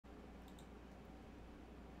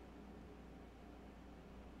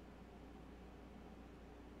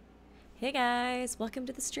Hey guys, welcome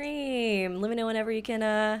to the stream. Let me know whenever you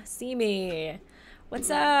can see me.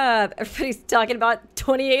 What's up? Everybody's talking about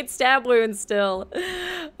 28 stab wounds still.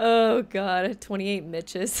 Oh god, 28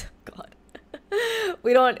 Mitches. God.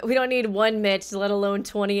 We don't need one Mitch, let alone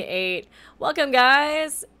 28. Welcome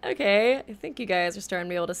guys. Okay, I think you guys are starting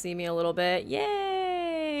to be able to see me a little bit.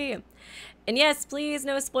 Yay! And yes, please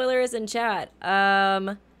no spoilers in chat.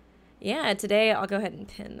 Yeah, today I'll go ahead and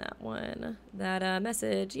pin that one, that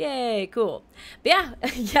message. Yay, cool. But yeah,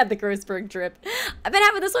 yeah, the Grossberg drip. I've been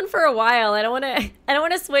having this one for a while. I don't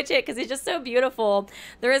want to switch it because it's just so beautiful.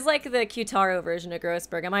 There is like the Qtaro version of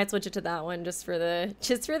Grossberg. I might switch it to that one just for the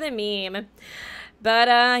meme.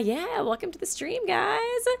 But yeah, welcome to the stream,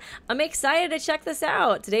 guys. I'm excited to check this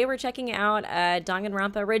out. Today we're checking out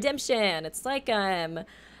Danganronpa Redemption. It's like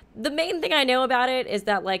the main thing I know about it is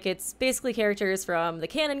that, like, it's basically characters from the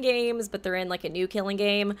canon games, but they're in, like, a new killing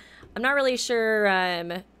game. I'm not really sure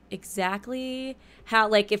exactly how,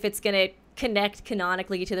 like, if it's gonna connect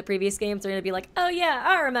canonically to the previous games. They're gonna be like, oh, yeah,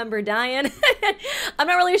 I remember dying. I'm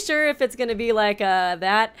not really sure if it's gonna be like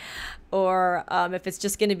that, or if it's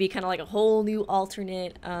just gonna be kind of like a whole new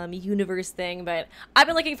alternate universe thing. But I've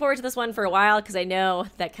been looking forward to this one for a while because I know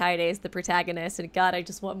that Kaede is the protagonist, and God, I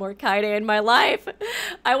just want more Kaede in my life.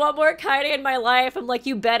 I want more Kaede in my life. I'm like,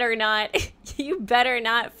 you better not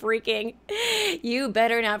freaking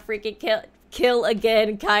kill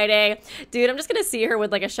again, Kaede. Dude, I'm just gonna see her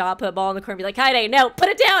with like a shot put ball in the corner and be like, Kaede, no, put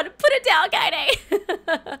it down,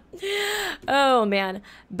 Kaede. Oh man.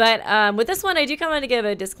 But with this one, I do kind of want to give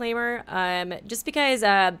a disclaimer, just because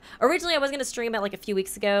originally I was gonna stream it like a few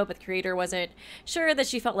weeks ago, but the creator wasn't sure that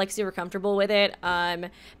she felt like super comfortable with it.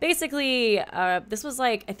 Basically, this was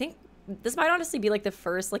like, I think this might honestly be like the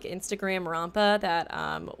first like Instagram Rampa that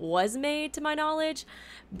was made to my knowledge,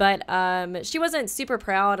 but she wasn't super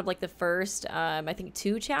proud of like the first I think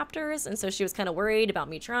 2 chapters, and so she was kind of worried about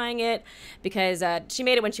me trying it because she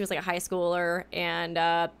made it when she was like a high schooler,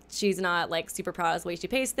 and she's not like super proud of the way she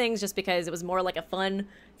paced things, just because it was more like a fun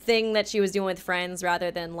thing that she was doing with friends rather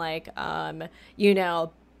than like you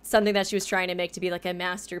know, something that she was trying to make to be like a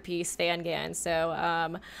masterpiece fangan. So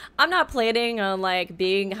I'm not planning on like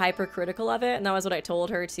being hypercritical of it, and that was what I told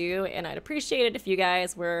her too. And I'd appreciate it if you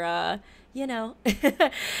guys were you know,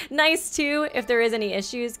 nice too if there is any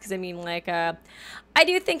issues, because I mean, like I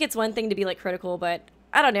do think it's one thing to be like critical, but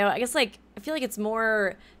I don't know, I guess like I feel like it's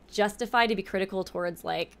more justified to be critical towards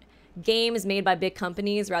like games made by big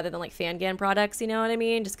companies rather than like fangan products, you know what I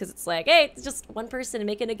mean? Just because it's like, hey, it's just one person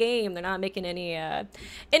making a game, they're not making any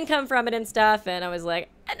income from it and stuff. And I was like,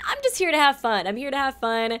 I'm just here to have fun. I'm here to have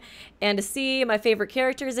fun and to see my favorite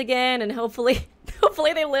characters again, and hopefully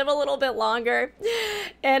they live a little bit longer.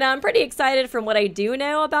 And I'm pretty excited from what I do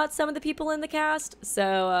know about some of the people in the cast.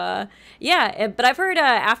 So yeah, but I've heard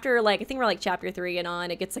after like, I think we're like chapter 3 and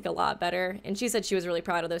on, it gets like a lot better. And she said she was really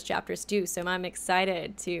proud of those chapters too. So I'm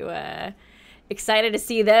excited to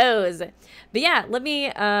see those. But yeah, let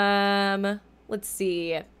me let's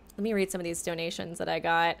see. Let me read some of these donations that I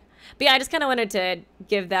got. But yeah, I just kind of wanted to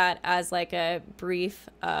give that as like a brief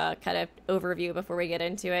kind of overview before we get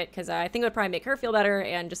into it, because I think it would probably make her feel better,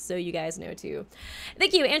 and just so you guys know too.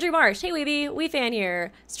 Thank you, Andrew Marsh. Hey, Weeby, Wee fan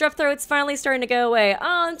here. Strep throat's finally starting to go away.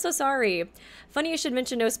 Oh, I'm so sorry. Funny you should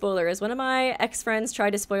mention no spoilers. One of my ex-friends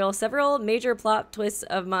tried to spoil several major plot twists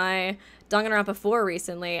of my Danganronpa 4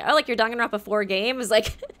 recently. Oh, like your Danganronpa 4 game is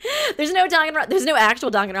like, there's no actual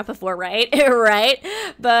Danganronpa 4, right? Right?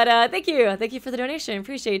 But thank you for the donation.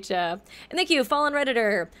 Appreciate you. And thank you, Fallen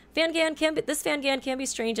Redditor. This fangan can be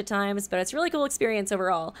strange at times, but it's a really cool experience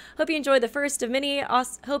overall. Hope you enjoyed the first of many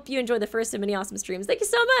awesome streams. Thank you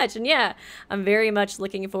so much. And yeah, I'm very much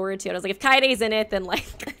looking forward to it. I was like, if Kaide's in it, then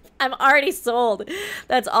like I'm already sold.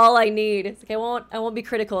 That's all I need. It's like I won't be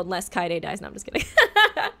critical unless Kaede dies. No, I'm just kidding.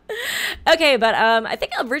 Okay, but I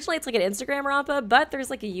think originally it's like an Instagram Rampa, but there's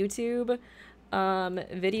like a YouTube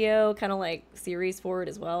video kind of like series for it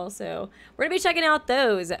as well. So we're gonna be checking out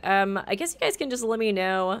those. I guess you guys can just let me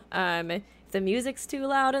know if the music's too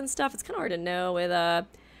loud and stuff. It's kind of hard to know with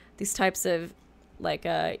these types of like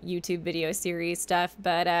YouTube video series stuff.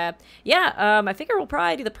 But yeah, I figure we'll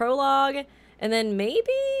probably do the prologue, and then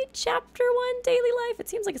maybe chapter 1 daily life. It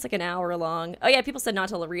seems like it's like an hour long. Oh yeah, people said not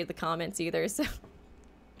to read the comments either, so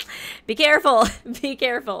be careful. Be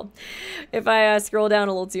careful if I scroll down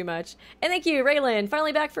a little too much. And thank you, Raylan.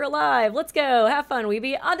 Finally back for a live. Let's go. Have fun,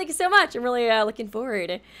 Weeby. Oh, thank you so much. I'm really looking forward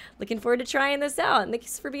to trying this out. And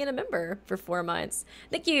thanks for being a member for 4 months.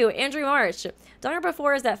 Thank you, Andrew Marsh. Danganronpa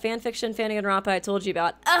 4 is that fanfiction Danganronpa I told you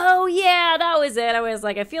about. Oh, yeah, that was it. I was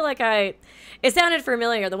like, I feel like it sounded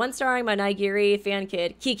familiar. The one starring my Naigiri fan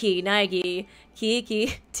kid, Kiki, Naigi,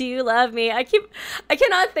 Kiki, do you love me? I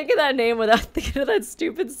cannot think of that name without thinking of that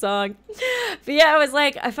stupid song. But yeah,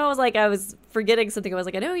 I felt like I was forgetting something. I was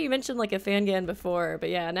like, I know you mentioned like a Fangan before, but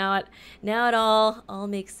yeah, now it all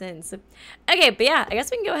makes sense. Okay, but yeah, I guess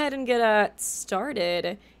we can go ahead and get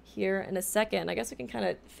started here in a second. I guess we can kind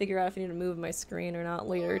of figure out if I need to move my screen or not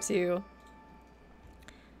later too.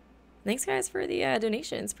 Thanks guys for the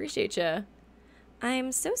donations. Appreciate you.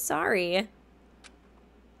 I'm so sorry.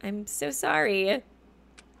 I'm so sorry.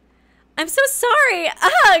 I'm so sorry.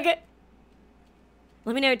 Ugh.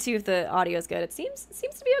 Let me know too if the audio is good. It seems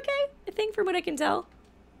to be okay, I think, from what I can tell.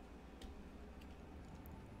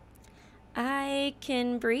 I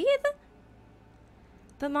can breathe?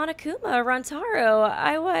 But Monokuma, Rantaro,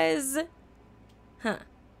 I was... Huh.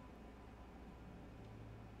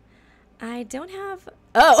 I don't have...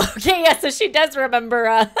 Oh, okay, yeah, so she does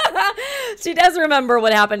remember, she does remember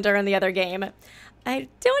what happened during the other game. I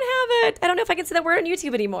don't know if I can say that word on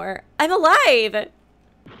YouTube anymore. I'm alive!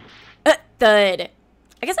 Thud. I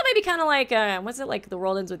guess that might be kind of like, what's it like, The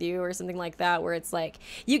World Ends With You or something like that, where it's like,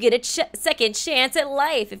 you get a second chance at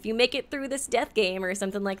life if you make it through this death game or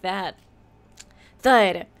something like that.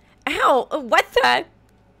 Thud. Ow, what the?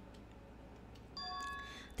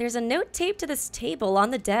 There's a note taped to this table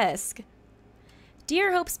on the desk.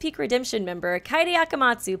 Dear Hope's Peak Redemption member, Kaede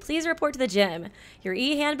Akamatsu, please report to the gym. Your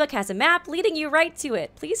e-handbook has a map leading you right to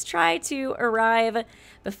it. Please try to arrive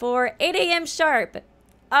before 8 a.m. sharp.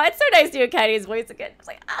 Oh, it's so nice to hear Kaide's voice again. It's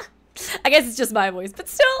like, ah. I guess it's just my voice, but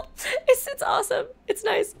still, it's awesome. It's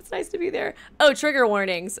nice. It's nice to be there. Oh, trigger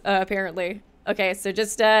warnings, apparently. Okay, so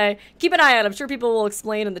just keep an eye out. I'm sure people will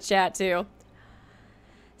explain in the chat, too.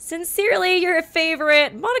 Sincerely, your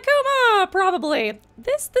favorite, Monokuma, probably.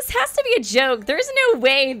 This has to be a joke. There's no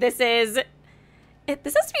way this is...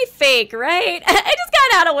 This has to be fake, right? I just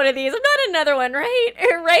got out of one of these. I'm not another one, right?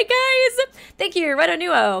 Right, guys? Thank you, Redo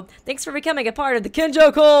Nuo. Thanks for becoming a part of the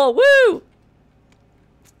Kenjo Call. Woo!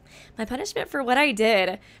 My punishment for what I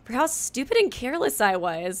did, for how stupid and careless I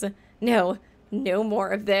was. No more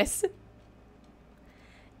of this.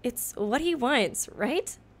 It's what he wants,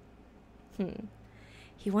 right?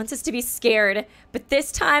 He wants us to be scared, but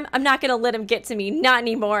this time I'm not gonna let him get to me, not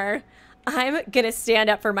anymore. I'm gonna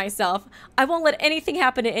stand up for myself. I won't let anything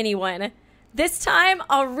happen to anyone. This time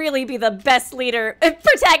I'll really be the best leader,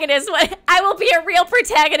 protagonist. I will be a real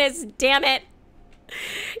protagonist, damn it.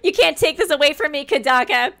 You can't take this away from me,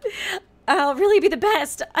 Kadaka. I'll really be the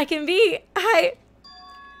best I can be.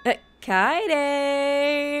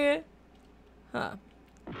 Kaede. Huh.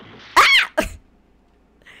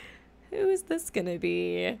 Who is this gonna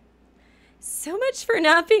be? So much for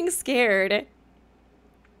not being scared.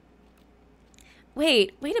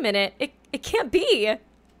 Wait a minute. It can't be.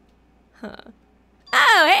 Huh.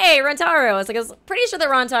 Oh, hey, Rantaro. I was pretty sure that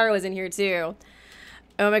Rantaro was in here too.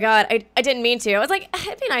 Oh my god, I didn't mean to. I was like,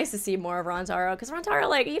 it'd be nice to see more of Rantaro, because Rantaro,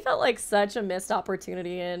 like, he felt like such a missed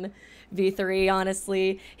opportunity in V3,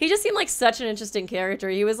 honestly. He just seemed like such an interesting character.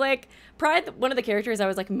 He was like probably one of the characters I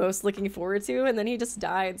was like most looking forward to, and then he just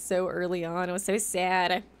died so early on. It was so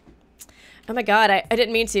sad. Oh my god, I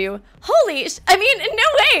didn't mean to. Holy I mean, no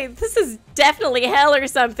way! This is definitely hell or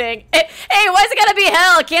something. Hey, why is it gotta be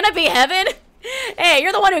hell? Can't it be heaven? Hey,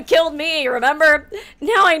 you're the one who killed me, remember?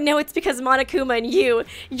 Now I know it's because Monokuma and you're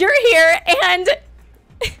here, and...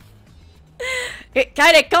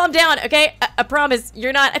 Kaede, calm down, okay? I promise,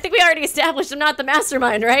 you're not... I think we already established I'm not the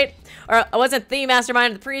mastermind, right? Or I wasn't the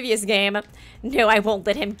mastermind of the previous game. No, I won't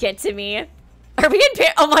let him get to me. Are we in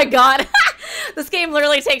Paris? Oh my god. This game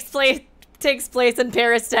literally takes place in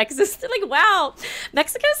Paris, Texas. They're like, wow,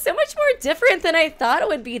 Mexico is so much more different than I thought it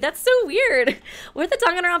would be. That's so weird. What are the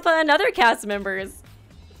Danganronpa and other cast members?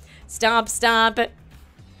 Stomp, stomp.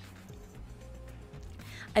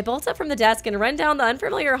 I bolt up from the desk and run down the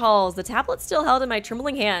unfamiliar halls, the tablet still held in my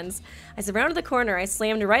trembling hands. I surrounded the corner. I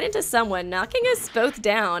slammed right into someone, knocking us both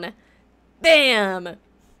down. Bam!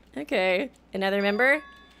 Okay, another member?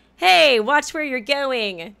 Hey, watch where you're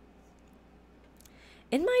going.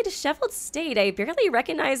 In my disheveled state, I barely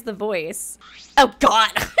recognized the voice. Oh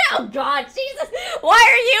god! Oh god, Jesus! Why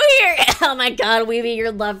are you here? Oh my god, Weeby,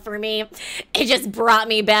 your love for me. It just brought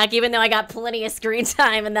me back, even though I got plenty of screen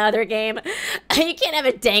time in the other game. You can't have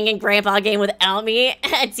a dangin' grandpa game without me.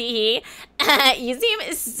 Teehee. You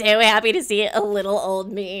seem so happy to see a little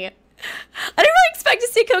old me. I didn't really expect to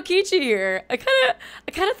see Kokichi here. I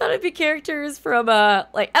kinda thought it'd be characters from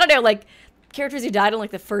like, I don't know, like characters who died in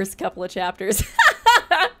like the first couple of chapters.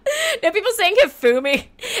 No, people saying Hifumi.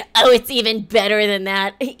 Oh, it's even better than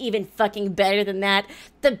that. Even fucking better than that.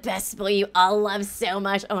 The best boy you all love so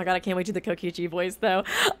much. Oh my god, I can't wait to the Kokichi voice, though.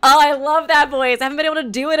 Oh, I love that voice. I haven't been able to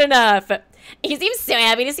do it enough. He seems so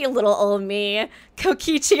happy to see little old me.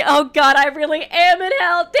 Kokichi, oh god, I really am in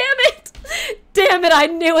hell. Damn it. Damn it, I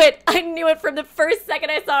knew it. I knew it from the first second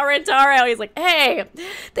I saw Rentaro. He's like, hey,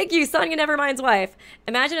 thank you, Sonya Nevermind's wife.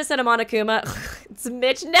 Imagine a set of Monokuma. It's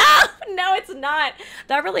Mitch. No, it's not.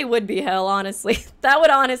 That really would be hell, honestly. That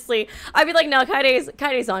would honestly. I'd be like, no,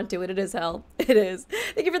 Kaide's onto it. It is hell. It is.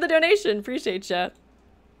 Thank you for the donation. Appreciate ya.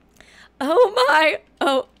 Oh my.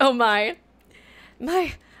 Oh my.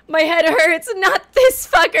 My head hurts. Not this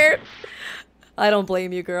fucker. I don't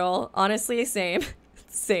blame you, girl. Honestly, same.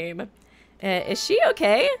 Same. Is she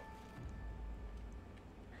okay?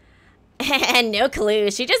 No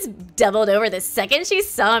clue. She just doubled over the second she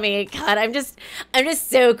saw me. God, I'm just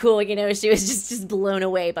so cool, you know. She was just blown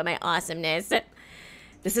away by my awesomeness.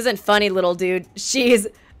 This isn't funny, little dude. She's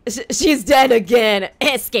dead again.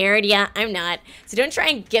 Scared? Yeah, I'm not. So don't try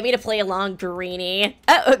and get me to play along, Greenie.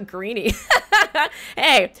 Greenie.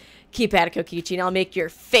 Hey, keep at it, Kokichi, and I'll make your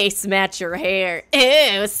face match your hair.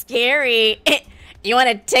 Ew, scary. You want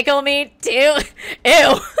to tickle me, too?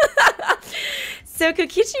 Ew. So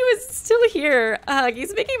Kokichi was still here.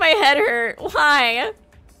 He's making my head hurt. Why?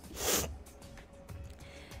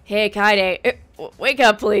 Hey, Kaide. Wake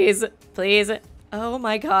up, please. Please. Oh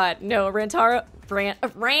my god. No, Rantaro.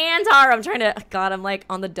 I'm trying to... God, I'm like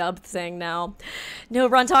on the dub thing now. No,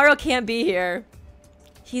 Rantaro can't be here.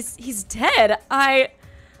 He's dead. I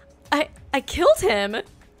killed him.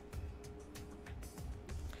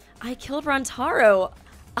 I killed Rantaro.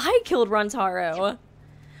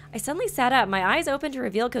 I suddenly sat up, my eyes open to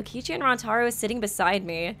reveal Kokichi and Rantaro sitting beside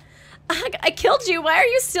me. I killed you. Why are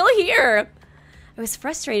you still here? I was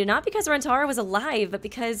frustrated, not because Rantaro was alive, but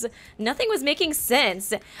because nothing was making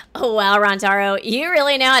sense. Oh, wow, Rantaro, you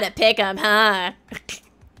really know how to pick 'em, huh?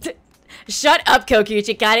 Shut up,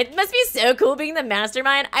 Kokichi. God, it must be so cool being the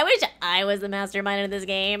mastermind. I wish I was the mastermind of this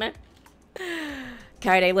game.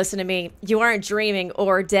 Kaide, listen to me. You aren't dreaming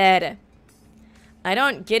or dead. I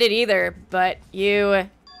don't get it either, but you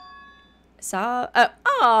saw...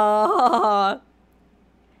 Oh,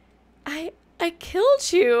 I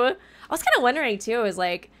killed you. I was kind of wondering too, is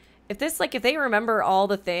like, if they remember all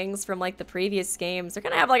the things from like the previous games, they're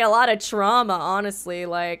gonna have like a lot of trauma, honestly.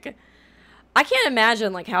 Like, I can't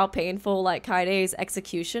imagine like how painful like Kaide's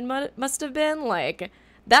execution must have been. Like,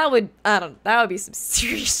 that would be some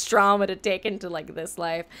serious trauma to take into like this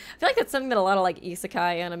life. I feel like that's something that a lot of like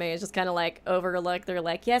isekai anime is just kind of like overlooked. They're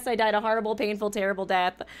like, yes, I died a horrible, painful, terrible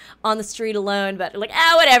death on the street alone, but like,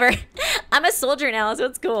 whatever. I'm a soldier now, so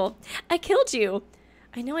it's cool. I killed you.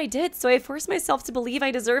 I know I did, so I forced myself to believe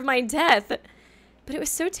I deserve my death. But it was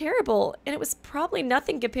so terrible, and it was probably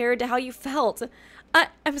nothing compared to how you felt.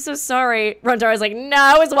 I'm so sorry. Rantaro's like, no,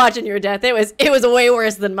 I was watching your death. It was way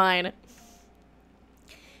worse than mine.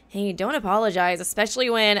 Hey, don't apologize, especially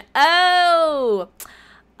when... Oh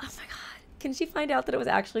my god. Can she find out that it was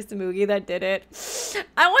actually Tsumugi that did it?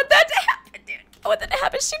 I want that to happen, dude. I want that to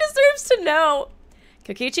happen. She deserves to know.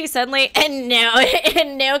 Kokichi suddenly... And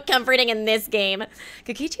no comforting in this game.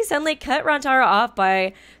 Kokichi suddenly cut Rantaro off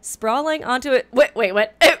by sprawling onto it... Wait,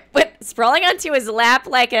 what? Sprawling onto his lap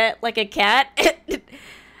like a cat?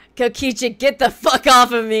 Kokichi, get the fuck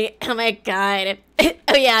off of me. Oh my god.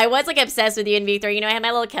 Oh yeah, I was like obsessed with you in V3. You know, I had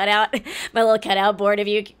my little cutout board of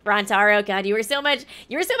you, Rantaro. God, you were so much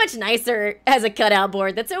nicer as a cutout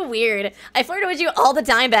board. That's so weird. I flirted with you all the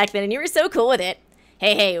time back then, and you were so cool with it.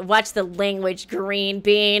 Hey, watch the language, green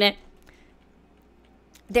bean.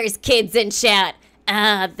 There's kids in chat.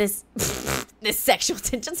 This sexual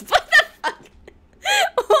tensions. What the fuck?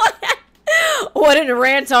 What in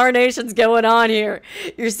Rantar Nation's going on here?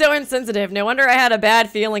 You're so insensitive. No wonder I had a bad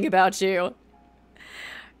feeling about you.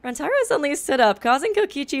 Rantaro suddenly stood up, causing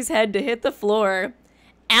Kokichi's head to hit the floor.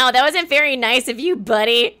 Ow, that wasn't very nice of you,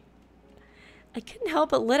 buddy. I couldn't help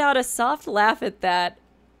but let out a soft laugh at that.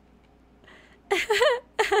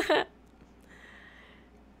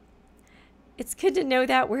 It's good to know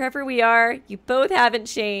that wherever we are, you both haven't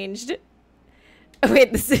changed. Oh,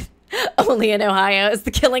 wait, this is only in Ohio, as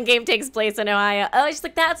the killing game takes place in Ohio. Oh, she's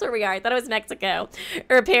like, that's where we are. I thought it was Mexico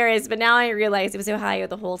or Paris, but now I realize it was Ohio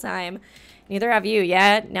the whole time. Neither have you,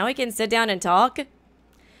 yeah? Now we can sit down and talk?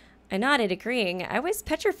 I nodded, agreeing. I was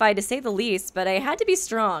petrified to say the least, but I had to be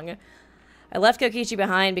strong. I left Kokichi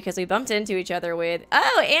behind because we bumped into each other with,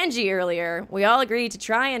 Angie earlier. We all agreed to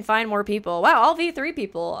try and find more people. Wow, all V3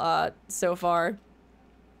 people, so far.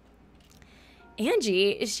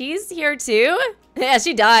 Angie, she's here too? Yeah,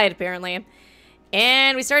 she died, apparently.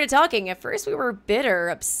 And we started talking. At first we were bitter,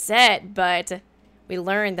 upset, but we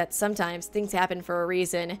learned that sometimes things happen for a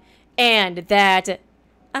reason. And that...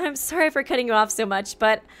 I'm sorry for cutting you off so much,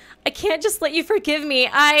 but I can't just let you forgive me.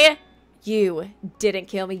 You didn't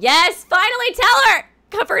kill me. Yes, finally tell her!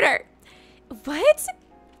 Comfort her. What?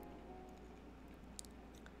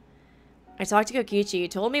 I talked to Kokichi. He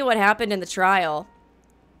told me what happened in the trial.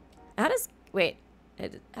 Wait,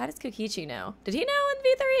 how does Kokichi know? Did he know in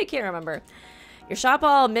V3? I can't remember. Your shop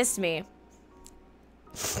all missed me.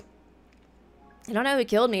 I don't know who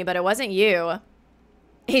killed me, but it wasn't you.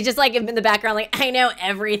 He's just like in the background, like, I know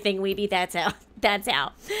everything, Weeby. That's how. That's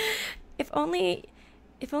how. If only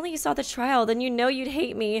you saw the trial, then you know you'd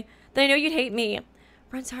hate me. Then I know you'd hate me.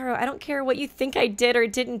 Rantaro, I don't care what you think I did or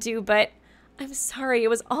didn't do, but I'm sorry. It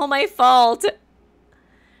was all my fault.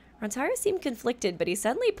 Rantaro seemed conflicted, but he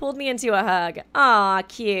suddenly pulled me into a hug. Aw,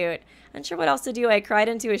 cute. Unsure what else to do, I cried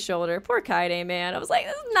into his shoulder. Poor Kaede, man. I was like,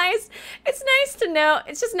 this is nice. It's nice to know.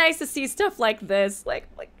 It's just nice to see stuff like this. Like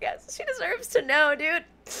yes, she deserves to know, dude.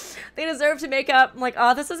 They deserve to make up. I'm like,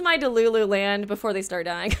 oh, this is my Delulu land before they start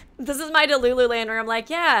dying. This is my Delulu land where I'm like,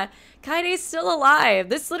 yeah, Kaede's still alive.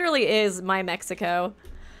 This literally is my Mexico.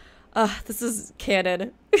 This is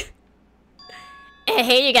canon.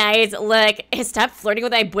 Hey, you guys, look, stop flirting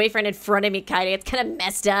with my boyfriend in front of me, Kaede. It's kind of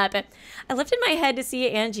messed up. I lifted my head to see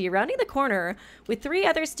Angie rounding the corner with 3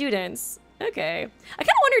 other students. Okay. I kind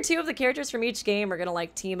of wonder, too, if the characters from each game are going to,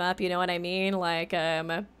 like, team up, you know what I mean? Like,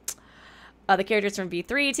 the characters from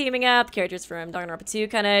V3 teaming up, characters from Danganronpa 2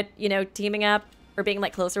 kind of, you know, teaming up or being,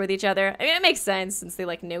 like, closer with each other. I mean, it makes sense since they,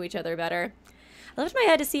 like, know each other better. I lifted my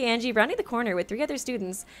head to see Angie rounding the corner with 3 other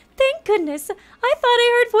students. Thank goodness. I thought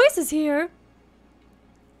I heard voices here.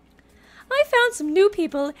 I found some new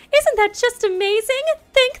people. Isn't that just amazing?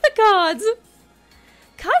 Thank the gods.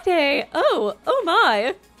 Kaede. Oh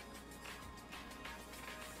my.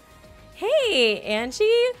 Hey, Angie.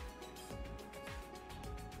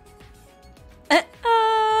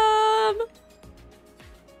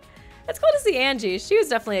 It's cool to see Angie. She was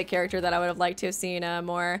definitely a character that I would have liked to have seen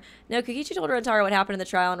more. No, Kokichi told Rantaro what happened in the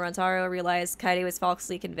trial, and Rantaro realized Kaede was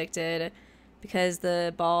falsely convicted because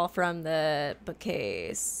the ball from the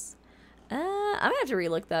bookcase. I'm gonna have to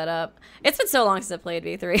relook that up. It's been so long since I played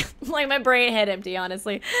V3. Like, my brain head empty,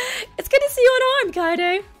 honestly. It's good to see you unarmed,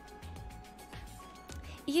 Kaede.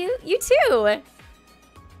 You too.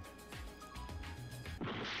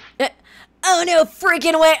 Oh, no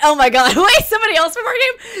freaking way. Oh my god. Wait, somebody else from our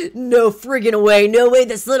game? No friggin' way. No way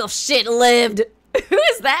this little shit lived. Who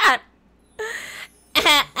is that?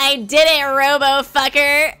 I did it, robo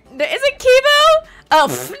fucker. Is it Kibo? Oh,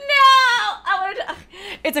 no.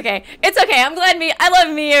 It's okay. It's okay. I'm glad I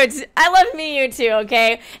love Miyu. I love Miyu too,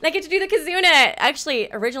 okay? And I get to do the Kazuna. Actually,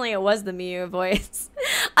 originally it was the Miyu voice.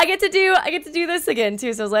 I get to do this again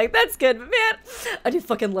too, so I was like, that's good. But man, I do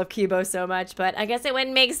fucking love Kibo so much, but I guess it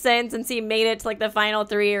wouldn't make sense since he made it to like the final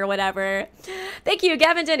 3 or whatever. Thank you,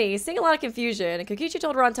 Gavin Denny. Seeing a lot of confusion. Kokichi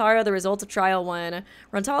told Rantaro the results of trial 1.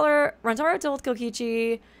 Rantaro told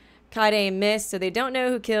Kokichi Kaede missed, so they don't know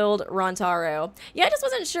who killed Rantaro. Yeah, I just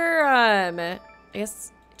wasn't sure, I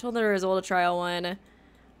guess I told them the result of trial 1. I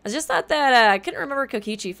just thought that, I couldn't remember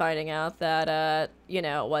Kokichi finding out that, you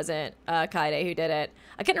know, it wasn't, Kaede who did it.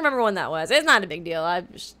 I couldn't remember when that was. It's not a big deal. I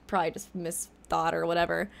probably just misthought or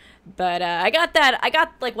whatever. But, I got,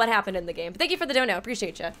 like, what happened in the game. But thank you for the dono.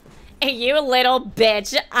 Appreciate you. Hey, you little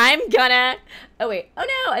bitch. I'm gonna... Oh, wait. Oh,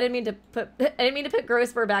 no. I didn't mean to put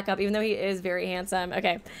Grossfur back up, even though he is very handsome.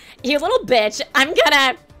 Okay. You little bitch. I'm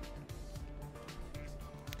gonna...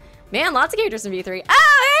 Man, lots of characters in V3.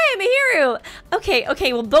 Oh, hey, Mihiru.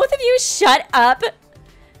 Okay. Well, both of you shut up.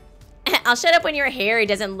 I'll shut up when your hair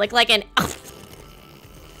doesn't look like an... Oh,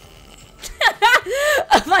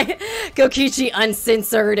 my... Kokichi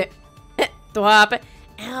uncensored. Thwop.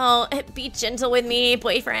 Ow, be gentle with me,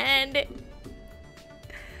 boyfriend.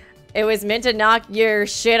 It was meant to knock your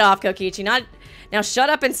shit off, Kokichi. Now shut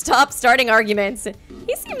up and stop starting arguments.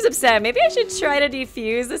 He seems upset. Maybe I should try to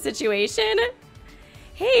defuse the situation.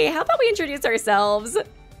 Hey, how about we introduce ourselves?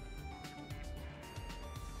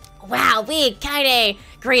 Wow, Kaede.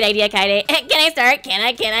 Great idea, Kaede. Can I start? Can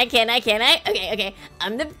I? Okay.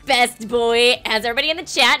 I'm the best boy, as everybody in the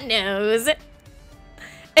chat knows.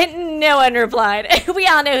 And no one replied. We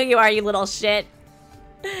all know who you are, you little shit.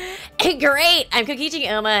 Great, I'm Kokichi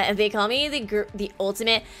Oma, and they call me the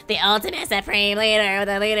ultimate supreme leader,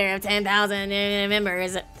 the leader of 10,000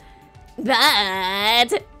 members.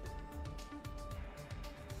 But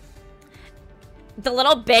the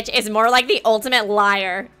little bitch is more like the ultimate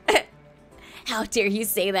liar. How dare you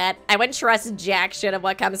say that? I wouldn't trust jack shit of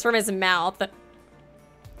what comes from his mouth.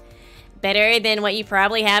 Better than what you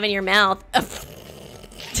probably have in your mouth.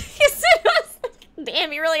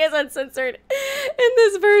 Damn, he really is uncensored in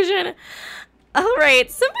this version. All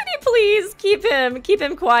right, somebody please keep him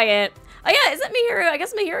quiet. Oh yeah, isn't Mihiru? I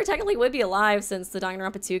guess Mihiru technically would be alive since the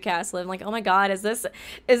Danganronpa 2 cast lived. Like, oh my god, is this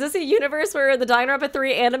a universe where the Danganronpa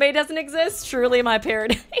 3 anime doesn't exist? Truly my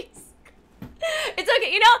paradise. It's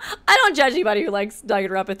okay, you know, I don't judge anybody who likes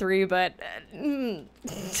Danganronpa 3, but anyways,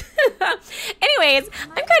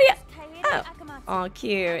 I'm kind of oh,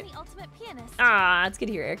 cute. Ah, it's good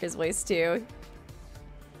to hear Erika's voice too.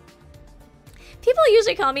 People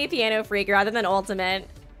usually call me a piano freak rather than ultimate.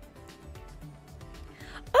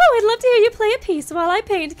 Oh, I'd love to hear you play a piece while I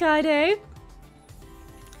paint, Kaide.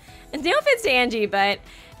 And no offense to Angie, but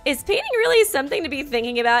is painting really something to be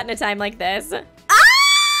thinking about in a time like this?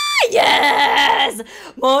 Ah, yes!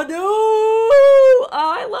 Mondo! Oh,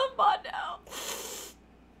 I love Mondo.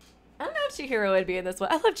 I don't know if Chihiro would be in this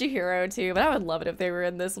one. I love Chihiro too, but I would love it if they were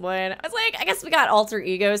in this one. I was like, I guess we got alter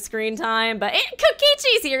ego screen time, but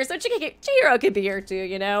Kokichi's here, so Chihiro could be here too,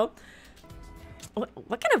 you know? What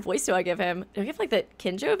kind of voice do I give him? Do I give like the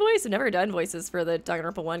Kinjo voice? I've never done voices for the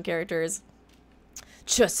Danganronpa 1 characters.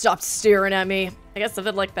 Just stop staring at me. I guess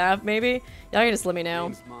something like that, maybe? Y'all can just let me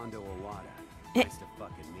know. Nice to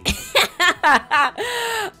fucking meet you.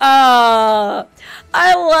 Oh,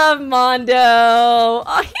 I love Mondo.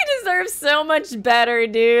 Oh, he deserves so much better,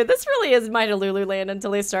 dude. This really is my Delulu land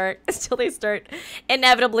until they start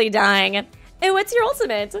inevitably dying. Hey, what's your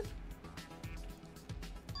ultimate?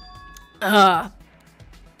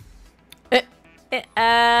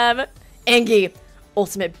 Engi,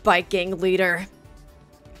 ultimate bike gang leader.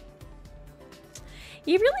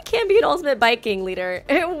 You really can be an ultimate bike gang leader.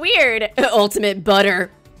 Weird. Ultimate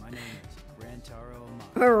butter. My name is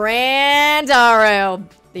Rantaro,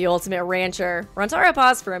 the ultimate rancher. Rantaro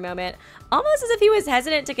paused for a moment, almost as if he was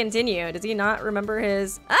hesitant to continue. Does he not remember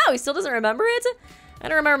his... Oh, he still doesn't remember it? I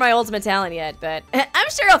don't remember my ultimate talent yet, but I'm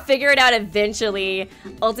sure I'll figure it out eventually.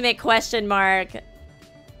 Ultimate question mark.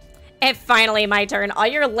 And finally, my turn. All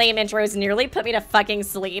your lame intros nearly put me to fucking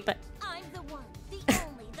sleep. I'm the one, the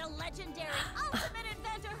only, the legendary ultimate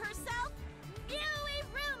inventor herself,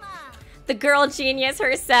 Yuiruma! The girl genius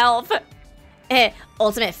herself.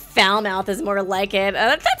 Ultimate foul mouth is more like it.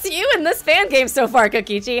 That's you in this fan game so far,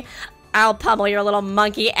 Kokichi. I'll pummel your little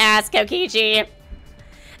monkey ass, Kokichi.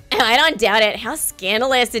 I don't doubt it. How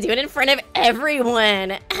scandalous to do it in front of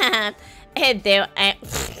everyone.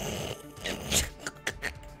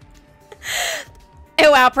 Oh,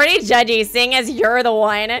 wow, pretty judgy, seeing as you're the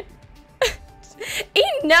one.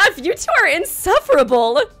 Enough, you two are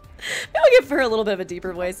insufferable. Maybe I'll give her a little bit of a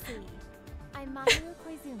deeper voice. I'm Mahiru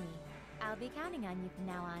Koizumi. I'll be counting on you from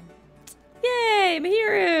now on. Yay,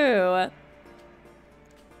 Mihiru.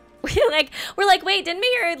 We're like, wait, didn't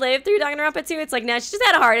Mihiru live through Danganronpa 2? It's like, no, she just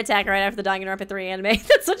had a heart attack right after the Danganronpa 3 anime.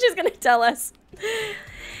 That's what she's gonna tell us.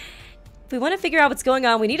 If we want to figure out what's going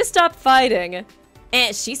on, we need to stop fighting.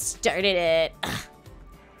 And she started it.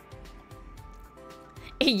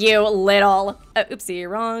 You little. Oh, oopsie,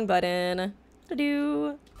 wrong button. I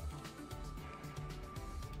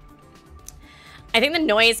think the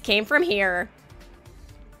noise came from here.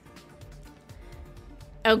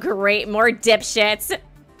 Oh, great, more dipshits.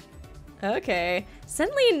 Okay.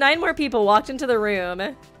 Suddenly, 9 more people walked into the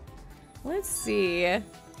room. Let's see.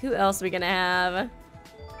 Who else are we gonna have?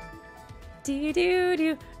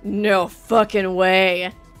 Do. No fucking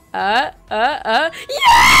way. Yes!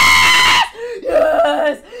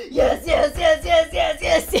 Yes! Yes, yes, yes, yes, yes,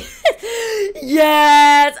 yes, yes!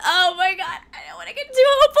 Yes! Oh my god! I don't want to get too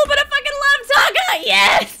hopeful, but I fucking love Taka!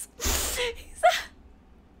 Yes! He's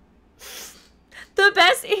the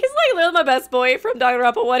best. He's like literally my best boy from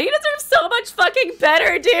Danganronpa 1. He deserves so much fucking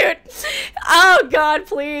better, dude. Oh god,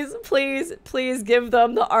 please, please, please give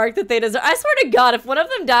them the arc that they deserve. I swear to god, if one of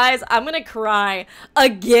them dies, I'm gonna cry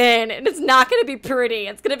again. And it's not gonna be pretty.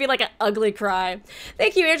 It's gonna be like an ugly cry.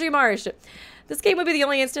 Thank you, Andrew Marsh. This game would be the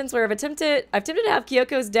only instance where I've attempted to have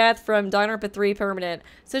Kyoko's death from Danganronpa 3 permanent,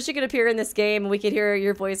 so she could appear in this game and we could hear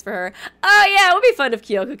your voice for her. Oh yeah, it would be fun if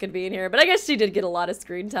Kyoko could be in here, but I guess she did get a lot of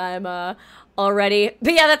screen time already.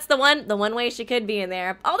 But yeah, that's the one way she could be in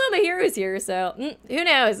there. Although Mihiru's here, so who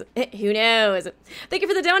knows? Who knows? Thank you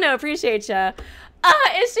for the dono, appreciate ya.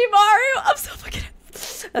 Ishimaru, I'm so fucking.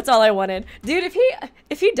 That's all I wanted, dude.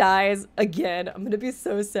 If he dies again, I'm gonna be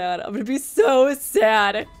so sad. I'm gonna be so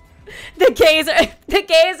sad. The gays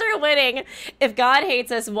are winning. If God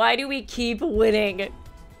hates us, why do we keep winning?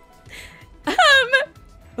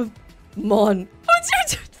 Mon.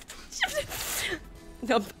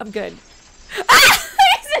 No, I'm good. Ah!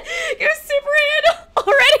 You're super in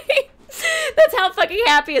already. That's how fucking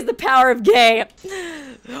happy as the power of gay.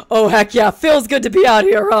 Oh, heck yeah. Feels good to be out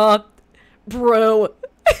here, huh? Bro.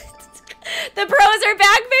 The bros are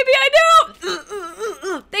back, baby. I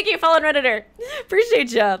know. Thank you, Fallen Redditor.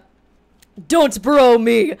 Appreciate ya. Don't bro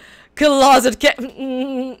me. Closet cat.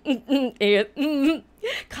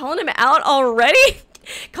 Calling him out already?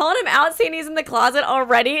 Calling him out saying he's in the closet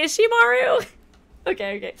already, Ishimaru?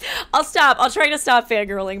 Okay. I'll stop. I'll try to stop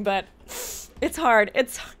fangirling, but it's hard.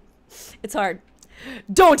 It's hard.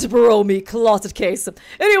 Don't bro me, closet case.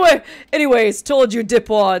 Anyways, told you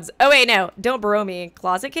dipwads. Oh wait, no. Don't bro me,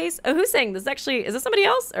 closet case? Oh, who's saying this? Actually, is this somebody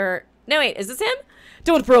else? Or, no wait, is this him?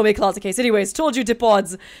 Don't bro me, closet case. Anyways, told you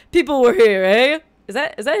dipwads. People were here, eh? Is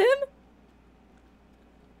that him?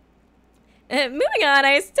 Moving on,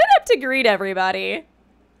 I stood up to greet everybody.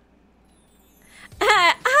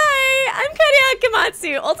 Hi, I'm Karia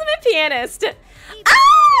Kamatsu, ultimate pianist.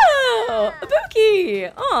 Oh,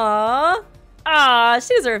 Buki. Aw,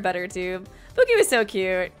 she deserved better too. Buki was so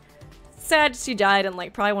cute. Sad she died in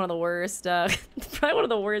like probably one of the worst,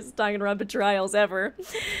 Danganronpa trials ever,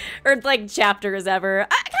 or like chapters ever. I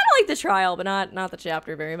kind of like the trial, but not the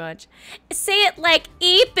chapter very much. Say it like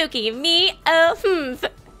Buki, me, someone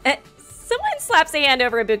slaps a hand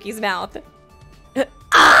over Ibuki's mouth.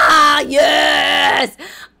 Yes!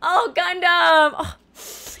 Oh, Gundam! Oh,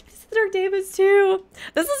 Dark Davis too.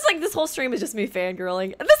 This whole stream is just me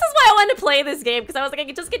fangirling. This is why I wanted to play this game, because I was like, I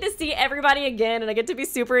just get to see everybody again, and I get to be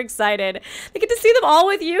super excited. I get to see them all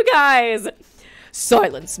with you guys.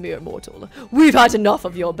 Silence, mere mortal. We've had enough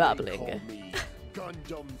of your babbling.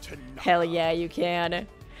 Hell yeah, you can.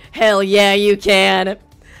 Hell yeah, you can.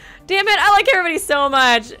 Damn it, I like everybody so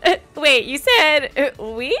much. Wait, you said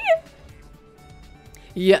we?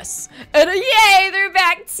 Yes. And yay, they're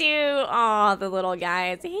back too. Aw, the little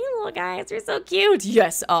guys. Hey, little guys, you're so cute.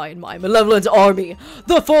 Yes, I and my malevolent army,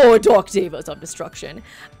 the 4 Dark Devas of Destruction.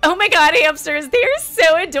 Oh my god, hamsters, they're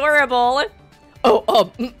so adorable.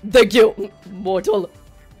 Oh, thank you, mortal.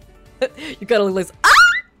 You gotta listen. Ah!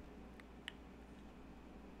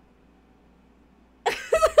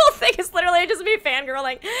 This whole thing is literally just me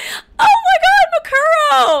fangirling. Oh my god,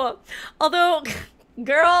 Makuro! Although,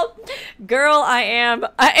 girl, I am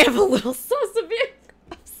a little sus of you.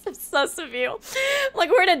 I'm so sus of you. Like,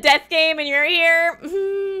 we're in a death game and you're here.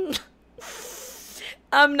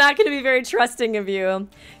 I'm not gonna be very trusting of you.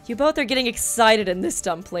 You both are getting excited in this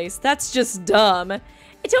dumb place. That's just dumb.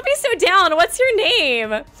 Don't be so down. What's your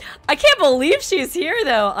name? I can't believe she's here,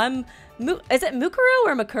 though. Is it Mukuro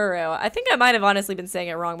or Makuro? I think I might have honestly been saying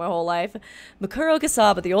it wrong my whole life. Makuro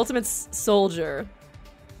Kasaba, the ultimate soldier.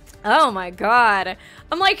 Oh my god.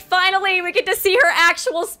 I'm like, finally, we get to see her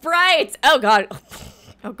actual sprites. Oh god.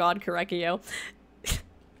 Oh god, Korekio.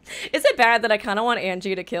 Is it bad that I kind of want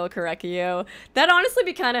Angie to kill Korekio? That'd honestly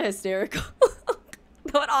be kind of hysterical.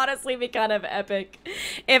 That would honestly be kind of epic,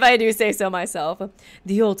 if I do say so myself.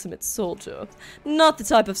 The ultimate soldier. Not the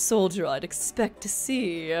type of soldier I'd expect to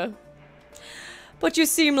see. But you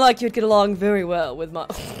seem like you'd get along very well with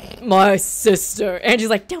my sister. Angie's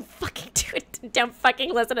like, don't fucking do it. Don't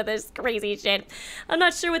fucking listen to this crazy shit. I'm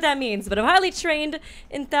not sure what that means, but I'm highly trained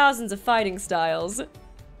in thousands of fighting styles.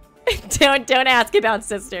 Don't ask about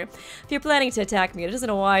sister. If you're planning to attack me, it isn't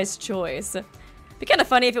a wise choice. Be kind of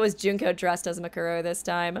funny if it was Junko dressed as Makuro this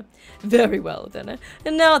time. Very well then.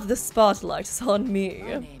 And now that the spotlight is on me.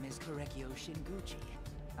 My name is Korekio Shinguchi.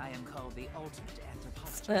 I am called the ultimate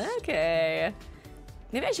anthropologist. Okay.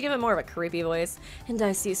 Maybe I should give him more of a creepy voice. And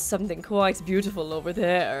I see something quite beautiful over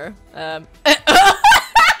there. Hey,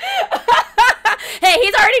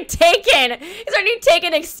 he's already taken! He's already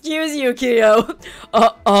taken, excuse you, Kyo.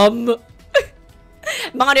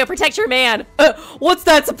 Mondo, protect your man. What's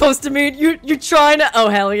that supposed to mean? You're trying to... Oh,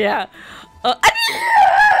 hell yeah. Yes!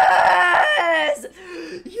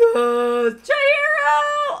 Yes! Chihiro!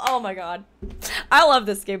 Oh my god. I love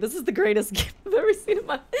this game. This is the greatest game I've ever seen in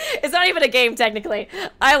my... It's not even a game, technically.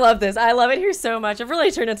 I love this. I love it here so much. I've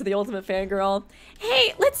really turned into the ultimate fangirl.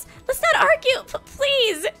 Hey, let's not argue,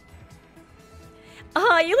 please.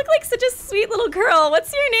 Oh, you look like such a sweet little girl.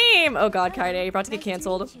 What's your name? Oh god, Kaide, you're about to get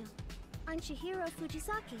canceled. I'm Chihiro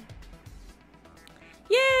Fujisaki.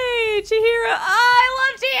 Yay, Chihiro. Oh, I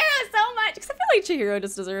love Chihiro so much. Because I feel like Chihiro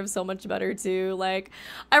just deserves so much better too. Like,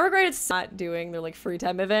 I regretted not doing their like free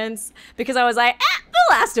time events because I was like,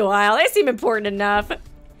 they'll last a while. They seem important enough.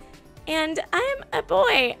 And I'm a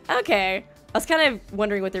boy. Okay. I was kind of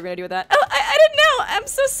wondering what they were going to do with that. Oh, I didn't know. I'm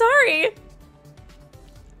so sorry.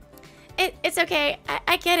 It's okay.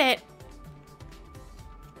 I get it.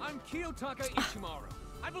 I'm Kiyotaka Ichimaru.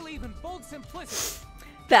 I believe in bold simplicity.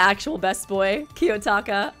 The actual best boy,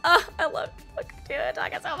 Kiyotaka. I love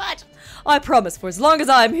Kiyotaka so much. I promise, for as long as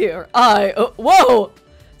I'm here, whoa!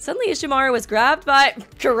 Suddenly Ishimaru was grabbed by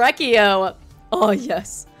Korekio. Oh,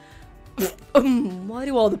 yes. Why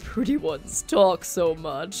do all the pretty ones talk so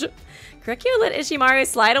much? Korekio let Ishimaru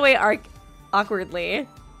slide away awkwardly.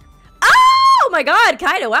 Oh my god,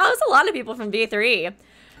 Kaido. Wow, that's a lot of people from V3.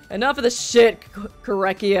 Enough of the shit,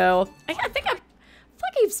 Korekio. I think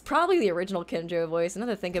he's probably the original Kenjo voice, now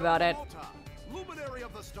that I think about it. Luminary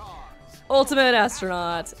of the stars. Ultimate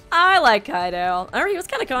astronaut. I like Kaido. I remember he was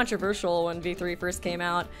kind of controversial when V3 first came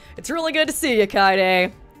out. It's really good to see you,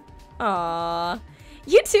 Kaide. Aww.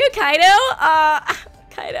 You too, Kaido?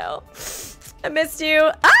 Kaido. I missed you.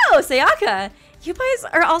 Oh, Sayaka. You guys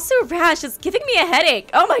are all so rash. It's giving me a headache.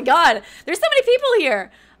 Oh my god. There's so many people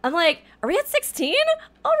here. I'm like, are we at 16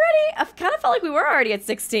 already? I kind of felt like we were already at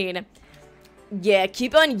 16. Yeah,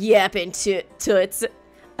 keep on yapping, toots.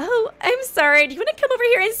 Oh, I'm sorry. Do you want to come over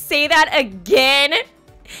here and say that again?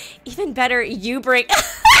 Even better, you bring...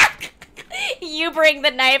 you bring the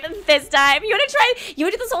knife this time. You want to try... You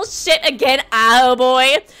want to do this whole shit again? Oh,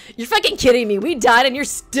 boy. You're fucking kidding me. We died and you're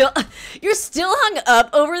still... You're still hung up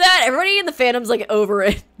over that? Everybody in the fandom's like over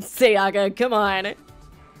it. Sayaka, come on.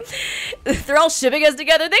 They're all shipping us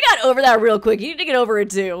together. They got over that real quick. You need to get over it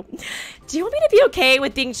too. Do you want me to be okay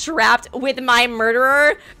with being trapped with my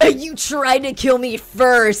murderer? You tried to kill me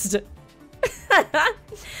first.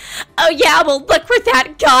 Oh yeah, well look where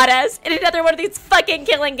that got us. In another one of these fucking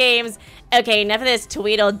killing games. Okay, enough of this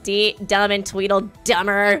Tweedledum and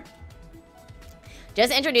Tweedledummer.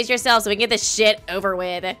 Just introduce yourself so we can get this shit over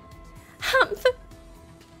with. Humph.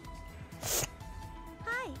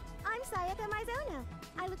 Hi, I'm Sayaka Mizono.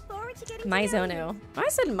 I look forward to getting to Mizono. know you. I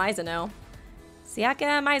said Mizono.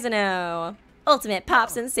 Sayaka Mizono. Ultimate pop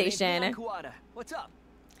Oh, sensation. Leon Kuwata. What's up?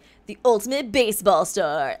 The ultimate baseball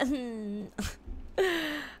star.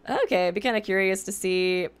 Okay, I'd be kind of curious to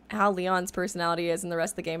see how Leon's personality is in the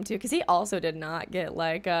rest of the game too, because he also did not get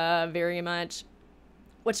like very much,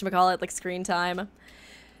 whatchamacallit, like screen time.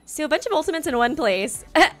 So a bunch of ultimates in one place.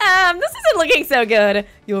 This isn't looking so good.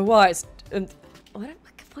 You're wise. What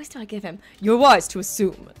voice do I give him? You're wise to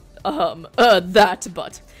assume. That,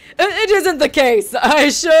 but it isn't the case. I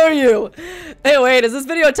assure you. Hey, wait, is this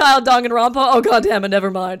video tiled Danganronpa? Oh, goddamn it,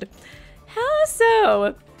 never mind. How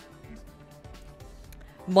so?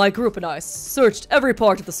 My group and I searched every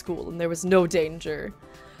part of the school and there was no danger.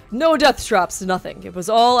 No death traps, nothing. It was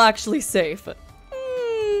all actually safe.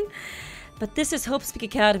 But this is Hope Speak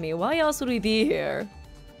Academy. Why else would we be here?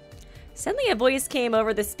 Suddenly a voice came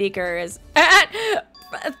over the speakers. The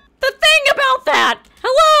thing about that!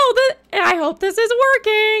 Hello! I hope this is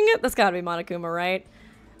working! That's gotta be Monokuma, right?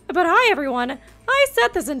 But hi, everyone. I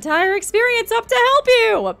set this entire experience up to help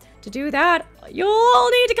you! To do that, you'll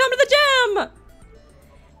all need to come to the gym!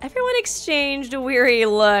 Everyone exchanged weary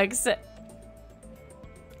looks.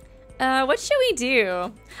 What should we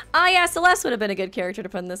do? Oh yeah, Celeste would have been a good character to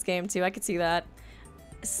put in this game too. I could see that.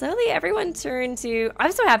 Slowly everyone turned to...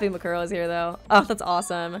 I'm so happy Makuro is here though. Oh, that's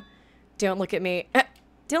awesome. Don't look at me.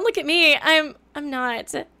 Don't look at me. I'm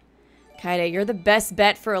not. Kaide, you're the best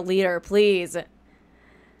bet for a leader, please.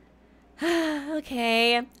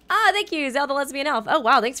 Okay. Thank you, Zelda Lesbian Elf. Oh,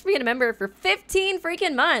 wow. Thanks for being a member for 15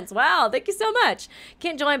 freaking months. Wow. Thank you so much.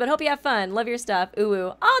 Can't join, but hope you have fun. Love your stuff.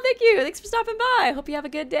 Ooh. Oh, thank you. Thanks for stopping by. Hope you have a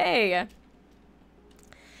good day.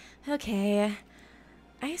 Okay.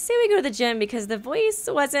 I say we go to the gym because the voice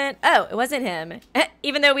wasn't... Oh, it wasn't him.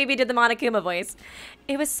 Even though Weeby did the Monokuma voice.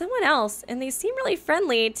 It was someone else, and they seem really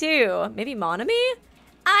friendly, too. Maybe Monami?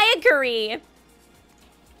 I agree.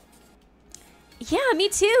 Yeah, me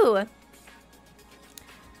too.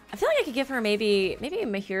 I feel like I could give her maybe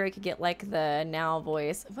Mahira could get like the Now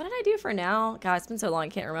voice. What did I do for Now? God, it's been so long I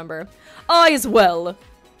can't remember. I as well.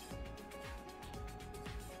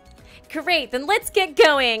 Great, then let's get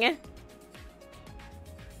going.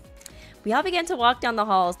 We all began to walk down the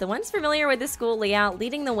halls, the ones familiar with the school layout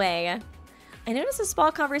leading the way. I noticed a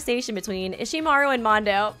small conversation between Ishimaru and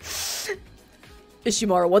Mondo.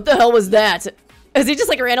 Ishimaru, what the hell was that? Is he just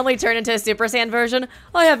like randomly turned into a Super Saiyan version?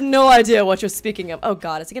 I have no idea what you're speaking of. Oh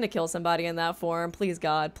god, is he gonna kill somebody in that form? Please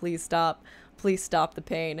God, please stop. Please stop the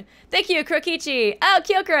pain. Thank you, Krokichi. Oh,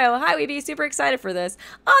 Kyokuro. Hi, we'd be super excited for this.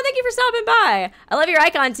 Oh, thank you for stopping by. I love your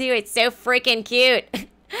icon too. It's so freaking cute.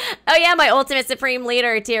 Oh yeah, my ultimate supreme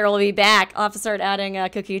leader tier will be back. I'll have to start adding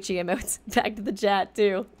Kokichi emotes back to the chat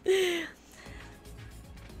too.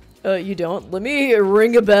 You don't? Let me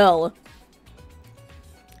ring a bell.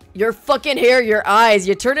 Your fucking hair, your eyes,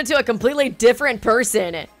 you turn into a completely different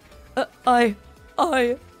person.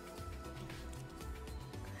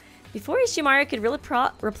 Before Ishimaru could really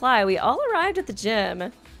reply, we all arrived at the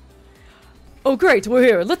gym. Oh great, we're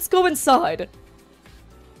here. Let's go inside.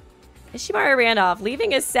 Ishimaru ran off,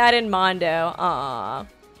 leaving a saddened Mondo. Aww.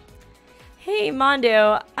 Hey,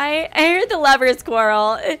 Mondo, I heard the lovers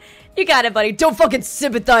quarrel. You got it, buddy. Don't fucking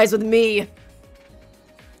sympathize with me.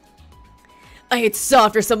 I ain't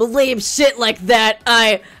soft for some lame shit like that.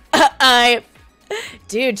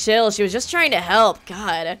 Dude, chill. She was just trying to help.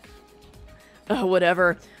 God. Oh,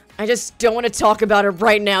 whatever. I just don't want to talk about it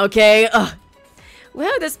right now, okay?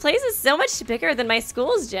 Wow, this place is so much bigger than my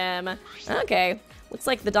school's gym. Okay. Looks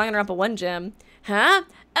like the Danganronpa 1 gym. Huh?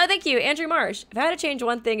 Oh, thank you, Andrew Marsh. If I had to change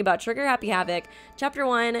one thing about Trigger Happy Havoc, Chapter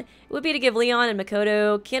 1, it would be to give Leon and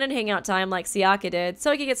Makoto canon hangout time like Siaka did,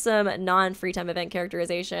 so I could get some non-free time event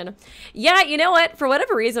characterization. Yeah, you know what? For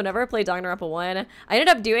whatever reason, whenever I played Danganronpa 1, I ended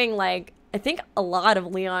up doing, like, I think a lot of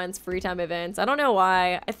Leon's free time events. I don't know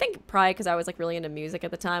why. I think probably because I was, like, really into music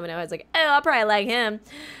at the time, and I was like, oh, I'll probably like him.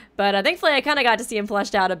 But thankfully, I kind of got to see him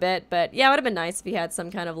fleshed out a bit. But yeah, it would have been nice if he had some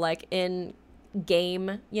kind of, like,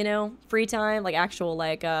 in-game, you know, free time, like actual,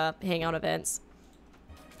 like, hangout events.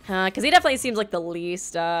 Because he definitely seems like the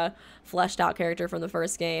least fleshed out character from the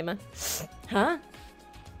first game. Huh?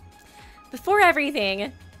 Before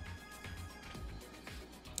everything,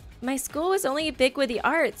 my school was only big with the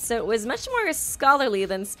arts, so it was much more scholarly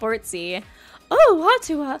than sportsy. Oh,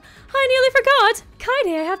 Hatua, I nearly forgot.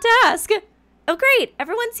 Kaide, I have to ask. Oh, great,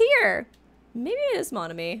 everyone's here. Maybe it is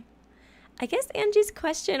Monami. I guess Angie's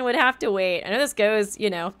question would have to wait. I know this goes,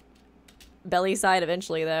 you know, belly side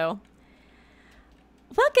eventually, though.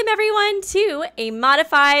 Welcome, everyone, to a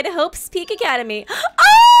modified Hope's Peak Academy. Oh, my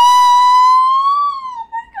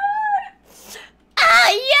God.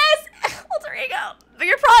 Ah, yes. Alter ego. But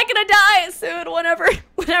you're probably going to die soon whenever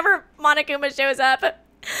Monokuma shows up. Oh,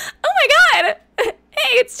 my God.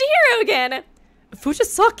 Hey, it's Chihiro again.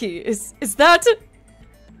 Fujisaki, is that...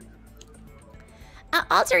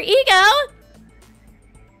 alter ego?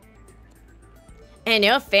 And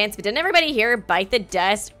no offense, but didn't everybody here bite the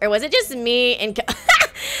dust? Or was it just me and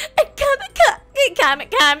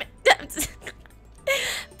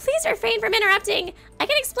Please refrain from interrupting. I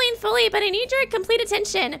can explain fully, but I need your complete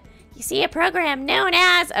attention. You see a program known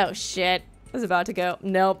as... Oh, shit. I was about to go.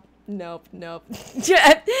 Nope. Nope. Nope.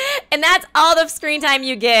 And that's all the screen time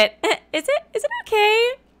you get. Is it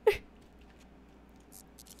okay?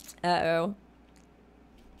 Uh-oh.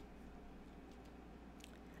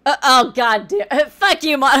 Oh, God damn. Fuck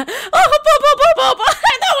you, Mon. Oh,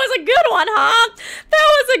 that was a good one, huh? That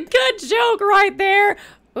was a good joke right there.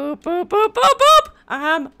 Oop, boop, boop, boop, boop.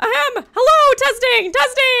 Hello, testing.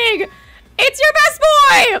 It's your best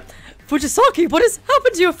boy. Fujisaki, what has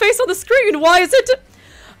happened to your face on the screen? Why is it?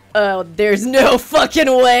 Oh, there's no fucking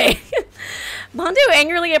way. Mondo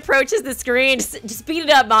angrily approaches the screen. Just beat it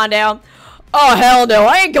up, Mondo. Oh, hell no.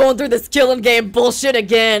 I ain't going through this killing game bullshit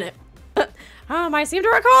again. I seem to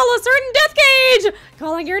recall a certain death cage.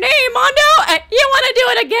 Calling your name, Mondo. You want to do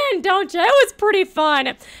it again, don't you? It was pretty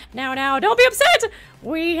fun. Now, don't be upset.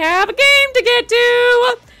 We have a game to get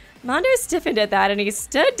to. Mondo stiffened at that, and he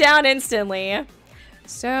stood down instantly.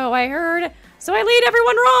 So I lead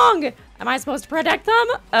everyone wrong. Am I supposed to protect them?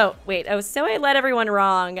 Oh, wait. Oh, so I led everyone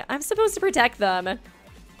wrong. I'm supposed to protect them.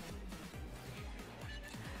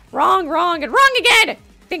 Wrong, and wrong again.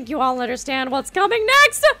 Think you all understand what's coming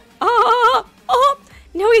next?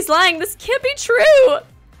 No, he's lying. This can't be true.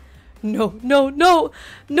 No. No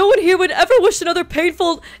one here would ever wish another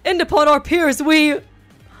painful end upon our peers.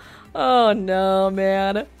 Oh, no,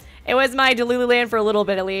 man. It was my Delulu land for a little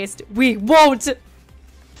bit, at least. We won't.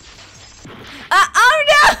 Oh,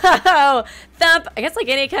 no! Thump. I guess like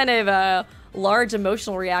any kind of large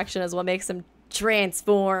emotional reaction is what makes him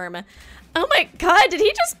transform. Oh, my God. Did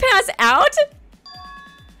he just pass out?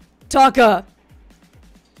 Taka.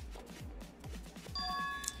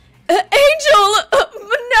 Angel!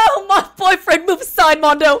 No, my boyfriend, move aside,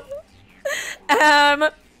 Mondo.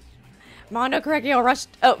 Mondo and Korekio rushed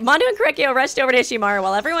over to Ishimaru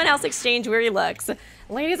while everyone else exchanged weary looks.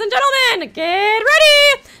 Ladies and gentlemen, get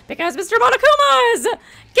ready! Because Mr. Monokuma's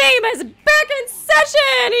game is back in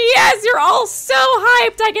session! Yes, you're all so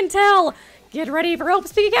hyped, I can tell! Get ready for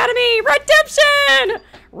Hope's Peak Academy Redemption!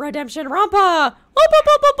 Redemption Rampa!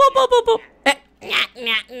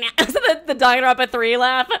 The Danganronpa 3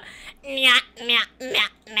 laugh. We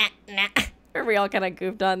all kind of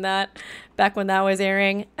goofed on that back when that was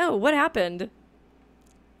airing. Oh, what happened?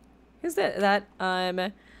 Who's that? Oh,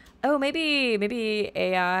 maybe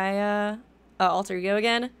AI, alter ego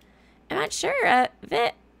again? I'm not sure.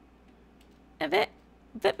 Vit. Find a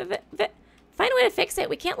way to fix it.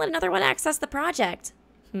 We can't let another one access the project.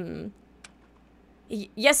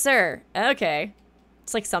 Yes, sir. Okay.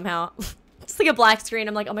 It's like somehow. It's like a black screen.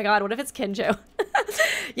 I'm like, oh my god, what if it's Kinjo?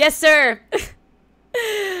 Yes, sir.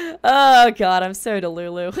 Oh god, I'm so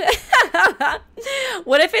delulu.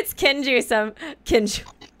 What if it's Kinjo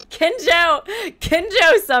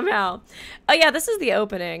somehow? Oh yeah, this is the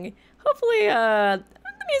opening. Hopefully, the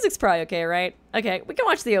music's probably okay, right? Okay, we can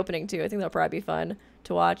watch the opening too. I think that'll probably be fun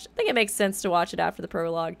to watch. I think it makes sense to watch it after the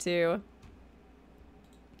prologue too.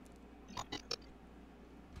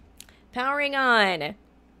 Powering on.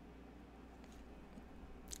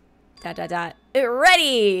 Dot dot dot.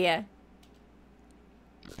 Ready.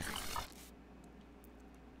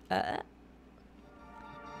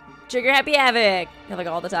 Trigger Happy Havoc. Have like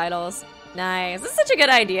all the titles. Nice. This is such a good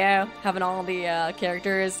idea. Having all the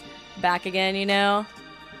characters back again, you know?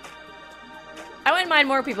 I wouldn't mind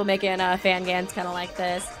more people making fan games kind of like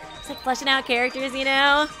this. It's like fleshing out characters, you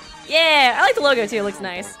know? Yeah, I like the logo too. It looks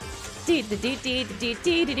nice.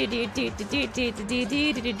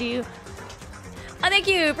 Oh, thank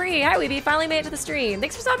you, Bree. Hi, Weeby. Finally made it to the stream.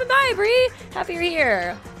 Thanks for stopping by, Bree. Happy you're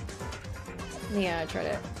here. Yeah, try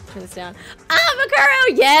to turn this down. Ah,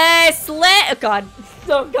 Makaro, yes, lit.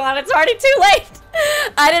 Oh god, it's already too late.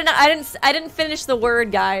 I didn't finish the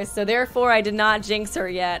word, guys. So therefore, I did not jinx her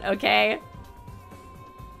yet. Okay.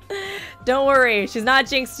 Don't worry, she's not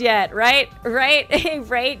jinxed yet, right? Right?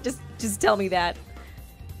 Right? Just tell me that.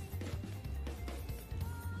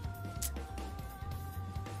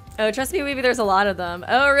 Oh, trust me, Weeby, there's a lot of them.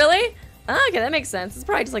 Oh, really? Oh, okay, that makes sense. It's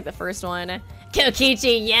probably just like the first one.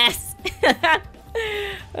 Kokichi, yes!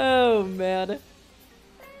 Oh, man. Ah,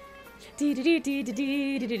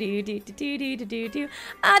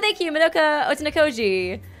 thank you, Madoka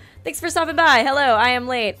Otanakoji. Thanks for stopping by. Hello, I am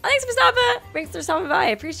late. Oh, thanks for stopping by. I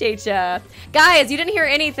appreciate ya. Guys, you didn't hear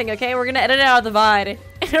anything, okay? We're gonna edit it out of the VOD.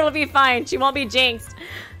 And it'll be fine. She won't be jinxed.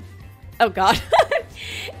 Oh, God.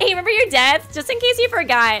 Hey, remember your deaths? Just in case you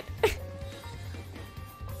forgot.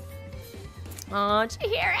 Oh,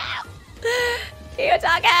 Chihiro.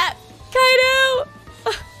 Kiyotaka. Kaido.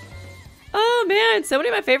 Oh, man. So many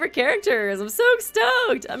of my favorite characters. I'm so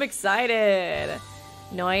stoked. I'm excited.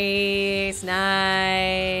 Nice.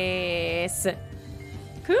 Nice.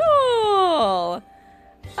 Cool.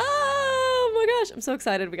 Oh, my gosh. I'm so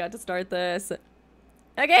excited we got to start this.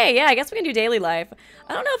 Okay, yeah, I guess we can do daily life.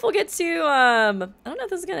 I don't know if we'll get to, I don't know if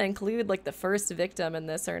this is gonna include, like, the first victim in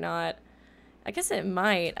this or not. I guess it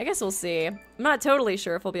might. I guess we'll see. I'm not totally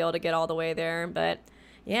sure if we'll be able to get all the way there, but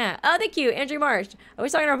yeah. Oh, thank you, Andrew Marsh. I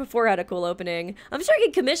was talking about before had a cool opening. I'm sure you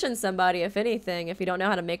could commission somebody, if anything, if you don't know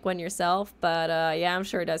how to make one yourself, but, yeah, I'm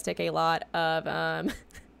sure it does take a lot of,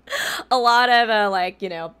 like, you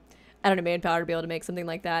know, I don't know, manpower to be able to make something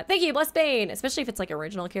like that. Thank you, Bless Bane, especially if it's like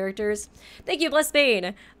original characters. Thank you, Bless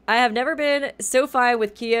Bane. I have never been so fine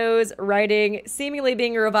with Kyo's writing seemingly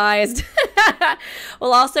being revised,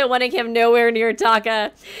 while also wanting him nowhere near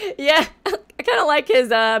Taka. Yeah, I kind of like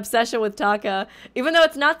his obsession with Taka, even though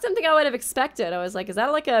it's not something I would have expected. I was like, is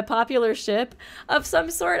that like a popular ship of some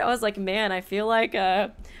sort? I was like, man, I feel like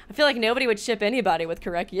nobody would ship anybody with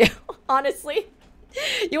Korekio, honestly.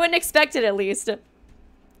 You wouldn't expect it, at least.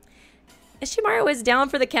 Ishimaru was down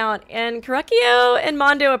for the count, and Korekio and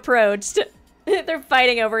Mondo approached. They're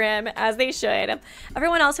fighting over him, as they should.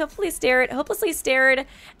 Everyone else hopelessly stared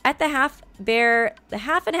at the half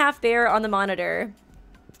and half bear on the monitor.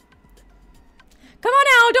 Come on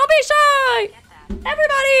now, don't be shy!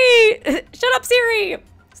 Everybody! Shut up, Siri!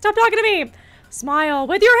 Stop talking to me! Smile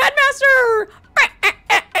with your headmaster!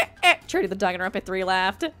 Trudy the Danganronpa 3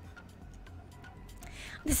 laughed.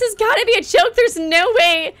 This has gotta be a joke, there's no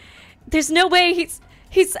way he's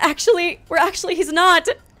not.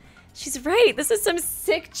 She's right. This is some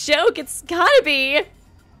sick joke. It's gotta be.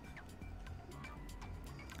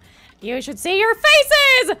 You should see your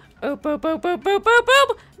faces. Oop, boop, boop, boop, boop, boop,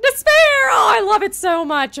 boop. Despair. Oh, I love it so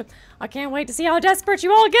much. I can't wait to see how desperate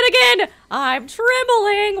you all get again. I'm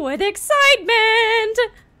trembling with excitement.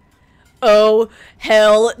 Oh,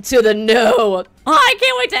 hell to the no. Oh, I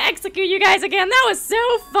can't wait to execute you guys again. That was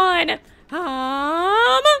so fun.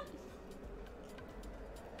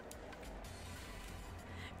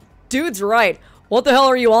 Dude's right. What the hell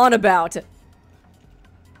are you on about?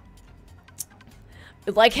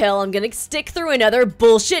 Like hell, I'm gonna stick through another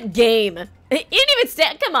bullshit game. You didn't even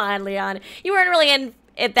stick. Come on, Leon. You weren't really in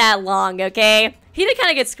it that long, okay? He did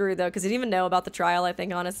kind of get screwed, though, because he didn't even know about the trial, I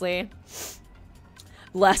think, honestly.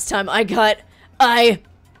 Last time I got...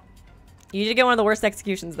 You did get one of the worst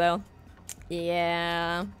executions, though.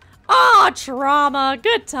 Yeah... Oh, trauma.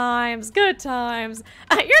 Good times. Good times.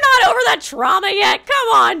 You're not over that trauma yet. Come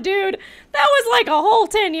on, dude. That was like a whole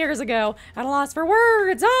 10 years ago. At a loss for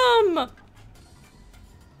words.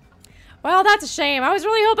 Well, that's a shame. I was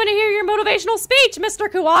really hoping to hear your motivational speech, Mr.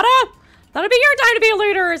 Kuwata. Thought it'd be your time to be a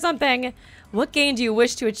leader or something. What gain do you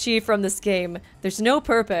wish to achieve from this game? There's no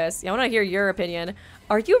purpose. Yeah, I want to hear your opinion.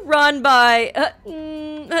 Are you run by...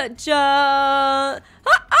 no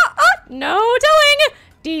telling.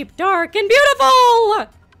 Deep, dark, and beautiful.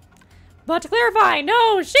 But to clarify,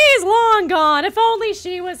 no, she's long gone. If only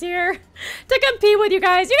she was here to compete with you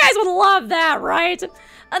guys. You guys would love that, right?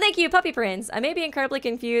 Oh, thank you, Puppy Prince. I may be incredibly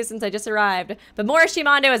confused since I just arrived, but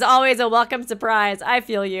Morishimondo is always a welcome surprise. I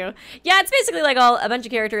feel you. Yeah, it's basically like a bunch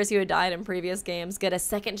of characters who had died in previous games get a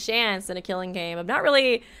second chance in a killing game. They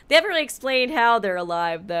haven't really explained how they're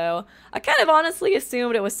alive, though. I kind of honestly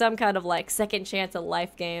assumed it was some kind of like second chance at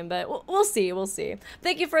life game, but we'll see, we'll see.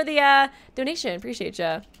 Thank you for the donation, appreciate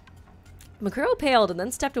ya. Makuro paled and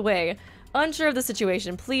then stepped away. Unsure of the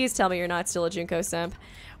situation, please tell me you're not still a Junko simp.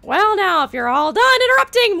 Well, now, if you're all done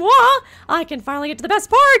interrupting moi, I can finally get to the best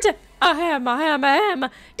part. Ahem, ahem, ahem.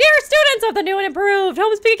 Dear students of the new and improved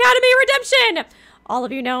Homespeak Academy Redemption, all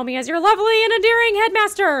of you know me as your lovely and endearing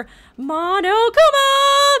headmaster,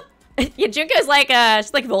 Monokuma. Yeah, Junko's like,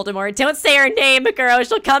 she's like Voldemort. Don't say her name, Makuro.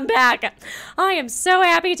 She'll come back. I am so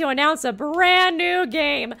happy to announce a brand new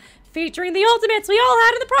game featuring the ultimates we all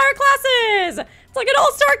had in the prior classes. It's like an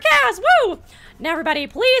all-star cast. Woo! Now, everybody,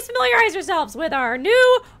 please familiarize yourselves with our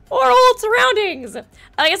new or old surroundings.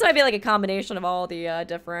 I guess it might be like a combination of all the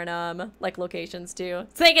different, like, locations, too.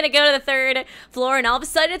 So they're gonna go to the 3rd floor, and all of a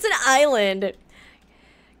sudden, it's an island.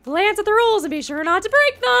 Glance at the rules and be sure not to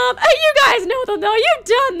break them. You guys know them, though. You've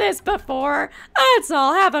done this before. That's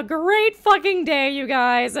all. Have a great fucking day, you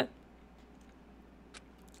guys.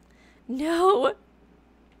 No.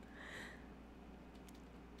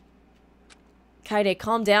 Kaede,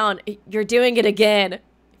 calm down. You're doing it again.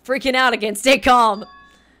 Freaking out again. Stay calm.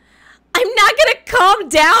 I'm not gonna calm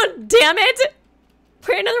down, damn it.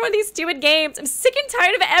 We're in another one of these stupid games. I'm sick and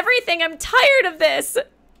tired of everything. I'm tired of this.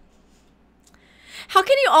 How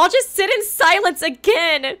can you all just sit in silence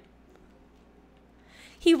again?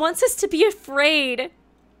 He wants us to be afraid.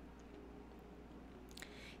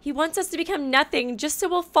 He wants us to become nothing just so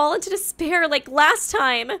we'll fall into despair like last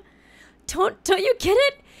time. Don't you get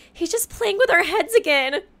it? He's just playing with our heads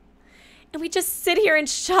again. And we just sit here in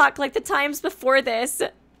shock like the times before this.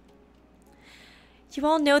 You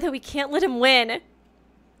all know that we can't let him win.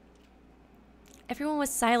 Everyone was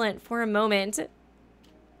silent for a moment.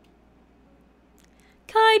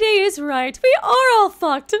 Kaede is right. We are all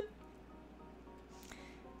fucked.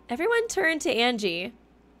 Everyone turned to Angie.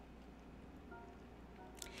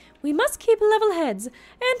 We must keep level heads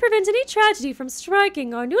and prevent any tragedy from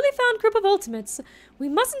striking our newly found group of ultimates. We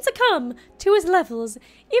mustn't succumb to his levels,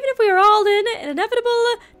 even if we are all in an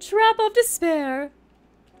inevitable trap of despair.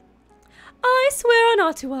 I swear on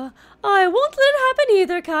Ottawa, I won't let it happen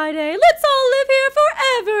either, Kaede. Let's all live here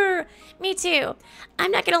forever. Me too.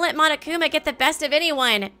 I'm not gonna let Monokuma get the best of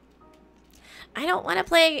anyone. I don't want to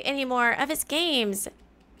play any more of his games.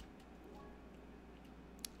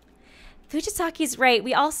 Fujisaki's right.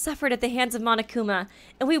 We all suffered at the hands of Monokuma,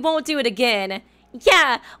 and we won't do it again.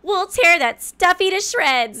 Yeah, we'll tear that stuffy to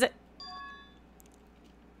shreds.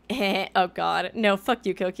 Oh god. No, fuck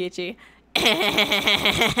you, Kokichi.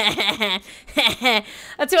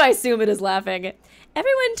 That's who I assume it is laughing.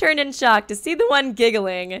 Everyone turned in shock to see the one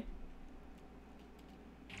giggling.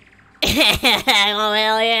 Oh,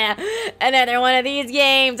 hell yeah. Another one of these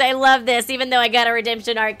games. I love this, even though I got a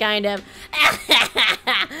redemption arc, kind of.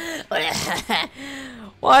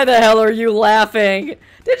 Why the hell are you laughing?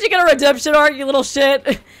 Did you get a redemption arc, you little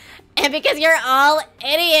shit? And because you're all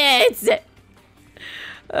idiots.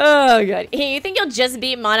 Oh, God. You think you'll just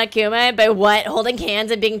beat Monokuma by what? Holding hands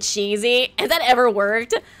and being cheesy? Has that ever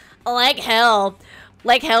worked? Like hell.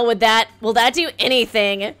 Like hell would that... Will that do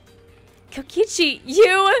anything? Kokichi,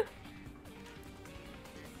 you...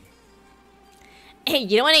 Hey,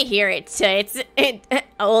 you don't want to hear it, toots.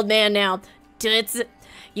 Old man now. Toots.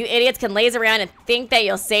 You idiots can laze around and think that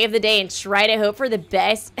you'll save the day and try to hope for the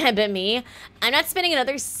best. But me, I'm not spending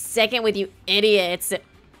another second with you idiots.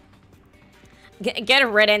 Get a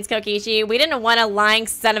riddance, Kokichi. We didn't want a lying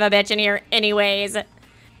son of a bitch in here anyways.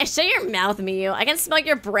 And shut your mouth, Miyu. I can smell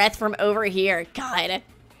your breath from over here. God.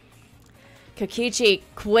 Kokichi,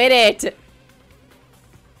 quit it.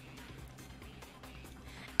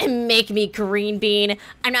 And make me green bean.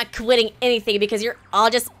 I'm not quitting anything because you're all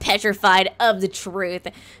just petrified of the truth.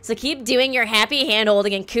 So keep doing your happy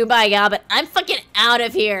hand-holding and kumbaya, but I'm fucking out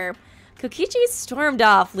of here. Kokichi stormed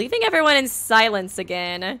off, leaving everyone in silence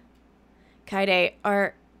again. Kaede,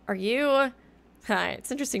 are you... Hi, it's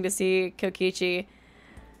interesting to see Kokichi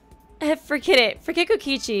Forget it. Forget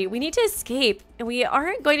Kokichi. We need to escape, and we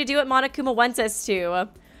aren't going to do what Monokuma wants us to.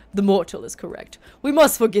 The mortal is correct. We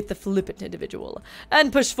must forget the flippant individual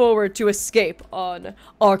and push forward to escape on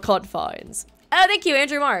our confines. Oh, thank you,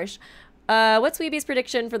 Andrew Marsh. What's Weeby's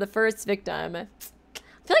prediction for the first victim? I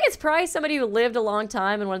feel like it's probably somebody who lived a long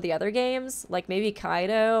time in one of the other games, like maybe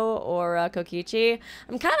Kaido or Kokichi.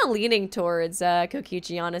 I'm kind of leaning towards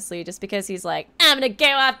Kokichi, honestly, just because he's like, I'm gonna go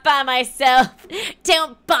off by myself.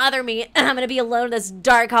 Don't bother me. I'm gonna be alone in this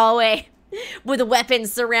dark hallway with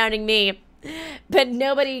weapons surrounding me. But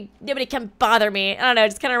nobody can bother me. I don't know, it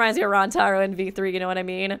just kind of reminds me of Rantaro in V3, you know what I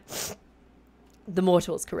mean? The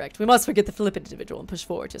mortal is correct. We must forget the flippant individual and push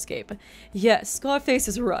forward to escape. Yes, Scarface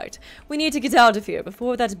is right. We need to get out of here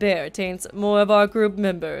before that bear taints more of our group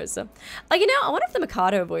members. You know, I wonder if the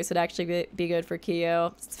Mikado voice would actually be good for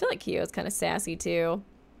Kyo. I feel like Kyo is kind of sassy too.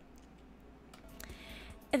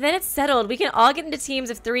 And then it's settled. We can all get into teams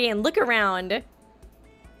of 3 and look around.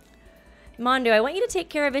 Mondo, I want you to take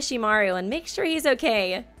care of Ishimaru and make sure he's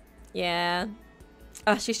okay. Yeah.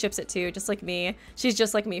 Oh, she ships it too, just like me. She's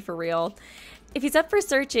just like me for real. If he's up for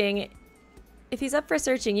searching,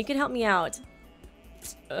 you can help me out.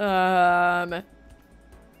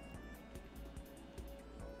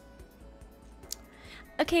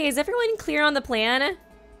 Okay, is everyone clear on the plan?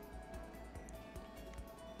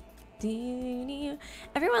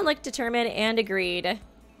 Everyone looked determined and agreed.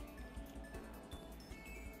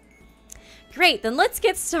 Great, then let's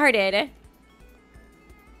get started.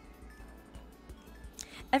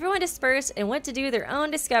 Everyone dispersed and went to do their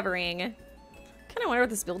own discovering. Kind of wonder what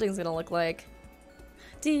this building's gonna look like.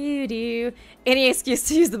 Any excuse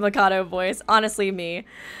to use the Mikado voice. Honestly, me.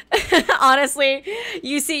 Honestly,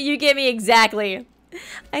 you get me exactly.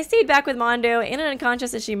 I stayed back with Mondo and an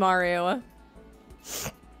unconscious Ishimaru.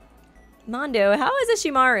 Mondo, how is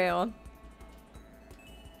Ishimaru?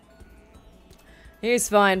 He's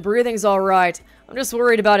fine. Breathing's alright. I'm just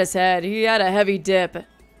worried about his head. He had a heavy dip.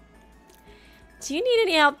 Do you need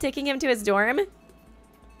any help taking him to his dorm?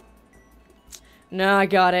 No, I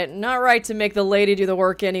got it. Not right to make the lady do the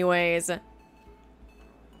work anyways.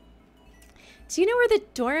 Do you know where the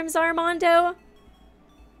dorms are, Mondo?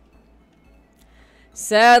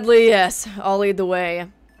 Sadly, yes. I'll lead the way.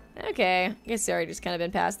 Okay. I guess I already just kind of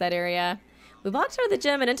been past that area. We walked out of the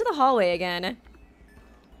gym and into the hallway again.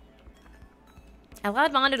 I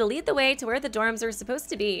allowed Mondo to lead the way to where the dorms are supposed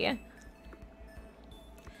to be.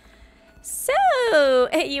 So,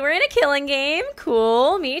 you were in a killing game.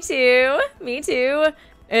 Cool. Me too. Me too.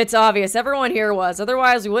 It's obvious. Everyone here was.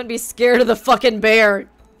 Otherwise, we wouldn't be scared of the fucking bear.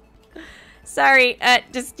 Sorry.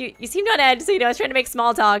 You seemed on edge, so, you know, I was trying to make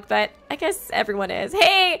small talk, but I guess everyone is.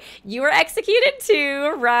 Hey, you were executed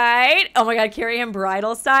too, right? Oh my god, carry him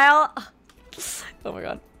bridal style. Oh my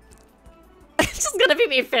god. It's just gonna be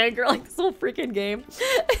me fangirling this whole freaking game.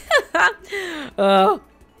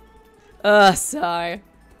 Sigh.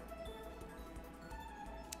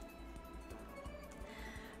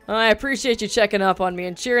 I appreciate you checking up on me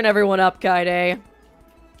and cheering everyone up, Kaide.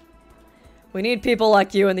 We need people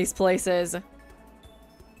like you in these places.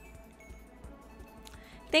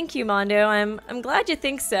 Thank you, Mondo. I'm glad you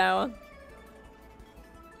think so.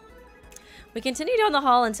 We continued down the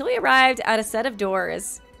hall until we arrived at a set of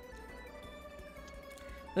doors.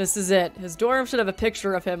 This is it. His dorm should have a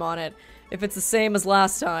picture of him on it, if it's the same as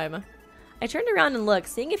last time. I turned around and looked,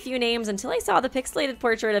 seeing a few names until I saw the pixelated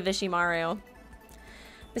portrait of Ishimaru.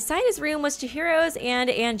 Beside his room was Chihiro's and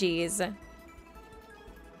Angie's.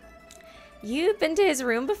 You've been to his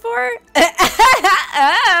room before?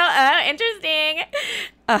 Oh, interesting.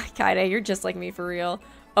 Kaide, you're just like me for real.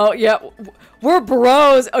 Oh, yeah, we're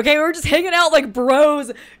bros, okay? We're just hanging out like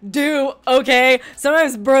bros do, okay?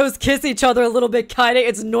 Sometimes bros kiss each other a little bit, Kaide.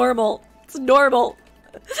 It's normal. It's normal.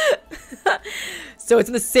 So it's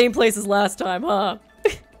in the same place as last time, huh?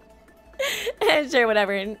 Sure,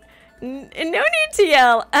 whatever. No need to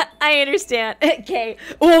yell. I understand. Okay.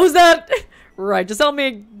 What was that? Right, just help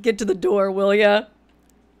me get to the door, will ya?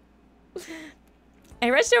 I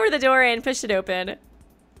rushed over to the door and pushed it open.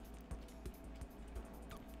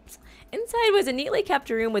 Inside was a neatly kept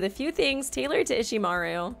room with a few things tailored to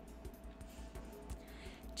Ishimaru.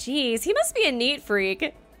 Jeez, he must be a neat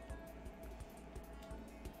freak.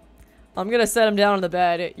 I'm gonna set him down on the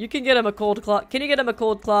bed. You can get him a cold cloth. Can you get him a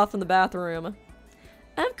cold cloth from the bathroom?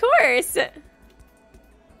 Of course.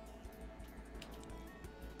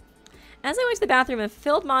 As I went to the bathroom and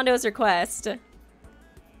fulfilled Mondo's request,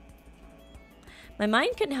 my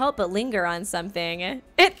mind couldn't help but linger on something.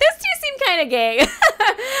 This too seemed kind of gay.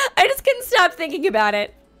 I just couldn't stop thinking about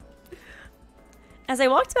it. As I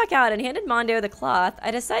walked back out and handed Mondo the cloth,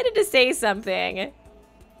 I decided to say something.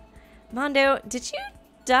 Mondo, did you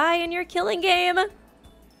die in your killing game?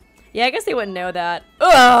 Yeah, I guess they wouldn't know that.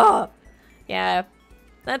 Ugh! Yeah,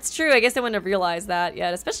 that's true. I guess they wouldn't have realized that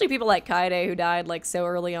yet, especially people like Kaede who died like so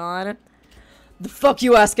early on. The fuck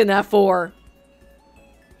you asking that for?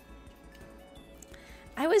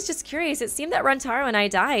 I was just curious. It seemed that Runtaro and I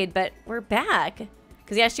died, but we're back.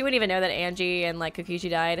 Because yeah, she wouldn't even know that Angie and like Kokichi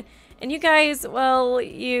died. And you guys, well,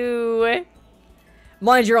 you...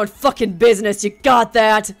 Mind your own fucking business, you got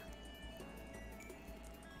that?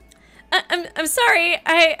 I'm sorry.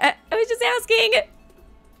 I was just asking.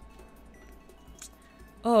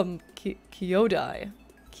 Kyodai.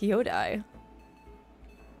 Kyodai.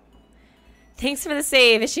 Thanks for the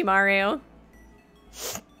save, Ishimaru.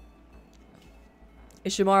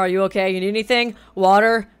 Ishimaru, are you okay? You need anything?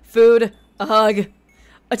 Water? Food? A hug?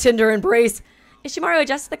 A tender embrace? Ishimaru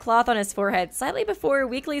adjusted the cloth on his forehead slightly before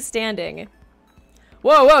weakly standing.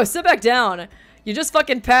 Whoa, whoa, sit back down. You just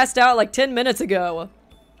fucking passed out like 10 minutes ago.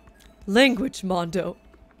 Language, Mondo.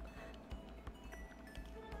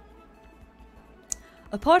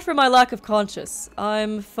 Apart from my lack of conscience,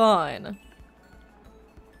 I'm fine.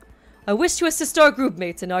 I wish to assist our group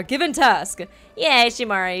mates in our given task. Yeah,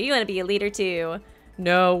 Ishimaru, you want to be a leader too.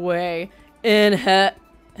 No way. In heck.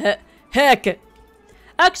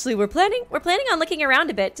 Actually, we're planning on looking around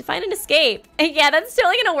a bit to find an escape. Yeah, that's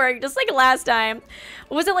totally gonna work, just like last time.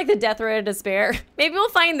 Was it like the death road of despair? Maybe we'll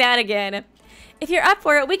find that again. If you're up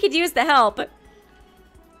for it, we could use the help.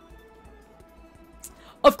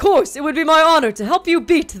 Of course, it would be my honor to help you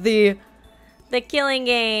beat the killing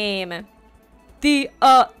game. The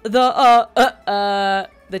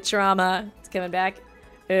trauma. It's coming back.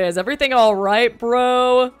 Is everything all right,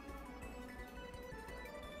 bro?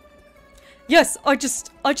 Yes, I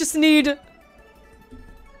just need... Is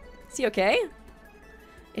he okay?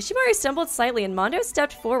 Ishimaru stumbled slightly and Mondo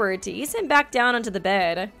stepped forward to ease him back down onto the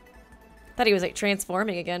bed. Thought he was like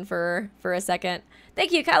transforming again for a second.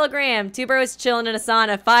 Thank you, Kylo Graham. Two bros chilling in a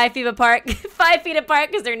sauna 5 feet apart. 5 feet apart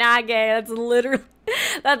because they're not gay.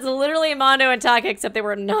 That's literally Mondo and Taka, except they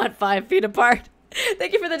were not 5 feet apart.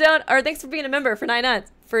 Thank you for the thanks for being a member for 9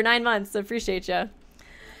 months. For 9 months, appreciate you.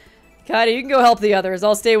 Kaede, you can go help the others.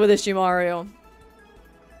 I'll stay with Ishimaru.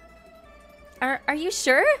 Are you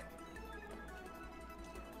sure?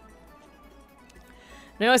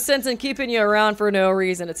 No sense in keeping you around for no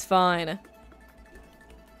reason. It's fine.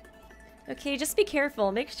 Okay, just be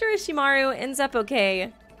careful. Make sure Ishimaru ends up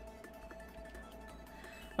okay.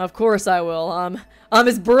 Of course I will. I'm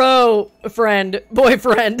his boyfriend.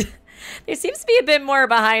 There seems to be a bit more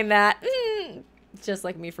behind that. Just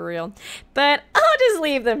like me for real. But I'll just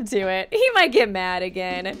leave them to it. He might get mad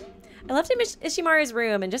again. I left him in Ishimaru's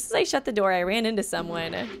room, and just as I shut the door, I ran into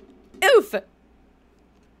someone. Oof!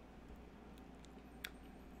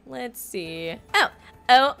 Let's see.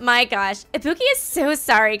 Oh my gosh. Ibuki is so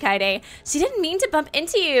sorry, Kaede. She didn't mean to bump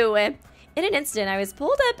into you. In an instant, I was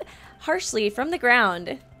pulled up harshly from the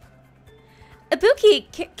ground.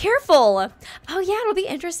 Ibuki, careful! Oh yeah, it'll be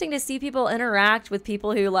interesting to see people interact with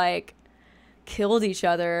people who, like, killed each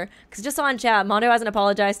other. Because just on chat, Mondo hasn't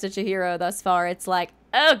apologized to Chihiro thus far. It's like,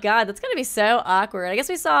 oh god, that's gonna be so awkward. I guess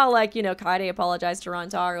we saw, like, you know, Kaede apologize to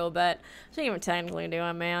Rantaro, but she didn't even technically do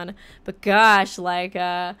it, man. But gosh, like,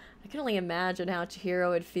 I can only imagine how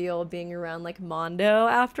Chihiro would feel being around, like, Mondo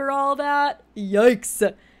after all that.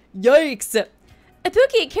 Yikes. Yikes.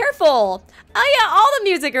 Ibuki, careful! Oh yeah, all the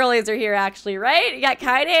music girlies are here actually, right? You got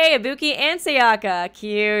Kaede, Ibuki, and Sayaka.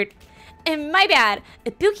 Cute. And my bad,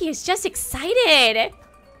 Ibuki is just excited.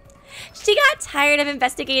 She got tired of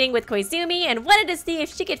investigating with Koizumi and wanted to see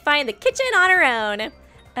if she could find the kitchen on her own.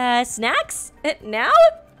 Snacks? Now?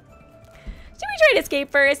 Should we try to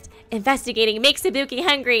escape first? Investigating makes Ibuki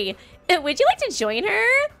hungry. Would you like to join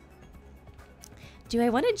her? Do I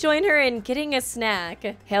want to join her in getting a snack?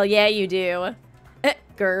 Hell yeah, you do.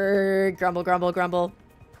 Grrr, grumble, grumble, grumble.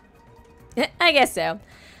 I guess so.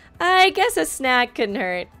 I guess a snack couldn't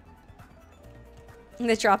hurt. And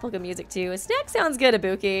the tropical music too. A snack sounds good,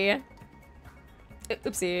 Ibuki.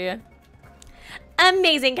 Oopsie.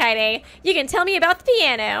 Amazing, Kaede. You can tell me about the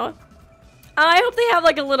piano. I hope they have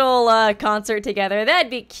like a little concert together.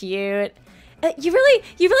 That'd be cute. You really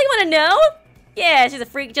want to know? Yeah, she's a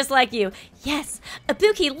freak just like you. Yes,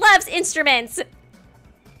 Ibuki loves instruments.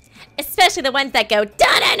 Especially the ones that go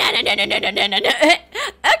da-na-na-na-na-na-na-na-na.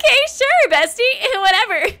 Okay, sure, bestie.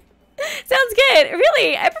 Whatever. Sounds good.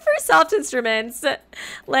 Really, I prefer soft instruments.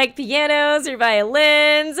 Like pianos or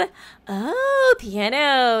violins. Oh,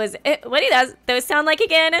 pianos. What do those sound like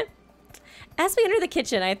again? As we enter the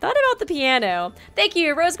kitchen, I thought about the piano. Thank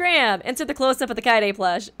you, Rose Graham. Insert the close-up of the Kaede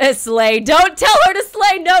plush. Slay. Don't tell her to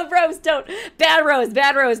slay. No, Rose, don't. Bad Rose,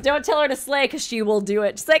 bad Rose. Don't tell her to slay because she will do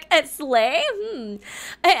it. She's like, slay?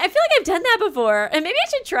 I feel like I've done that before. And maybe I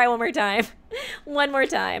should try one more time. One more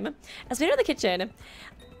time. As we enter the kitchen.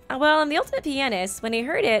 Well, I'm the ultimate pianist. When I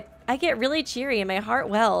heard it, I get really cheery and my heart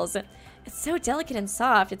wells. It's so delicate and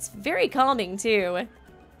soft. It's very calming, too.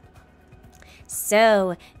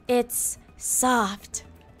 So, it's soft.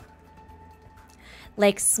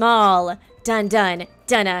 Like small. Dun dun.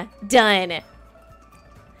 Dunna. Done.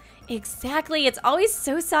 Exactly. It's always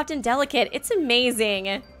so soft and delicate. It's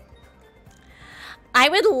amazing. I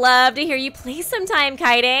would love to hear you play sometime,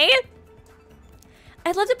 Kaede.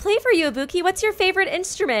 I'd love to play for you, Ibuki. What's your favorite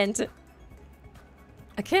instrument?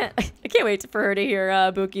 I can't wait for her to hear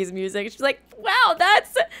Ibuki's music. She's like, wow,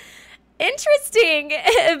 that's interesting,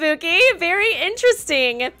 Ibuki. Very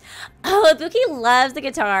interesting. Oh, Ibuki loves the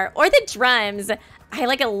guitar or the drums. I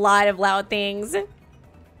like a lot of loud things.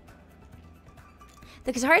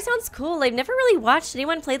 The guitar sounds cool. I've never really watched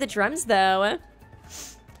anyone play the drums, though.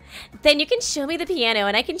 Then you can show me the piano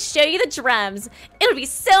and I can show you the drums. It'll be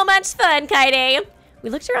so much fun, Kaede. We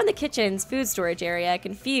looked around the kitchen's food storage area,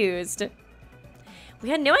 confused. We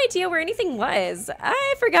had no idea where anything was.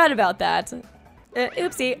 I forgot about that.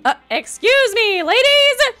 Oopsie. Excuse me,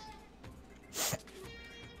 ladies!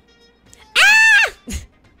 Ah!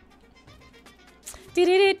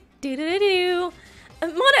 Do-do-do-do-do-do.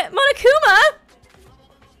 Monokuma!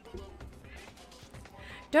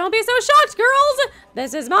 Don't be so shocked, girls!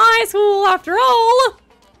 This is my school after all!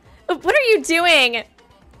 What are you doing?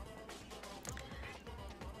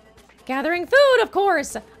 Gathering food, of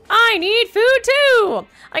course. I need food too.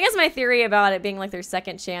 I guess my theory about it being like their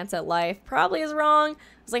second chance at life probably is wrong.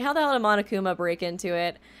 It's like, how the hell did Monokuma break into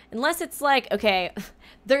it? Unless it's like, okay,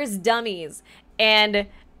 there's dummies and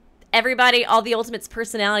everybody, all the Ultimates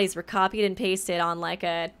personalities were copied and pasted on like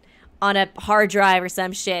on a hard drive or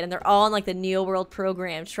some shit, and they're all in like the Neo World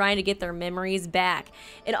program trying to get their memories back.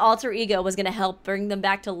 An alter ego was gonna help bring them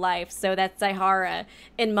back to life so that Saihara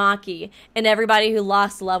and Maki and everybody who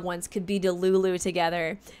lost loved ones could be Delulu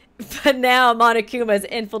together. But now Monokuma's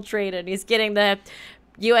infiltrated. He's getting the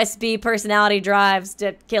USB personality drives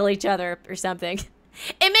to kill each other or something.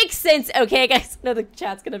 It makes sense, okay, guys? No, the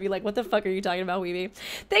chat's gonna be like, what the fuck are you talking about, Weeby?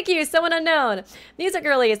 Thank you, someone unknown. Music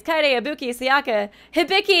girlies, Kaede, Ibuki, Sayaka,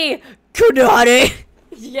 Hibiki, Kunade.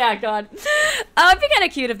 Yeah, God. It'd be kind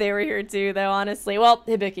of cute if they were here too, though, honestly. Well,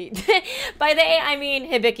 Hibiki. By they, I mean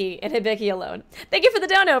Hibiki, and Hibiki alone. Thank you for the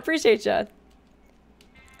dono, appreciate ya.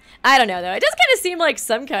 I don't know, though. It does kind of seem like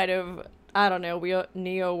some kind of, I don't know,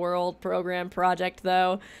 Neo World program project,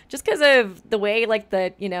 though. Just because of the way, like,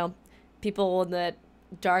 the, you know, people in the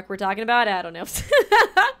dark we're talking about. I don't know.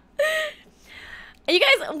 You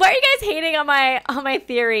guys, why are you guys hating on my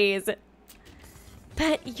theories?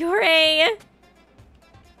 But you're a...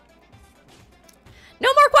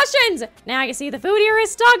 No more questions! Now I can see the food here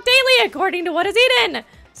is stocked daily according to what is eaten.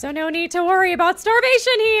 So no need to worry about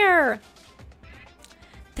starvation here.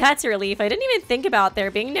 That's a relief. I didn't even think about there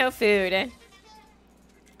being no food.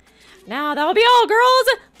 Now that'll be all, girls.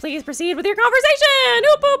 Please proceed with your conversation.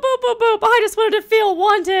 Oop, oop, oop, oop, oop. I just wanted to feel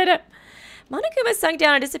wanted. Monokuma sunk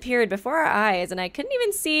down and disappeared before our eyes, and I couldn't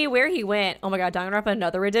even see where he went. Oh my god, Danganronpa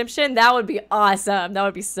another redemption? That would be awesome. That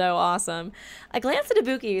would be so awesome. I glanced at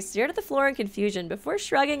Ibuki, stared at the floor in confusion before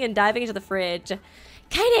shrugging and diving into the fridge.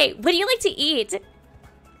 Kaede, what do you like to eat?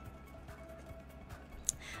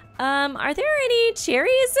 Are there any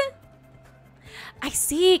cherries? I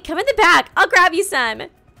see. Come in the back. I'll grab you some.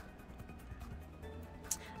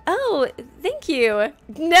 Oh, thank you.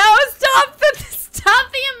 No, stop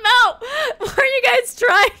the emote. Why are you guys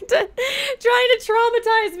trying to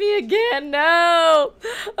traumatize me again? No.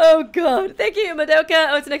 Oh god. Thank you, Madoka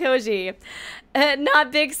Otsunakoji.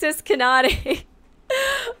 Not Big Sis Kanade.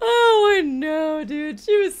 Oh no, dude.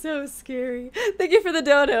 She was so scary. Thank you for the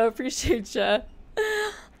dono. Appreciate ya.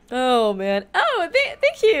 Oh man. Oh,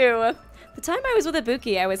 thank you. The time I was with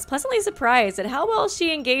Ibuki, I was pleasantly surprised at how well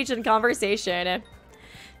she engaged in conversation.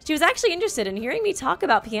 She was actually interested in hearing me talk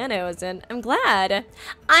about pianos, and I'm glad.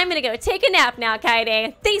 I'm gonna go take a nap now,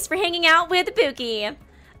 Kaede. Thanks for hanging out with Ibuki.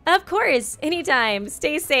 Of course, anytime.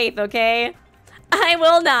 Stay safe, okay? I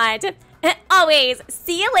will not. Always.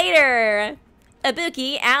 See you later.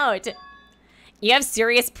 Ibuki out. You have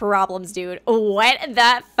serious problems, dude. What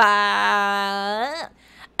the fuck?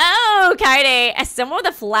 Oh, Kaede, as someone with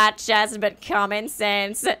a flat chest but common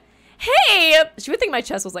sense. Hey! She would think my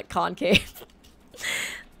chest was like concave.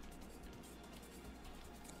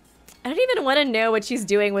 I don't even want to know what she's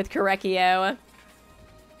doing with Korekio.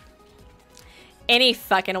 any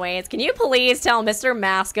fucking ways. Can you please tell Mr.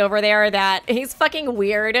 Mask over there that he's fucking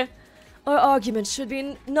weird? Our argument should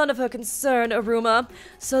be none of her concern, Aruma,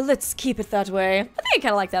 so let's keep it that way. I think I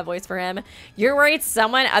kind of like that voice for him. You're worried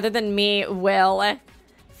someone other than me will.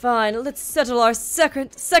 Fine, let's settle our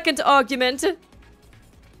second argument.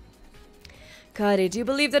 Kaede, do you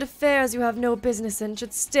believe that affairs you have no business in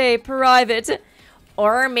should stay private?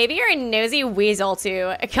 Or maybe you're a nosy weasel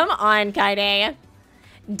too. Come on, Kaede.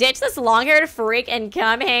 Ditch this long-haired freak and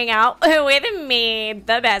come hang out with me,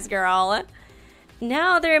 the best girl.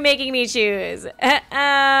 Now they're making me choose. Which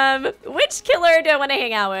killer do I want to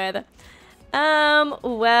hang out with?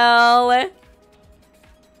 Well...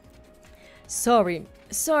 Sorry,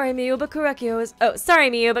 Miyu, but Korekiyo is... Oh,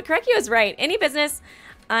 sorry, Miyu, but Korekiyo is right. Any business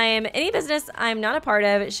I'm not a part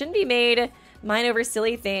of shouldn't be made mine over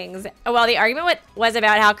silly things. Well, the argument was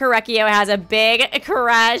about how Korekiyo has a big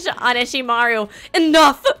crush on Ishimaru.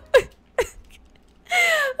 Enough!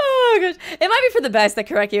 Oh gosh, it might be for the best that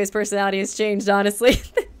Korekiyo's personality has changed, honestly.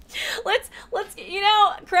 let's, you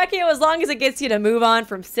know, Korekiyo, as long as it gets you to move on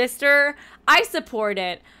from sister, I support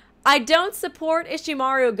it. I don't support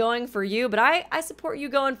Ishimaru going for you, but I support you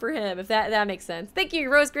going for him, if that makes sense. Thank you,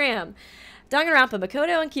 Rose Graham. Danganronpa,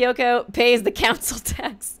 Makoto and Kyoko pays the council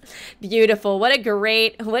tax. Beautiful. What a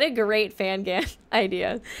great fangan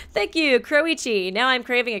idea. Thank you, Kroichi. Now I'm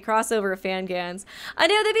craving a crossover of fangans. I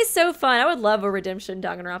know, that'd be so fun. I would love a Redemption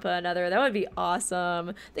Danganronpa another. That would be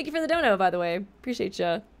awesome. Thank you for the dono, by the way. Appreciate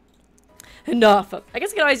ya. Enough. I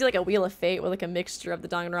guess I could always do like a Wheel of Fate with like a mixture of the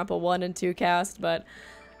Danganronpa 1 and 2 cast, but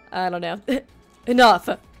I don't know. Enough.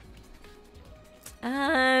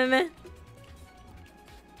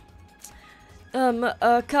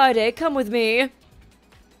 Kaede, come with me.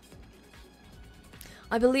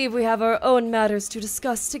 I believe we have our own matters to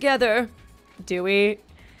discuss together. Do we?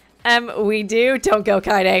 We do? Don't go,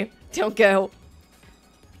 Kaede. Don't go.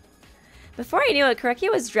 Before I knew it, Korekiyo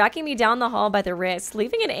was dragging me down the hall by the wrist,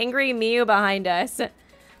 leaving an angry Miyu behind us.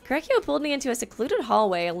 Korekiyo pulled me into a secluded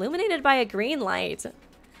hallway, illuminated by a green light.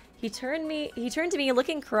 He turned to me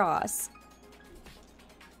looking cross.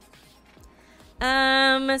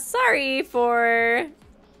 Sorry for... I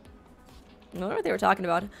don't know what they were talking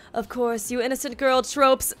about. Of course, you innocent girl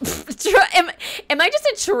tropes. Am I just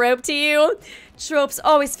a trope to you? Tropes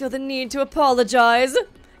always feel the need to apologize.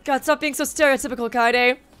 God, stop being so stereotypical,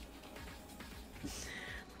 Kaede.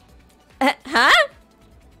 Huh?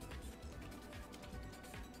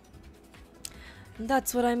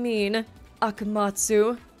 That's what I mean,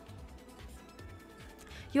 Akamatsu.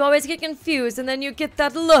 You always get confused and then you get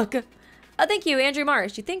that look. Oh, thank you, Andrew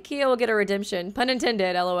Marsh. You think Kyo will get a redemption? Pun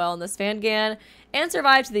intended, LOL, in this fangan, and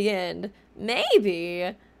survive to the end?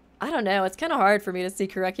 Maybe. I don't know. It's kind of hard for me to see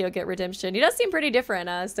Korekiyo get redemption. He does seem pretty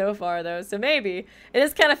different so far, though, so maybe. It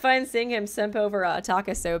is kind of fun seeing him simp over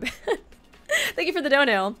Taka so bad. Thank you for the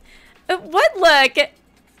dono. What look?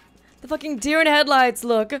 The fucking deer in headlights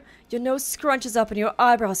look. Your nose scrunches up and your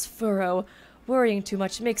eyebrows furrow. Worrying too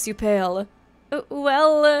much makes you pale.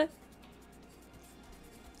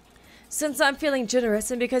 Since I'm feeling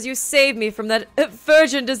generous and because you saved me from that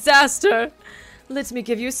virgin disaster, let me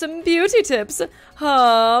give you some beauty tips. She's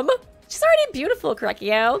already beautiful,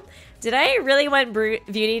 Korekiyo. Did I really want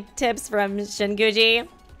beauty tips from Shinguji?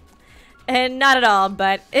 And not at all,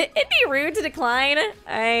 but it'd be rude to decline,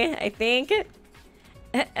 I think.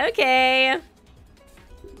 Okay.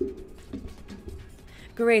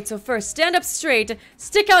 Great, so first, stand up straight,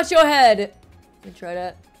 stick out your head. Let me try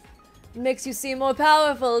to... Makes you seem more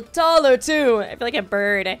powerful, taller too. I feel like a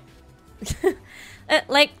bird.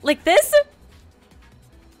 Like this?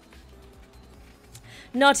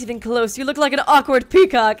 Not even close. You look like an awkward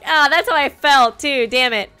peacock. Ah, that's how I felt too.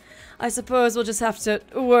 Damn it. I suppose we'll just have to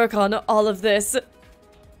work on all of this.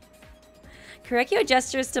 Korekiyo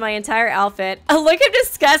gestures to my entire outfit. A look of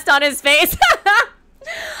disgust on his face.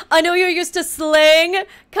 I know you're used to slaying,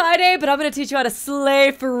 Kaede, but I'm gonna teach you how to slay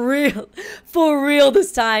for real. For real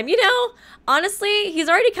this time. You know, honestly, he's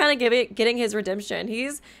already kind of getting his redemption.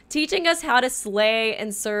 He's teaching us how to slay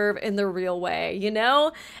and serve in the real way, you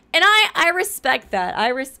know? And I respect that. I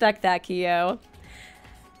respect that, Kyo.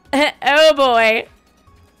 Oh boy.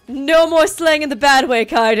 No more slaying in the bad way,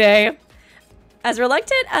 Kaede. As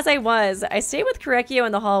reluctant as I was, I stayed with Korekiyo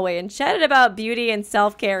in the hallway and chatted about beauty and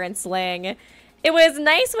self-care and slaying. It was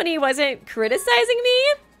nice when he wasn't criticizing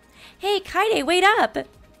me. Hey, Kaede, wait up.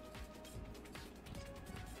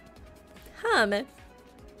 I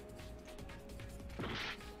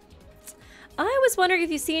was wondering if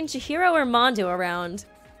you've seen Chihiro or Mondo around.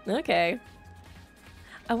 Okay.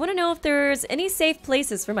 I want to know if there's any safe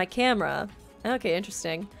places for my camera. Okay,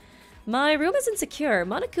 interesting. My room isn't secure.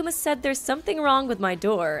 Monokuma said there's something wrong with my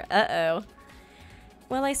door. Uh-oh.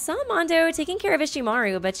 Well, I saw Mondo taking care of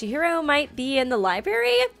Ishimaru, but Chihiro might be in the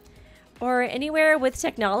library? Or anywhere with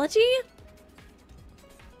technology?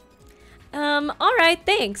 Alright,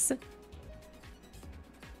 thanks.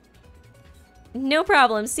 No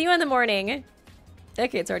problem. See you in the morning.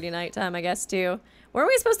 Okay, it's already nighttime, I guess, too. Weren't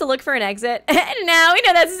we supposed to look for an exit? No, we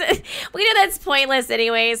know that's pointless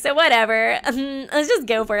anyway, so whatever. Let's just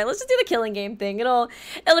go for it. Let's just do the killing game thing. It'll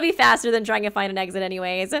be faster than trying to find an exit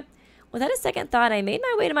anyways. Without a second thought, I made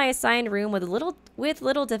my way to my assigned room with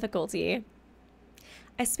little difficulty.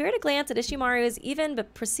 I spared a glance at Ishimaru's even,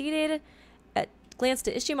 but proceeded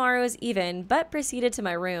to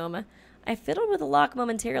my room. I fiddled with the lock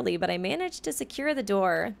momentarily, but I managed to secure the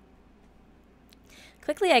door.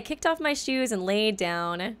 Quickly, I kicked off my shoes and laid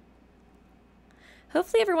down.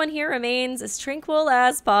 Hopefully everyone here remains as tranquil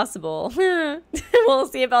as possible. We'll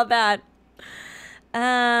see about that.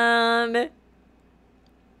 Bam,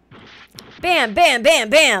 bam, bam,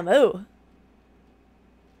 bam. Ooh.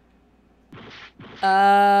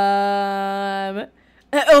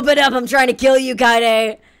 Open up, I'm trying to kill you,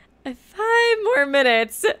 Kaide. 5 more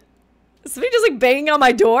minutes. Somebody just like banging on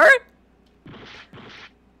my door?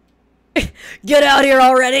 Get out here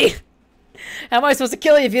already. How am I supposed to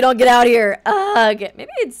kill you if you don't get out here?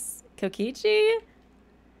 Maybe it's Kokichi?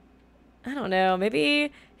 I don't know.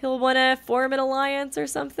 Maybe he'll want to form an alliance or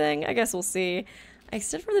something. I guess we'll see. I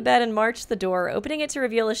stood from the bed and marched to the door, opening it to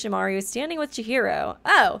reveal Ishimaru standing with Chihiro.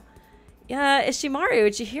 Oh. Ishimaru,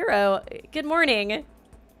 Chihiro, good morning.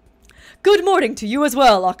 Good morning to you as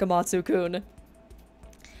well, Akamatsu-kun.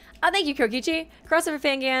 Thank you, Kokichi. Crossover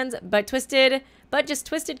fangans, but just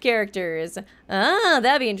twisted characters.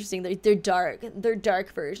 That'd be interesting. They're dark. They're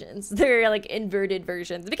dark versions. They're like inverted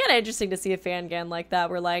versions. It'd be kind of interesting to see a fangan like that,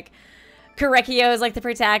 where like Korekio is like the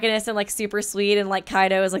protagonist and like super sweet, and like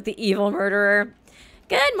Kaido is like the evil murderer.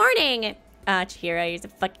 Good morning. Chihiro, you're so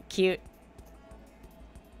fucking cute.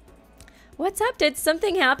 What's up? Did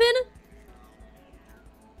something happen?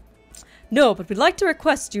 No, but we'd like to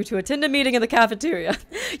request you to attend a meeting in the cafeteria.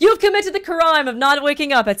 You have committed the crime of not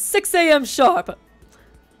waking up at 6 a.m. sharp.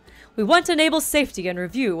 We want to enable safety and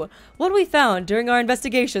review what we found during our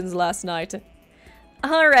investigations last night.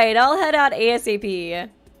 Alright, I'll head out ASAP.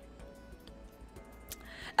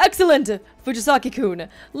 Excellent, Fujisaki-kun.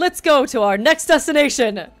 Let's go to our next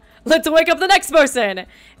destination. Let's wake up the next person.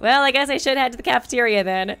 Well, I guess I should head to the cafeteria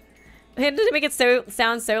then. Didn't make it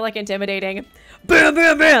sound so like intimidating. Bam,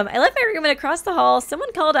 bam, bam! I left my room and across the hall,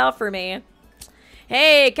 someone called out for me.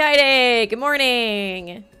 Hey, Kaide! Good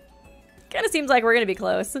morning! Kinda seems like we're gonna be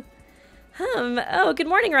close. Oh, good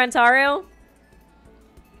morning, Rantaro.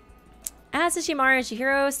 As Ishimaru and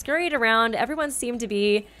Chihiro scurried around, everyone seemed to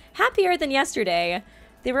be happier than yesterday.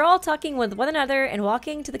 They were all talking with one another and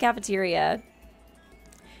walking to the cafeteria.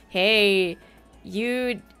 Hey,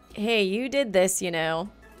 you did this, you know.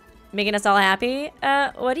 Making us all happy?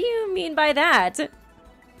 What do you mean by that?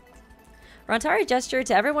 Rantaro gestured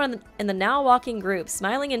to everyone in the now walking group,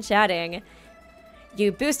 smiling and chatting.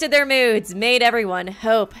 You boosted their moods, made everyone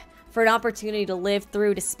hope for an opportunity to live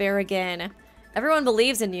through despair again. Everyone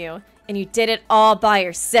believes in you, and you did it all by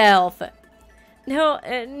yourself. No,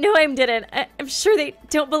 I didn't. I'm sure they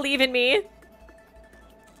don't believe in me.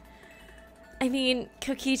 I mean,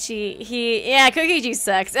 Kokichi, Kokichi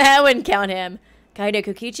sucks. I wouldn't count him. Kaido,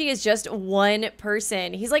 Kokichi is just one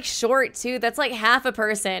person. He's like short too. That's like half a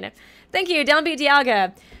person. Thank you, Downbeat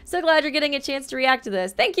Diaga. So glad you're getting a chance to react to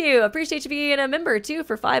this. Thank you. Appreciate you being a member too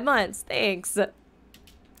for 5 months. Thanks.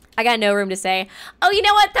 I got no room to say. Oh, you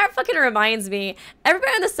know what? That fucking reminds me.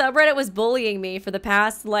 Everybody on the subreddit was bullying me for the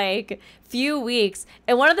past like few weeks.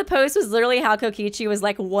 And one of the posts was literally how Kokichi was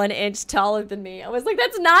like 1 inch taller than me. I was like,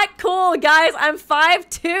 that's not cool, guys. I'm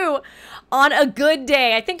 5'2". On a good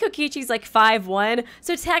day. I think Kokichi's like 5'1".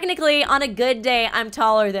 So technically, on a good day, I'm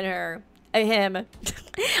taller than him.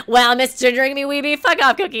 Wow, misgendering me, weebie. Fuck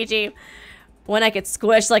off, Kokichi. When I could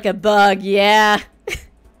squish like a bug, yeah.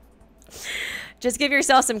 Just give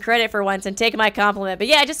yourself some credit for once and take my compliment. But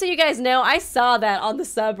yeah, just so you guys know, I saw that on the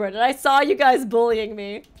subreddit. I saw you guys bullying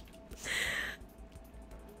me.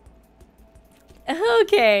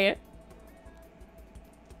 Okay.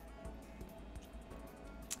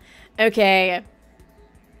 Okay.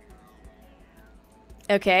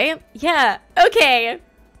 Okay. Yeah. Okay.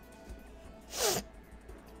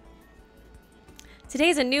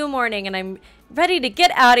 Today's a new morning and I'm ready to get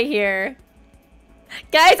out of here.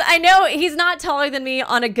 Guys, I know he's not taller than me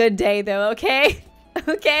on a good day though, okay?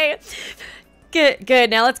 Okay. Good.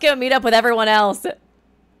 Now let's go meet up with everyone else.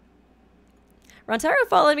 Rantaro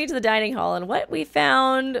followed me to the dining hall and what we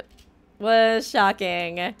found was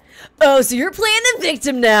shocking. Oh, so you're playing the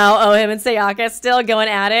victim now. Oh, him and Sayaka still going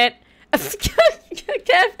at it.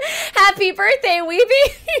 Happy birthday,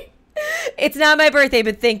 Weeby. It's not my birthday,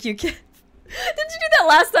 but thank you, Kev. Didn't you do that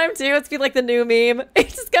last time too? It's been like the new meme. You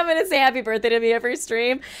just come in and say happy birthday to me every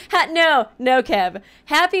stream. No, Kev.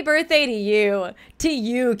 Happy birthday to you. To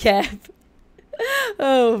you, Kev.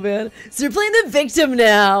 Oh, man. So you're playing the victim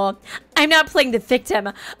now. I'm not playing the victim.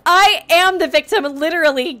 I am the victim,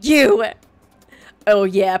 literally you. Oh,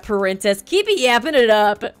 yeah, Parentis. Keep yapping it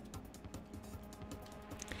up.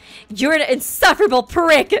 You're an insufferable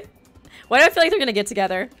prick. Why do I feel like they're going to get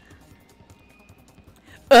together?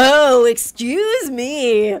 Oh, excuse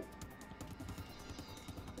me.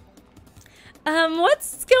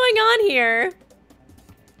 What's going on here?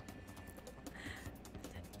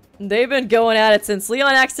 They've been going at it since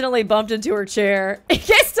Leon accidentally bumped into her chair. You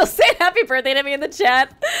guys still saying happy birthday to me in the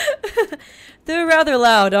chat? They're rather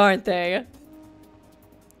loud, aren't they?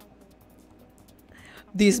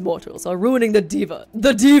 These mortals are ruining the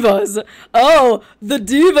divas. Oh, the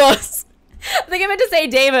divas. I think I meant to say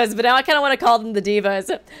divas, but now I kind of want to call them the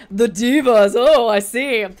divas. The divas. Oh, I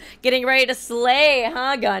see. Getting ready to slay,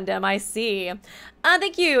 huh, Gundam? I see.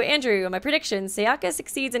 Thank you, Andrew. My prediction: Sayaka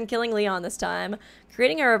succeeds in killing Leon this time,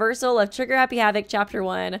 creating a reversal of Trigger Happy Havoc Chapter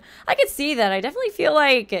 1. I could see that. I definitely feel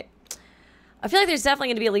like there's definitely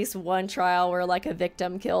going to be at least one trial where like a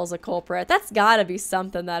victim kills a culprit. That's got to be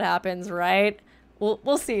something that happens, right?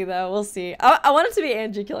 We'll see, though. We'll see. I want it to be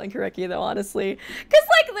Angie killing Kareki, though, honestly. Because,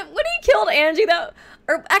 like, when he killed Angie, though...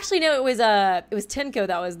 Or, actually, no, it was Tenko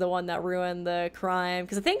that was the one that ruined the crime.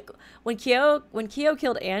 Because I think when Kyo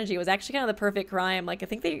killed Angie, it was actually kind of the perfect crime. Like, I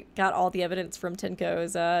think they got all the evidence from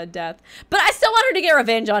Tenko's death. But I still want her to get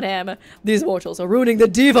revenge on him. These mortals are ruining the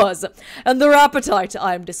divas and their appetite.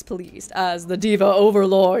 I'm displeased as the diva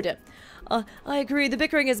overlord. I agree, the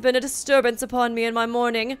bickering has been a disturbance upon me in my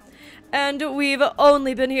morning. And we've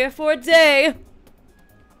only been here for a day.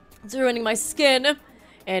 It's ruining my skin.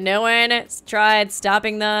 And no one's tried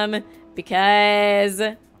stopping them because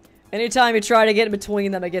anytime you try to get in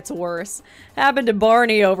between them, it gets worse. Happened to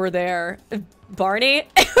Barney over there. Barney?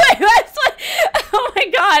 That's what, oh my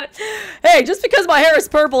god. Hey, just because my hair is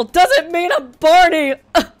purple doesn't mean I'm Barney.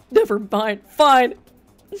 Never mind. Fine.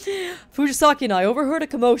 Fujisaki and I overheard a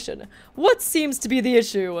commotion. What seems to be the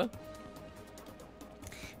issue?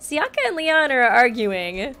 Sayaka and Leon are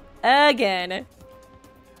arguing. Again.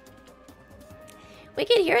 We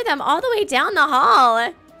could hear them all the way down the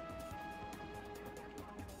hall.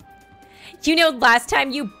 You know, last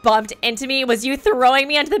time you bumped into me was you throwing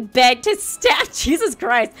me onto the bed to stab. Jesus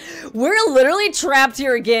Christ. We're literally trapped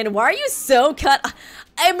here again. Why are you so cut?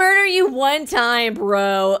 I murder you one time,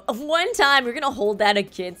 bro. One time. You're gonna hold that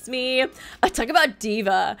against me. Talk about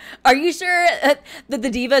diva. Are you sure that the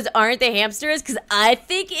divas aren't the hamsters? Because I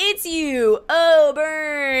think it's you. Oh,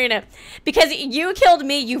 burn. Because you killed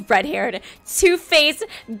me, you red-haired, two-faced,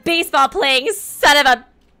 baseball-playing son of a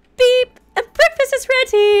beep. And breakfast is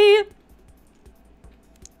ready.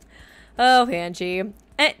 Oh, Angie.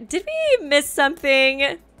 Did we miss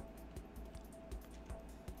something?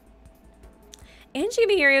 Angie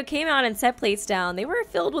and Mihiru came out and set plates down. They were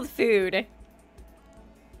filled with food.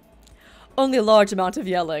 Only a large amount of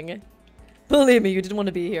yelling. Believe me, you didn't want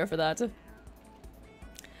to be here for that.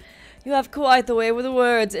 You have quite the way with the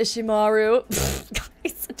words, Ishimaru.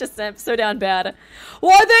 He's such a simp, so down bad.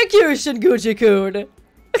 Why, thank you, Shinguchi-kun.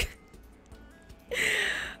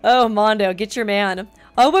 Oh, Mondo, get your man.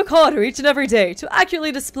 I work harder each and every day to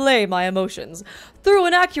accurately display my emotions through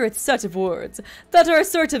an accurate set of words that are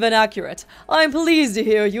assertive and accurate. I'm pleased to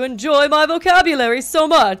hear you enjoy my vocabulary so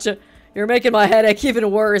much. You're making my headache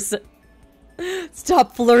even worse.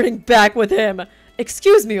 Stop flirting back with him.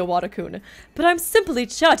 Excuse me, Owada-kun, but I'm simply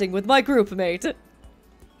chatting with my group mate.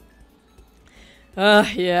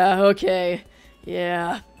 Yeah, okay.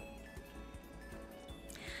 Yeah.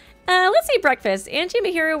 Let's eat breakfast. Angie and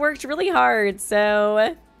Mihiru worked really hard,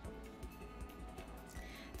 so...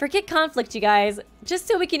 Forget conflict, you guys. Just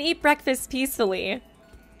so we can eat breakfast peacefully.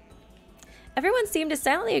 Everyone seemed to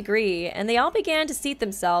silently agree, and they all began to seat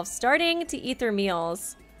themselves, starting to eat their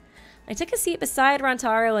meals. I took a seat beside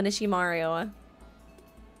Rantaro and Ishimaru.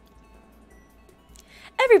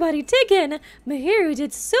 Everybody dig in! Mihiru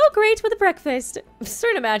did so great with the breakfast. I'm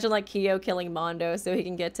starting to imagine like Kyo killing Mondo so he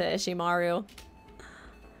can get to Ishimaru.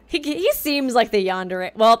 He seems like the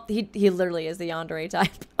yandere. Well, he literally is the yandere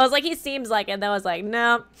type. I was like, he seems like it. And then I was like,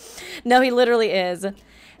 no. No, he literally is.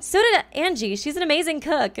 So did Angie. She's an amazing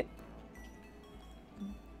cook.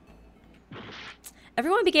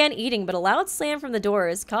 Everyone began eating, but a loud slam from the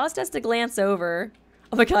doors caused us to glance over.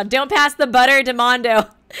 Oh my god, don't pass the butter to Mondo.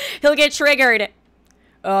 He'll get triggered.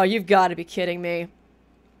 Oh, you've got to be kidding me.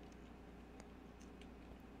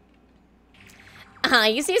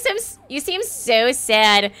 You seem so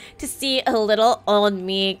sad to see a little old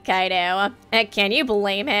me, Kaido. Can you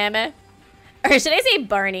blame him? Or should I say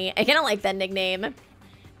Barney? I kind of like that nickname.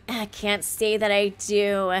 I can't say that I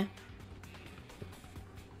do.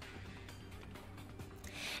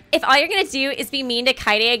 If all you're gonna do is be mean to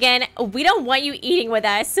Kaide again, we don't want you eating with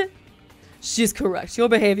us. She's correct. Your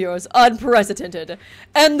behavior is unprecedented.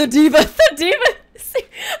 And the divas,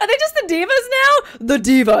 are they just the divas now? The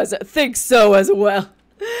divas think so as well.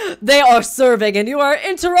 They are serving and you are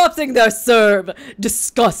interrupting their serve.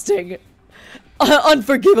 Disgusting.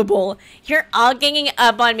 Unforgivable. You're all ganging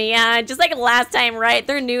up on me, just like last time, right?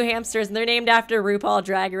 They're new hamsters and they're named after RuPaul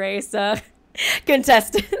Drag Race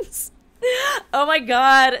contestants. Oh my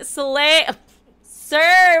god. Slay.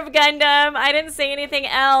 Serve, Gundam. I didn't say anything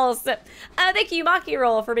else. Thank you, Maki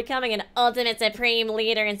Roll, for becoming an ultimate supreme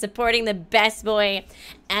leader and supporting the best boy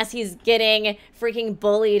as he's getting freaking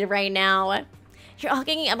bullied right now. You're all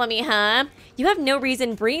ganging up on me, huh? You have no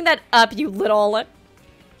reason bringing that up, you little...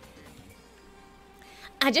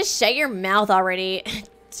 just shut your mouth already,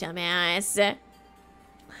 dumbass.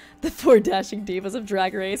 The 4 dashing divas of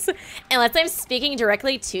Drag Race. Unless I'm speaking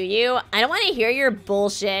directly to you, I don't want to hear your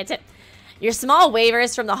bullshit. Your small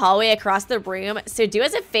wavers from the hallway across the room, so do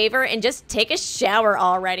us a favor and just take a shower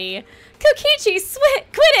already. Kokichi,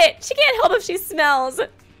 quit it! She can't help if she smells. Oh,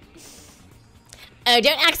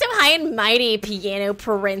 don't act so high and mighty, piano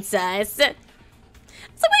princess. So what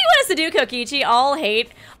do you want us to do, Kokichi? All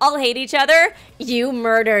hate each other? You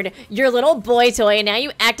murdered your little boy toy and now you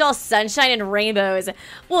act all sunshine and rainbows.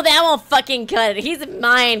 Well, that won't fucking cut it. He's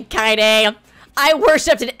mine, Kaide. I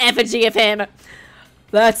worshipped an effigy of him.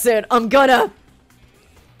 That's it. I'm gonna...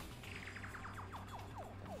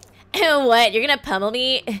 What? You're gonna pummel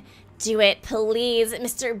me? Do it, please,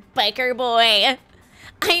 Mr. Biker Boy.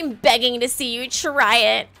 I'm begging to see you try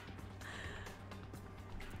it.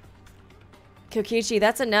 Kokichi,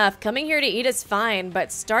 that's enough. Coming here to eat is fine,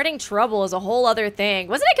 but starting trouble is a whole other thing.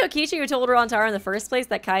 Wasn't it Kokichi who told Rantaro in the first place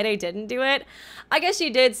that Kaide didn't do it? I guess she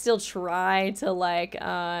did still try to, like,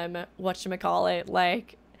 whatchamacallit,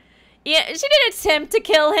 like... Yeah, she did attempt to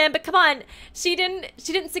kill him, but come on, she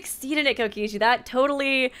didn't succeed in it, Kokichi. That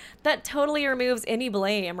totally removes any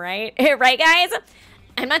blame, right? Right, guys?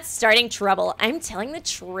 I'm not starting trouble. I'm telling the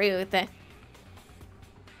truth.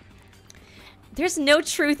 There's no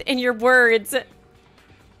truth in your words.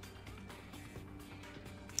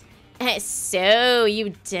 So,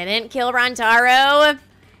 you didn't kill Rantaro?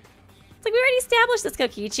 It's like, we already established this,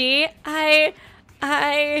 Kokichi.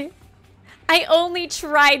 I only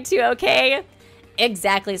tried to, okay?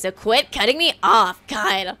 Exactly, so quit cutting me off,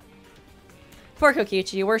 God. Poor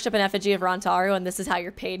Kokichi, you worship an effigy of Rantaro, and this is how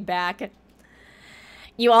you're paid back.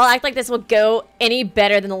 You all act like this will go any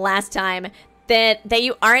better than the last time. That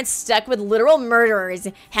you aren't stuck with literal murderers.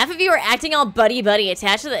 Half of you are acting all buddy-buddy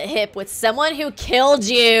attached to the hip with someone who killed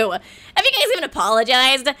you. Have you guys even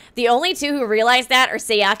apologized? The only two who realize that are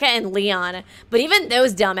Sayaka and Leon. But even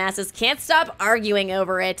those dumbasses can't stop arguing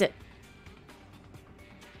over it.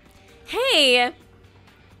 Hey.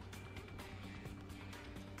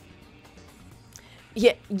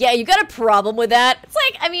 Yeah, you got a problem with that? It's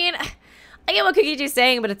like, I mean, I get what Kokichi's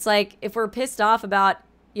saying, but it's like, if we're pissed off about,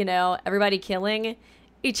 you know, everybody killing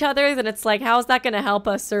each other, then it's like, how is that going to help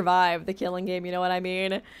us survive the killing game? You know what I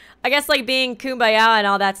mean? I guess, like, being kumbaya and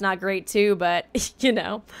all that's not great, too, but, you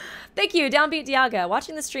know. Thank you, Downbeat Dialga.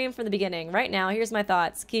 Watching the stream from the beginning. Right now, here's my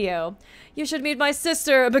thoughts. Kyo, you should meet my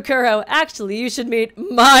sister, Bakuro. Actually, you should meet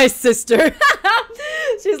my sister.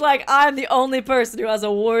 She's like, I'm the only person who has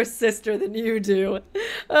a worse sister than you do.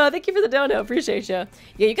 Thank you for the dono. Appreciate you.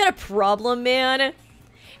 Yeah, you got a problem, man.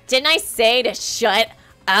 Didn't I say to shut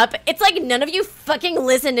up? It's like none of you fucking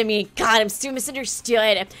listen to me. God, I'm so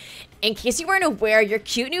misunderstood. In case you weren't aware, your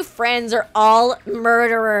cute new friends are all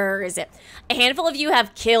murderers. A handful of you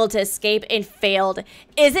have killed to escape and failed.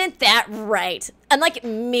 Isn't that right? Unlike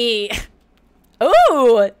me.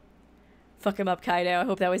 Ooh. Fuck him up, Kaido. I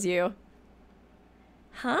hope that was you.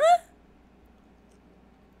 Huh?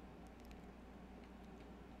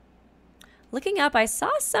 Looking up, I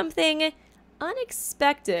saw something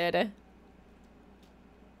unexpected.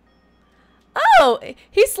 Oh,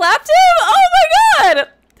 he slapped him? Oh my god!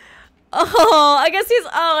 Oh, I guess he's...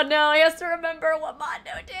 Oh no, he has to remember what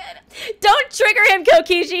Mondo did. Don't trigger him,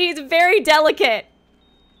 Kokichi. He's very delicate.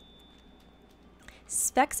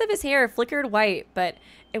 Specks of his hair flickered white, but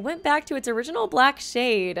it went back to its original black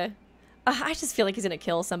shade. I just feel like he's gonna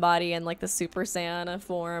kill somebody in like the Super Saiyan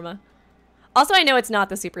form. Also, I know it's not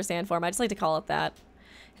the Super Saiyan form. I just like to call it that.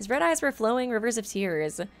 His red eyes were flowing rivers of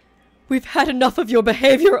tears. We've had enough of your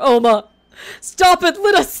behavior, Oma. Stop it!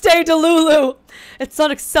 Let us stay to Lulu! It's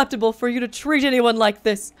unacceptable for you to treat anyone like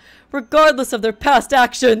this, regardless of their past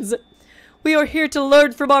actions. We are here to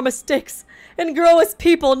learn from our mistakes and grow as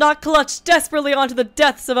people, not clutch desperately onto the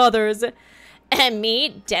deaths of others. And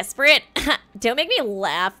me? Desperate? Don't make me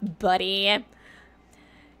laugh, buddy.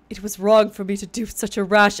 It was wrong for me to do such a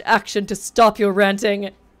rash action to stop your ranting.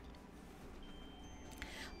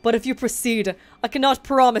 But if you proceed, I cannot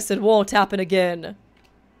promise it won't happen again.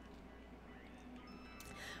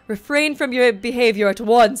 Refrain from your behavior at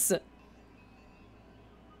once.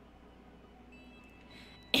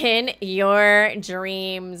 In your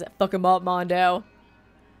dreams. Fuck him up, Mondo.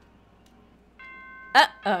 Oh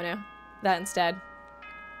no. That instead.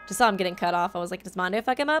 Just saw him getting cut off. I was like, does Mondo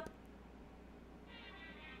fuck him up?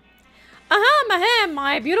 Ahem,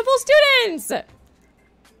 my beautiful students!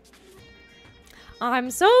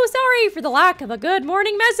 I'm so sorry for the lack of a good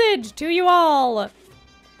morning message to you all.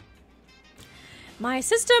 My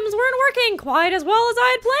systems weren't working quite as well as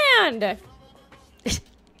I had planned.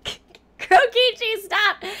 Kokichi,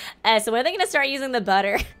 stop! So when are they gonna start using the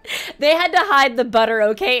butter? They had to hide the butter,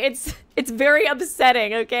 okay? It's very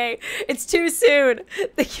upsetting, okay? It's too soon.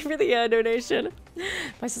 Thank you for the donation.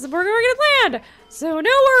 My systems weren't working as planned, so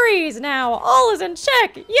no worries. Now all is in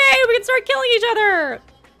check. Yay, we can start killing each other.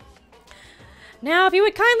 Now, if you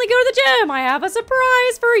would kindly go to the gym, I have a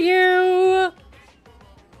surprise for you.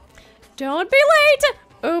 Don't be late.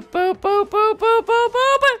 Oop, oop, oop, oop, oop, oop,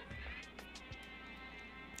 oop.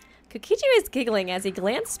 Kokichi was giggling as he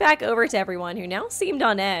glanced back over to everyone who now seemed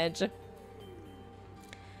on edge.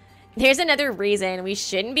 There's another reason we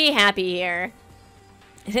shouldn't be happy here.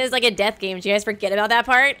 It is like a death game. Did you guys forget about that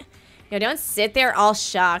part? You know, don't sit there all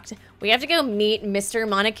shocked. We have to go meet Mr.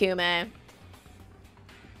 Monokuma.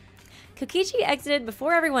 Kokichi exited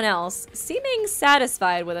before everyone else, seeming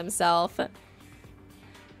satisfied with himself.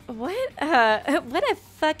 What a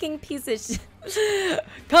fucking piece of shit.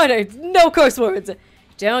 Kinda, no curse words.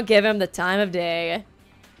 Don't give him the time of day.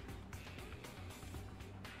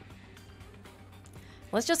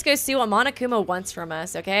 Let's just go see what Monokuma wants from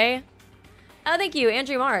us, okay? Oh, thank you,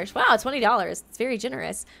 Andrew Marsh. Wow, $20. It's very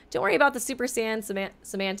generous. Don't worry about the Super Saiyan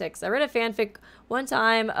semantics. I read a fanfic one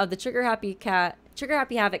time of the Trigger Happy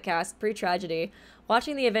Havoc cast pre-tragedy,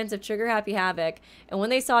 watching the events of Trigger Happy Havoc, and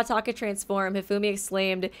when they saw Taka transform, Hifumi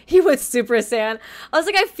exclaimed, "He went Super Saiyan." I was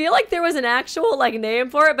like, I feel like there was an actual like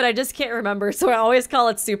name for it, but I just can't remember, so I always call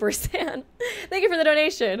it Super Saiyan. Thank you for the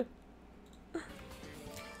donation.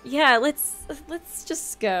 Yeah, let's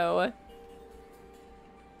just go.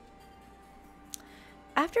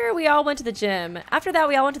 After that, we all went to the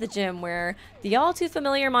gym where the all too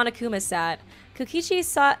familiar Monokuma sat. Kokichi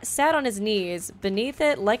sat on his knees, beneath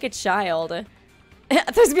it like a child. I thought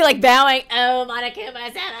it was gonna be like bowing. Oh,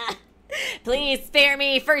 Monokuma-sama. Please spare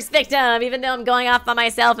me, first victim, even though I'm going off by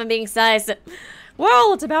myself and being sus.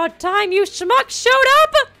 Well, it's about time you schmuck showed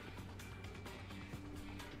up!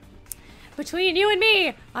 Between you and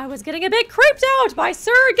me, I was getting a bit creeped out by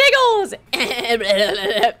Sir Giggles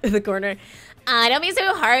in the corner. Don't be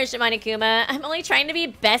so harsh, Monokuma. I'm only trying to be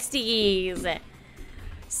besties.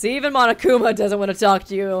 See, even Monokuma doesn't want to talk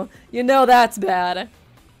to you. You know that's bad.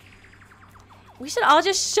 We should all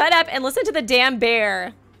just shut up and listen to the damn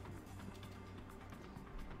bear.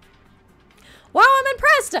 Wow, I'm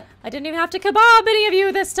impressed. I didn't even have to kebab any of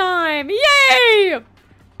you this time. Yay!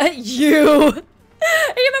 You!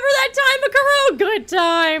 You remember that time, Makaro? Good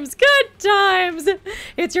times, good times.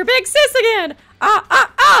 It's your big sis again.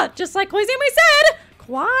 Just like Koizumi said,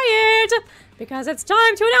 quiet, because it's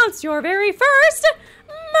time to announce your very first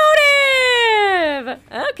motive.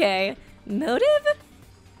 Okay, motive?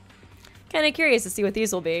 Kind of curious to see what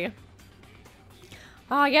these will be.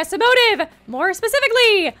 Ah, yes, a motive. More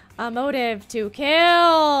specifically, a motive to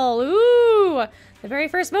kill. Ooh, the very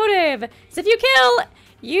first motive is if you kill,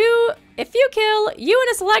 you and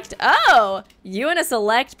a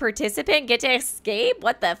select participant get to escape?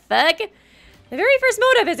 What the fuck? The very first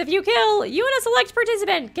motive is if you kill, you and a select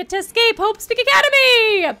participant get to escape Hope Speak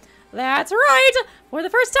Academy. That's right. For the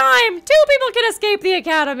first time, 2 people can escape the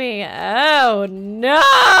academy. Oh no.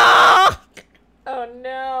 Oh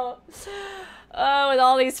no. Oh, with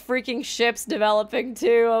all these freaking ships developing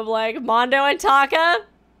too, of like Mondo and Taka.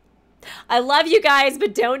 I love you guys,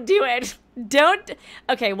 but don't do it. Don't.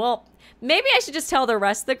 Okay, well, maybe I should just tell the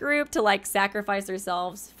rest of the group to like sacrifice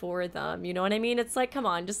themselves for them. You know what I mean? It's like, come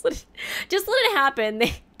on, just let it happen.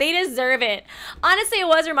 They deserve it. Honestly, it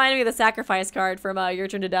was reminding me of the sacrifice card from Your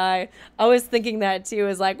Turn to Die. I was thinking that too.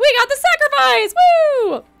 Is like, we got the sacrifice,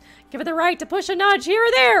 woo! Give it the right to push a nudge here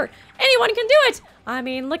or there. Anyone can do it. I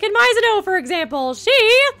mean, look at Mizuno, for example. She...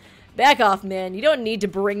 Back off, man. You don't need to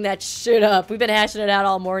bring that shit up. We've been hashing it out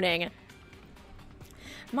all morning.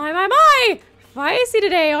 My. Feisty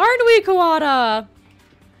today, aren't we, Kawada?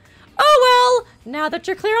 Oh, well, now that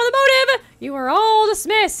you're clear on the motive, you are all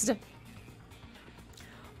dismissed.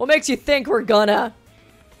 What makes you think we're gonna?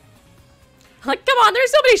 Like, come on,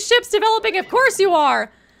 there's so many ships developing, of course you are.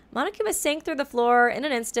 Monokuma sank through the floor in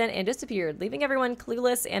an instant and disappeared, leaving everyone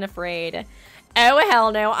clueless and afraid. Oh,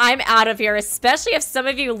 hell no, I'm out of here, especially if some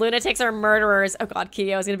of you lunatics are murderers. Oh god,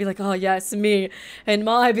 Kiyo is gonna be like, oh yes, me, and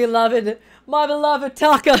my beloved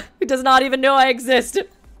Taka, who does not even know I exist.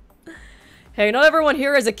 Hey, not everyone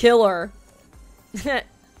here is a killer.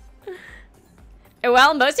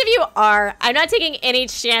 Well, most of you are. I'm not taking any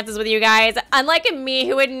chances with you guys. Unlike me,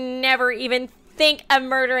 who would never even think of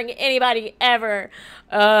murdering anybody ever.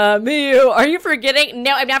 Miyu, are you forgetting?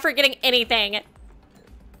 No, I'm not forgetting anything.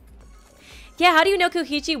 Yeah, how do you know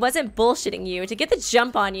Koichi wasn't bullshitting you to get the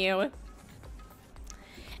jump on you?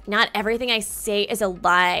 Not everything I say is a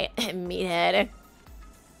lie, meathead.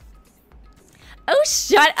 Oh,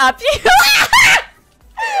 shut up, you.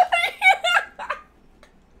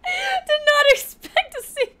 Did not expect to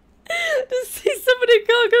see somebody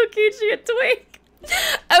call Koichi a twink.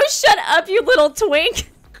 Oh, shut up, you little twink.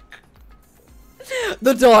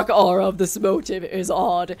 The dark aura of this motive is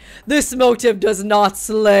odd. This motive does not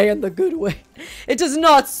slay in the good way. It is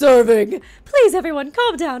not serving. Please, everyone,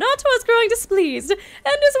 calm down. Otto is growing displeased and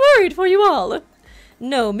is worried for you all.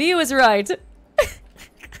 No, Miyu is right. I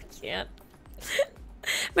can't.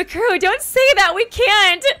 Makuru, don't say that. We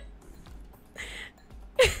can't.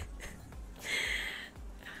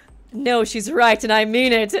 No, she's right, and I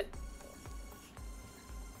mean it.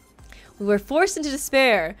 We were forced into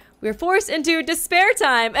despair. We were forced into despair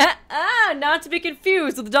time. Not to be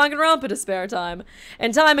confused with the Danganronpa despair time.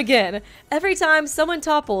 And time again. Every time someone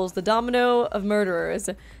topples the domino of murderers.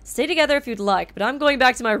 Stay together if you'd like, but I'm going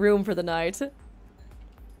back to my room for the night.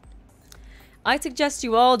 I suggest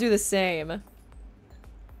you all do the same.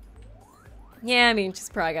 Yeah, I mean,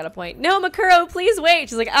 she's probably got a point. No, Makuro, please wait.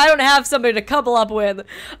 She's like, I don't have somebody to couple up with.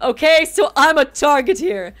 Okay, so I'm a target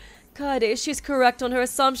here. God, she's correct on her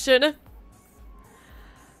assumption.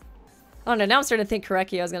 Oh no, now I'm starting to think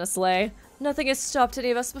Korekiyo is gonna slay. Nothing has stopped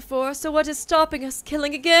any of us before, so what is stopping us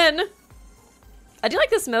killing again? I do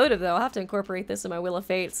like this motive, though. I'll have to incorporate this in my Wheel of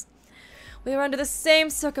Fates. We are under the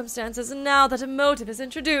same circumstances now that a motive is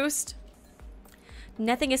introduced.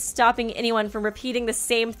 Nothing is stopping anyone from repeating the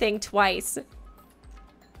same thing twice.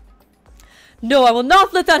 No, I will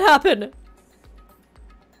not let that happen!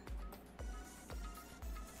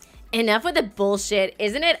 Enough with the bullshit.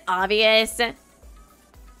 Isn't it obvious?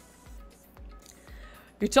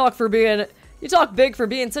 You talk big for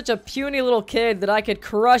being such a puny little kid that I could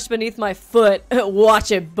crush beneath my foot.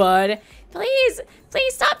 Watch it, bud. Please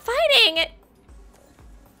stop fighting.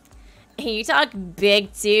 You talk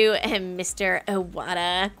big too, Mr.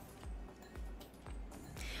 Owada.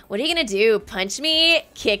 What are you gonna do? Punch me?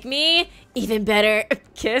 Kick me? Even better,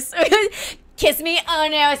 kiss? Kiss me? Oh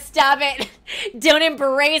no, stop it. Don't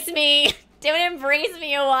embrace me. Don't embrace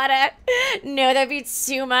me, Owada. No, that'd be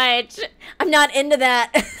too much. I'm not into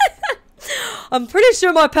that. I'm pretty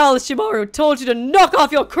sure my pal Ishimaru told you to knock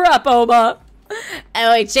off your crap, Oma.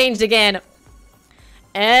 Oh, he changed again.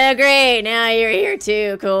 Oh, great. Now you're here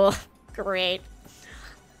too. Cool. Great.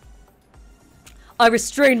 I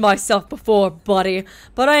restrained myself before, buddy,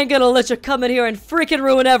 but I ain't gonna let you come in here and freaking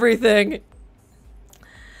ruin everything.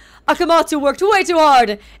 Akamatsu worked way too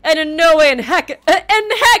hard, and in no way in heck,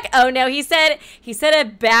 oh no, he said a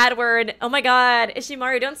bad word. Oh my god,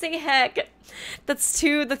 Ishimaru, don't say heck. That's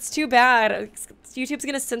too bad. YouTube's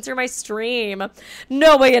gonna censor my stream.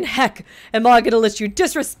 No way in heck am I gonna let you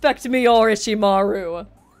disrespect me or Ishimaru.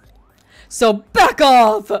 So back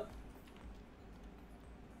off!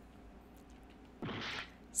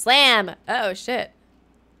 Slam! Oh shit.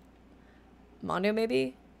 Mondo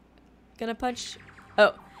maybe? Gonna punch?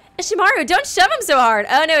 Oh. Ishimaru, don't shove him so hard.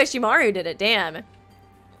 Oh no, Ishimaru did it, damn.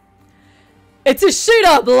 It's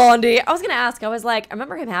Ishida, Blondie. I was gonna ask, I was like, I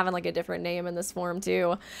remember him having like a different name in this form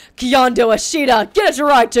too. Kyondo Ishida, get it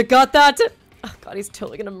right, you got that? Oh god, he's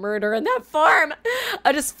totally gonna murder in that form.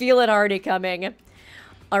 I just feel it already coming.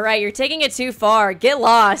 Alright, you're taking it too far. Get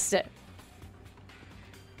lost.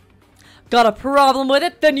 Got a problem with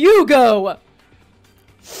it? Then you go!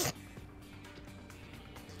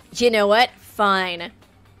 You know what? Fine.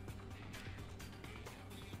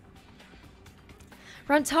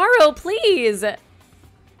 Rantaro, please!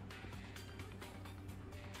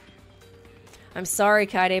 I'm sorry,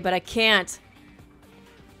 Kaide, but I can't.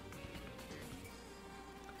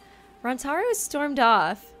 Rantaro stormed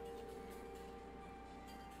off.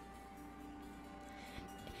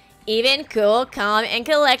 Even, cool, calm, and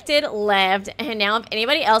collected left. And now if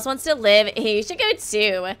anybody else wants to live, he should go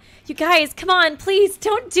too. You guys, come on, please,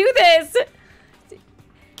 don't do this.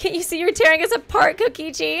 Can't you see you're tearing us apart,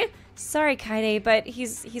 Kokichi? Sorry, Kaede, but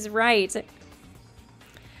he's right.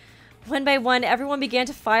 One by one, everyone began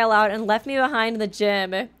to file out and left me behind in the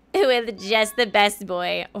gym. With just the best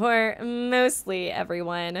boy. Or mostly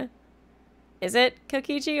everyone. Is it,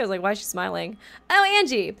 Kokichi? I was like, why is she smiling? Oh,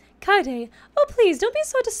 Angie. Kaede, oh please, don't be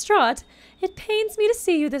so distraught. It pains me to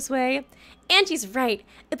see you this way. Angie's right.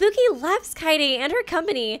 Ibuki loves Kaede and her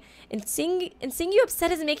company. And seeing you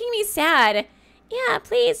upset is making me sad. Yeah,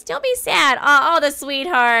 please, don't be sad. Aw, all the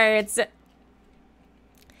sweethearts.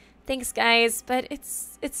 Thanks, guys, but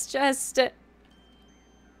it's just...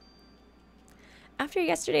 After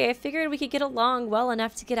yesterday, I figured we could get along well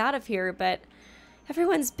enough to get out of here, but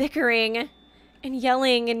everyone's bickering and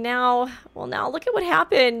yelling, and now, well, now look at what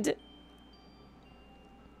happened.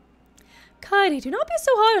 Kaede, do not be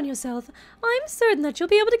so hard on yourself. I'm certain that you'll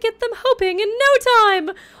be able to get them hoping in no time.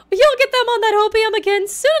 You'll get them on that hopium again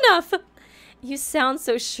soon enough. You sound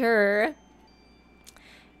so sure.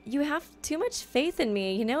 You have too much faith in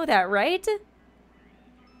me, you know that, right?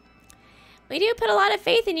 We do put a lot of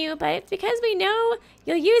faith in you, but it's because we know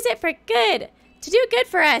you'll use it for good, to do good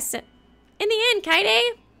for us. In the end,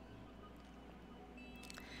 Kaede.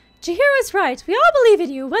 Chihiro's right. We all believe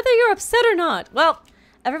in you, whether you're upset or not. Well,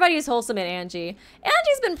 everybody is wholesome in Angie.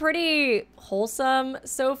 Angie's been pretty wholesome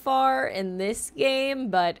so far in this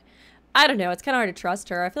game, but I don't know. It's kind of hard to trust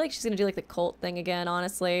her. I feel like she's going to do like the cult thing again,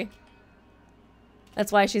 honestly.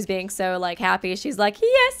 That's why she's being so like happy. She's like,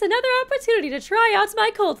 yes, another opportunity to try out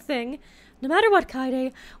my cult thing. No matter what,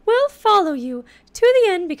 Kaede, we'll follow you to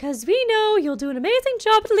the end because we know you'll do an amazing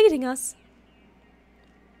job at leading us.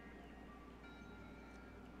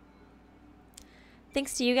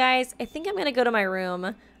 Thanks to you guys, I think I'm going to go to my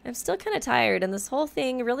room. I'm still kind of tired, and this whole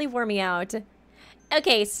thing really wore me out.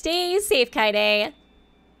 Okay, stay safe, Kaede.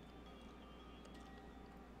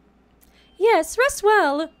 Yes, rest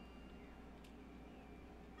well.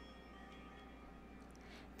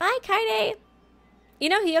 Bye, Kaede. You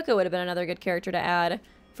know, Hiyoko would have been another good character to add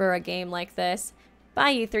for a game like this.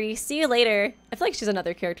 Bye, you three. See you later. I feel like she's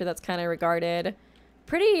another character that's kind of regarded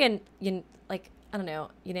pretty and, like, I don't know,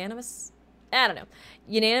 unanimous? I don't know.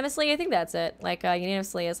 Unanimously, I think that's it. Like,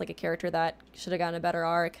 unanimously is like a character that should have gotten a better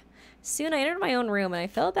arc. Soon I entered my own room and I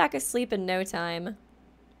fell back asleep in no time.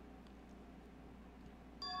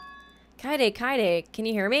 Kaede, can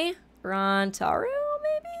you hear me? Rantaro,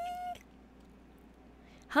 maybe?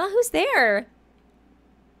 Huh? Who's there?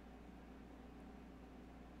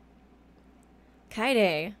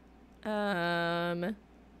 Kaede.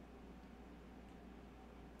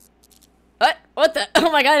 What the?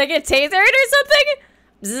 Oh my god, I get tasered or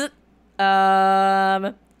something?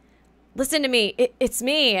 Bzz. Listen to me. It's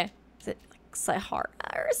me. Is it like Sahara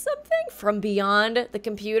or something? From beyond the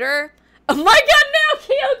computer? Oh my god, no,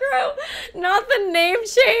 Kyogro! Not the name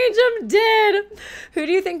change, I'm dead. Who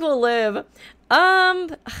do you think will live?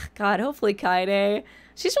 God, hopefully Kaede.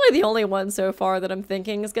 She's really the only one so far that I'm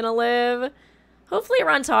thinking is gonna live. Hopefully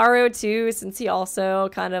Rantaro too, since he also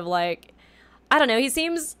kind of like, I don't know, he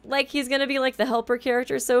seems like he's gonna be like the helper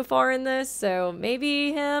character so far in this, so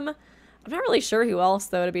maybe him. I'm not really sure who else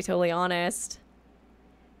though, to be totally honest.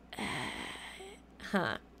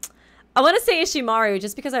 I want to say Ishimaru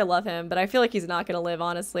just because I love him, but I feel like he's not gonna live,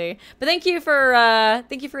 honestly. But thank you for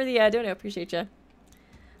the dono, appreciate you.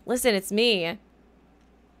 Listen, it's me.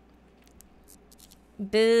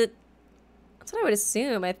 But that's what I would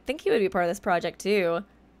assume. I think he would be part of this project too.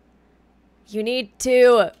 You need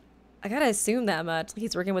to. I gotta assume that much. Like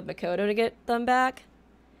he's working with Makoto to get them back.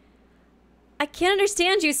 I can't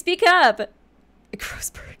understand you. Speak up.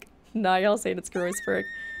 Grossberg. Nah, y'all saying it's Grossberg.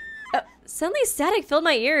 Suddenly static filled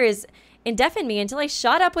my ears and deafened me until I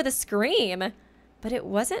shot up with a scream. But it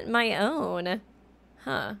wasn't my own.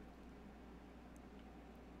 Huh.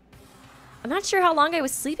 I'm not sure how long I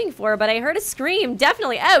was sleeping for, but I heard a scream.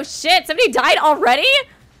 Definitely. Oh, shit. Somebody died already?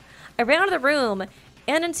 I ran out of the room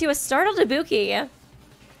and into a startled Ibuki.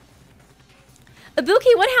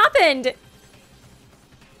 Ibuki, what happened?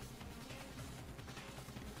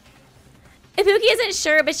 Ibuki isn't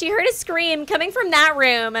sure, but she heard a scream coming from that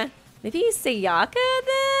room. Maybe Sayaka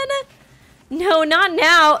then? No, not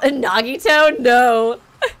now. Nagito? No.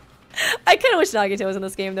 I kind of wish Nagito was in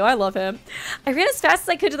this game, though. I love him. I ran as fast as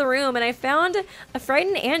I could to the room, and I found a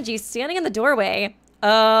frightened Angie standing in the doorway.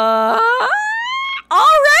 Already?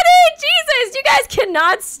 Jesus, you guys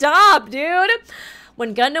cannot stop, dude.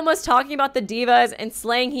 When Gundam was talking about the divas and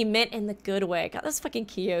slaying, he meant in the good way. God, that's fucking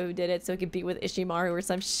Kyo who did it so he could be with Ishimaru or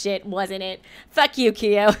some shit, wasn't it? Fuck you,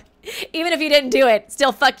 Kyo. Even if you didn't do it,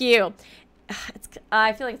 still fuck you.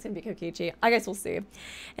 I feel like it's gonna be Kokichi. I guess we'll see.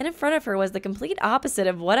 And in front of her was the complete opposite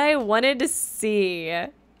of what I wanted to see. Oh!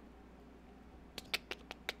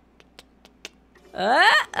 No!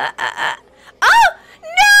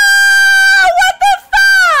 What the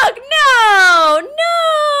fuck? No! No!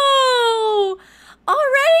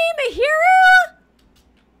 Already, Mihiru?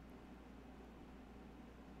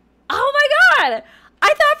 Oh my god!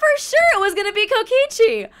 I thought for sure it was gonna be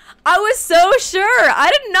Kokichi. I was so sure.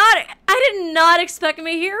 I did not expect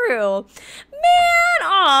Mihiru. Man,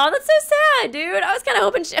 aw, that's so sad, dude. I was kind of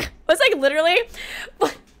hoping she was like literally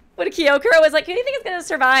when Kyokuro was like, who do you think is gonna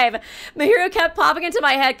survive? Mihiru kept popping into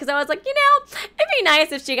my head because I was like, you know, it'd be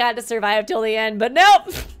nice if she got to survive till the end, but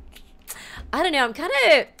nope. I don't know. I'm kind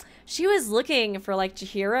of. She was looking for like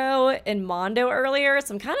Chihiro and Mondo earlier,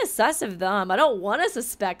 so I'm kind of sus of them. I don't want to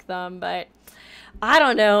suspect them, but I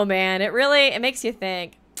don't know, man. It makes you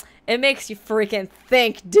think. It makes you freaking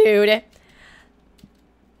think, dude.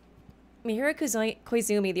 Mihiru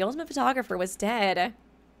Koizumi, the ultimate photographer, was dead.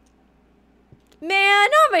 Man,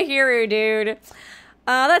 not Mihiru, dude.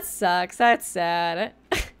 That sucks. That's sad.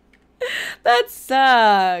 That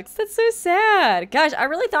sucks. That's so sad. Gosh, I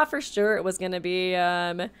really thought for sure it was gonna be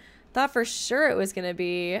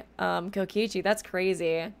Kokichi. That's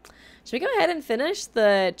crazy. Should we go ahead and finish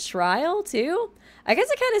the trial too? I guess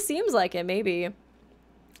it kind of seems like it, maybe.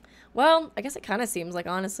 Well, I guess it kind of seems like,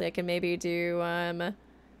 honestly, I can maybe do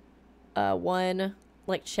one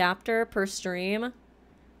like chapter per stream. And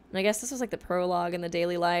I guess this was like the prologue in the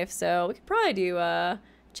daily life, so we could probably do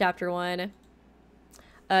chapter 1.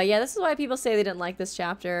 Yeah, this is why people say they didn't like this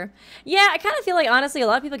chapter. Yeah, I kind of feel like, honestly, a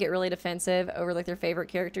lot of people get really defensive over like their favorite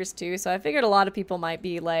characters too, so I figured a lot of people might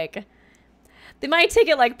be like, they might take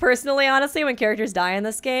it like personally, honestly, when characters die in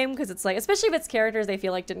this game, because it's like, especially if it's characters they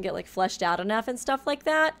feel like didn't get like fleshed out enough and stuff like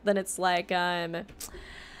that, then it's like, I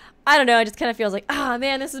don't know, it just kind of feels like, ah,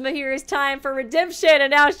 man, this is Mihiru's time for redemption,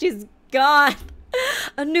 and now she's gone.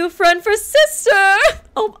 A new friend for sister.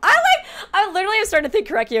 Oh, I literally am starting to think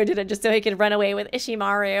Korekio did it just so he could run away with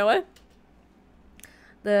Ishimaru.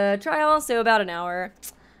 The trial, so about an hour.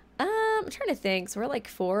 I'm trying to think. So we're like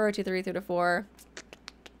 4 or 2, 3 through to 4.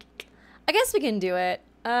 I guess we can do it.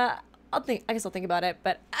 I guess I'll think about it,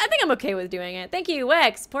 but I think I'm okay with doing it. Thank you,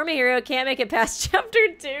 Wex. Poor Mihiru can't make it past chapter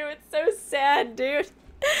 2. It's so sad, dude.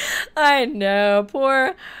 I know.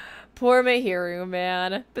 Poor Mihiru,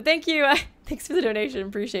 man. But thank you. Thanks for the donation.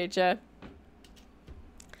 Appreciate ya.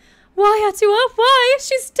 Why, Hatua? Why?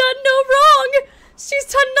 She's done no wrong. She's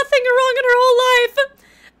done nothing wrong in her whole life.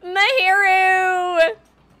 Mihiru!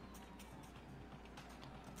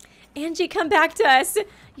 Angie, come back to us.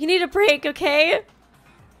 You need a break, okay?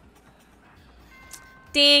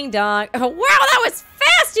 Ding dong. Oh, wow, that was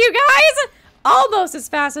fast, you guys! Almost as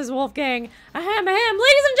fast as Wolfgang. Ahem, ahem.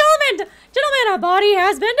 Ladies and gentlemen, a body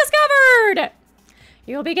has been discovered.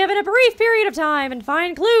 You'll be given a brief period of time and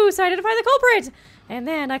find clues to identify the culprit. And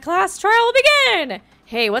then a class trial will begin.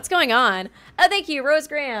 Hey, what's going on? Oh, thank you, Rose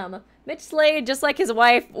Graham. Mitch slayed just like his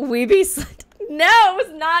wife, Weeby slayed. No, it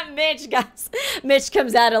was not Mitch, guys. Mitch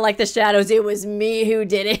comes out of like the shadows. It was me who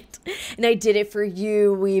did it. And I did it for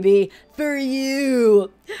you, Weeby. For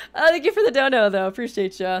you. Oh, thank you for the dono, though.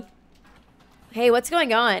 Appreciate ya. Hey, what's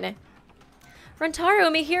going on? Rentaro,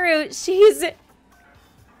 Mihiru,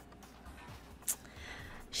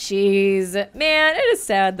 man, it is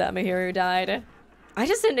sad that Mihiru died. I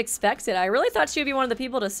just didn't expect it. I really thought she would be one of the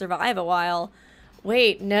people to survive a while.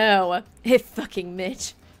 Wait, no. It fucking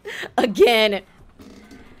Mitch. Again.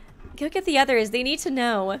 Go get the others. They need to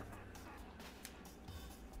know.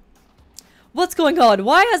 What's going on?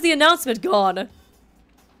 Why has the announcement gone?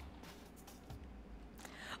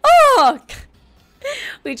 Oh!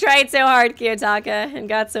 We tried so hard, Kiyotaka, and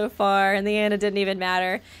got so far. In the end, it didn't even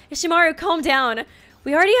matter. Ishimaru, calm down.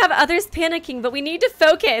 We already have others panicking, but we need to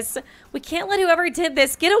focus. We can't let whoever did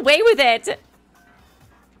this get away with it.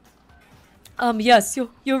 Yes,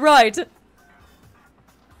 you're right.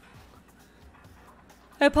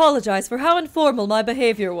 I apologize for how informal my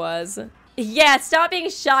behavior was. Yeah, stop being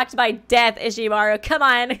shocked by death, Ishimaru. Come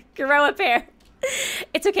on, grow a pair.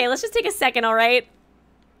 It's okay, let's just take a second, all right?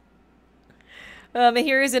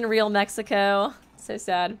 Mihiru's in real Mexico. So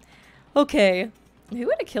sad. Okay. Who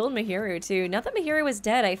would have killed Mihiru, too? Now that Mihiru was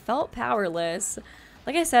dead, I felt powerless.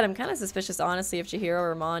 Like I said, I'm kind of suspicious, honestly, of Chihiro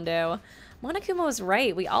or Mondo. Monokuma was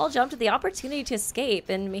right. We all jumped at the opportunity to escape,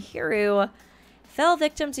 and Mihiru fell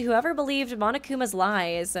victim to whoever believed Monokuma's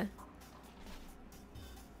lies.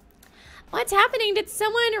 What's happening? Did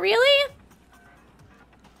someone really?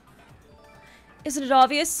 Isn't it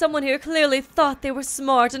obvious? Someone here clearly thought they were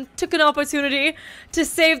smart and took an opportunity to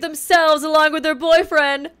save themselves along with their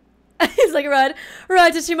boyfriend. He's like, right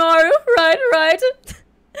to Shimaru, right.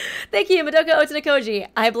 Thank you, Madoka Otanakoji.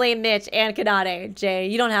 I blame Mitch and Kanade. Jay,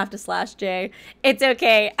 you don't have to slash Jay. It's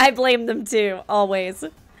okay. I blame them too, always.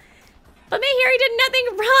 But Mihiri did nothing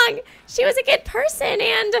wrong. She was a good person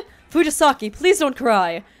and... Fujisaki, please don't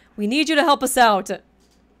cry. We need you to help us out.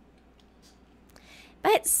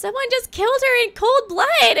 But someone just killed her in cold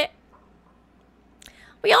blood.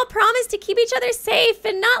 We all promised to keep each other safe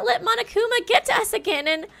and not let Monokuma get to us again,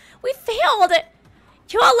 and we failed.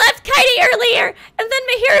 You all left Kaede earlier, and then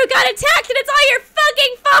Mihiru got attacked, and it's all your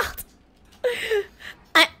fucking fault.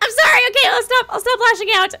 I'm sorry. Okay, I'll stop lashing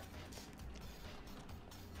out.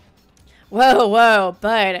 Whoa,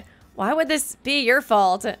 bud. Why would this be your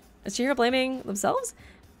fault? Is Chihiro blaming themselves?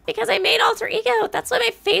 Because I made alter ego. That's why my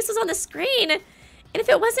face was on the screen. And if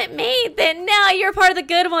it wasn't made, then now you're part of the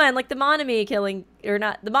good one, like the Monami killing, or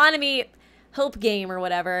not, the Monami hope game or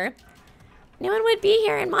whatever. No one would be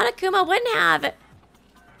here, and Monokuma wouldn't have.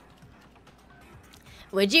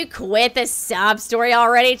 Would you quit the sob story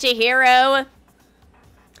already, Chihiro?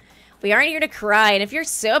 We aren't here to cry, and if you're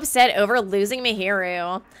so upset over losing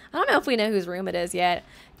Mihiru, I don't know if we know whose room it is yet.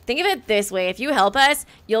 Think of it this way, if you help us,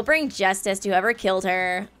 you'll bring justice to whoever killed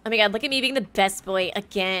her. Oh my god, look at me being the best boy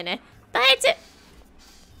again. But...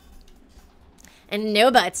 And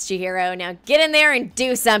no buts, Chihiro. Now get in there and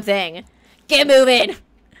do something. Get moving.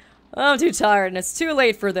 I'm too tired and it's too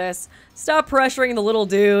late for this. Stop pressuring the little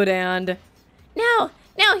dude and... No,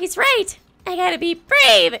 he's right. I gotta be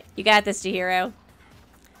brave. You got this, Chihiro.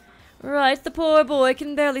 Right, the poor boy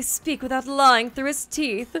can barely speak without lying through his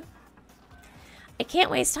teeth. I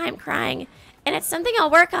can't waste time crying, and it's something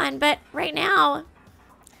I'll work on, but right now...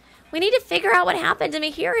 We need to figure out what happened to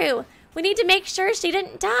Mihiru. We need to make sure she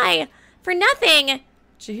didn't die. For nothing.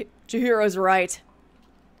 Chihiro's right.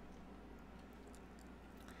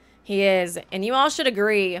 He is, and you all should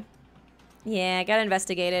agree. Yeah, I gotta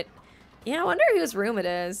investigate it. Yeah, I wonder whose room it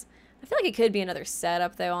is. I feel like it could be another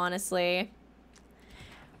setup, though, honestly.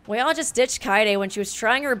 We all just ditched Kaede when she was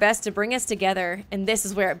trying her best to bring us together, and this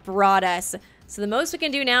is where it brought us. So the most we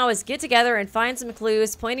can do now is get together and find some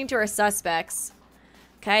clues pointing to our suspects.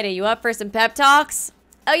 Kaede, you up for some pep talks?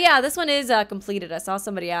 Oh yeah, this one is completed. I saw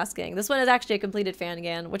somebody asking. This one is actually a completed fan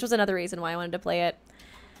again, which was another reason why I wanted to play it.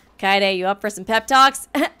 Kaede, you up for some pep talks?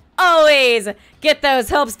 Always! Get those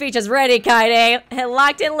help speeches ready, Kaede.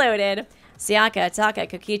 Locked and loaded. Sayaka, Taka,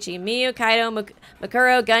 Kokichi, Miyu, Kaido,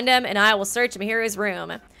 Makuro, Gundam, and I will search Mihiru's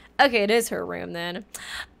room. Okay, it is her room then.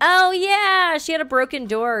 Oh yeah, she had a broken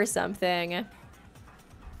door or something.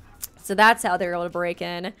 So that's how they were able to break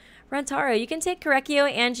in. Rantaro, you can take Korekio,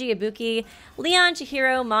 Angie, Ibuki, Leon,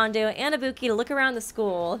 Chihiro, Mondo, and Ibuki to look around the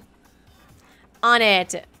school. On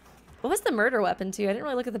it. What was the murder weapon too? I didn't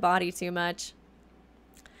really look at the body too much.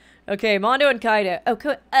 Okay, Mondo and Kaido. Oh,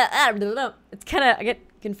 it's kind of, I get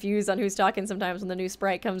confused on who's talking sometimes when the new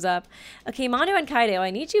sprite comes up. Okay, Mondo and Kaido, I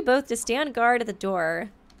need you both to stand guard at the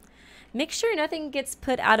door. Make sure nothing gets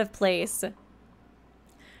put out of place.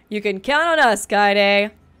 You can count on us,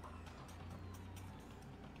 Kaede.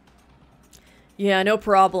 Yeah, no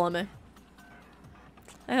problem.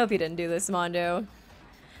 I hope you didn't do this, Mondo.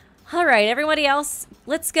 Alright, everybody else,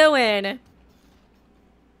 let's go in.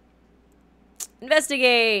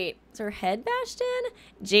 Investigate. Is her head bashed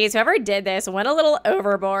in? Jeez, whoever did this went a little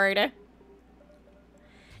overboard.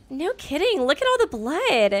 No kidding, look at all the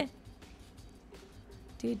blood.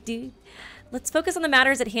 Dude. Let's focus on the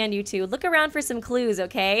matters at hand, you two. Look around for some clues,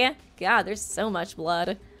 okay? God, there's so much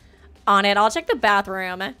blood. On it, I'll check the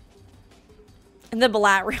bathroom. And the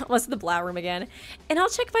blat room. What's the blat room again? And I'll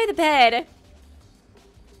check by the bed.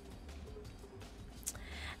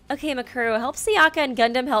 Okay, Makuro, help Sayaka and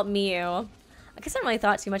Gundam help Miyu. I guess I haven't really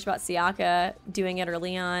thought too much about Sayaka doing it or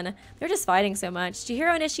Leon. They're just fighting so much.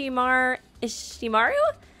 Chihiro and Ishimaru?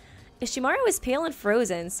 Ishimaru is pale and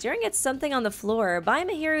frozen, staring at something on the floor by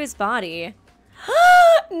Mihiru's body.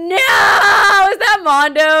 No! Is that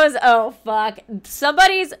Mondo's? Oh, fuck.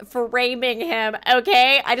 Somebody's framing him,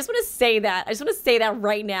 okay? I just want to say that. I just want to say that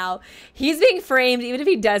right now. He's being framed even if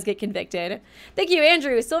he does get convicted. Thank you,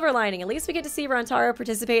 Andrew. Silver lining. At least we get to see Rantaro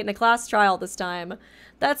participate in a class trial this time.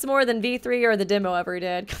 That's more than V3 or the demo ever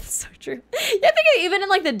did. That's so true. Yeah, I think even in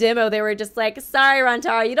like the demo, they were just like, sorry,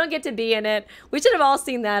 Rantaro, you don't get to be in it. We should have all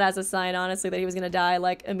seen that as a sign, honestly, that he was going to die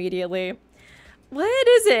like immediately. What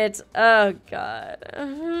is it? Oh, God.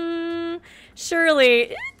 Surely.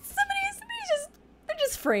 They're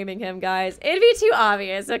just framing him, guys. It'd be too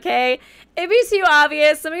obvious, okay? It'd be too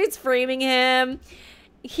obvious. Somebody's framing him.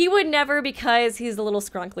 He would never because he's a little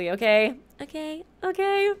scrunkly, okay? Okay,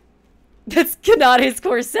 okay. That's not his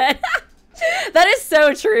corset. That is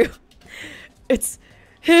so true. It's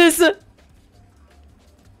his...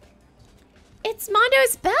 It's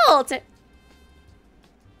Mondo's belt.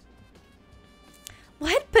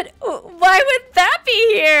 What? But why would that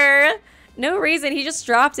be here? No reason. He just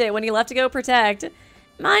dropped it when he left to go protect.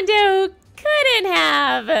 Mondo couldn't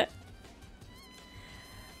have.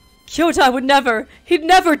 Kyotai would never. He'd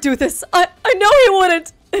never do this. I know he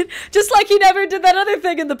wouldn't. Just like he never did that other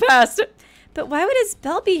thing in the past. But why would his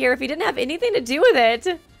belt be here if he didn't have anything to do with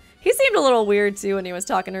it? He seemed a little weird too when he was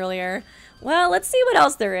talking earlier. Well, let's see what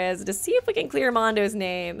else there is to see if we can clear Mondo's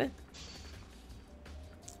name.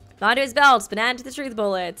 Mondo's belts, banana to the truth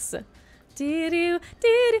bullets.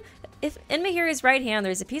 If in Mihiru's right hand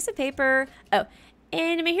there's a piece of paper. Oh,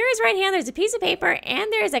 in Mihiru's right hand there's a piece of paper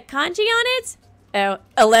and there's a kanji on it. Oh,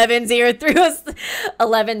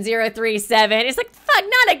 11037. It's like, fuck,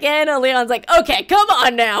 not again. And Leon's like, okay, come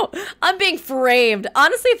on now. I'm being framed.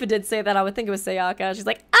 Honestly, if it did say that, I would think it was Sayaka. She's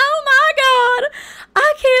like, oh my god,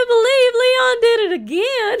 I can't believe Leon did it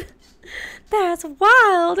again. That's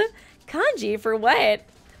wild. Kanji for what?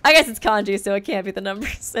 I guess it's kanji, so it can't be the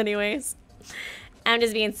numbers anyways. I'm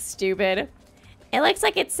just being stupid. It looks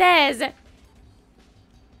like it says...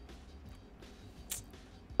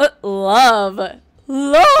 love. Love?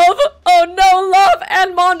 Oh no, love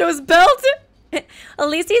and Mondo's belt? At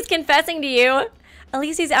least he's confessing to you. At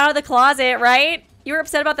least he's out of the closet, right? You were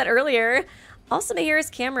upset about that earlier. Also, Mihiru's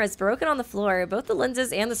camera is broken on the floor, both the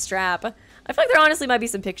lenses and the strap. I feel like there honestly might be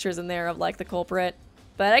some pictures in there of like the culprit,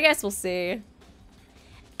 but I guess we'll see.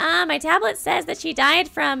 My tablet says that she died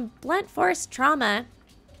from blunt force trauma.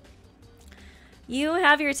 You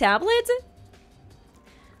have your tablet?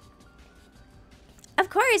 Of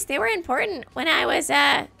course, they were important when I was,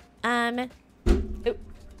 I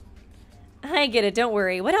get it, don't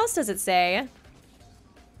worry. What else does it say?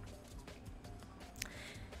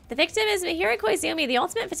 The victim is Mihiru Koizumi, the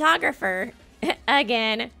ultimate photographer.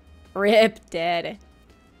 Again. Rip dead.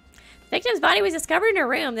 The victim's body was discovered in her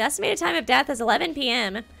room. The estimated time of death is 11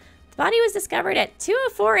 p.m. The body was discovered at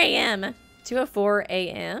 2:04 a.m. 2:04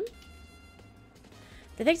 a.m.?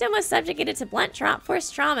 The victim was subjugated to blunt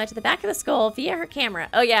force trauma to the back of the skull via her camera.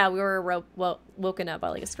 Oh yeah, we were woken up by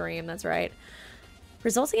like a scream, that's right.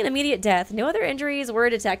 Resulting in immediate death. No other injuries were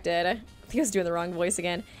detected. I think I was doing the wrong voice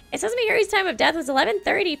again. It says Mihiru's time of death was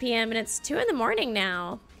 11:30 p.m. and it's 2 in the morning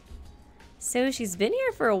now. So she's been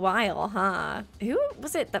here for a while, huh? Who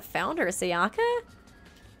was it that found her? Sayaka?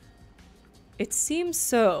 It seems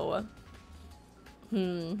so. I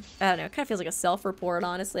don't know. It kind of feels like a self-report,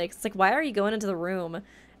 honestly. It's like, why are you going into the room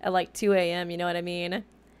at like 2 a.m.? You know what I mean?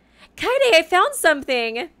 Kaede, I found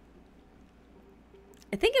something.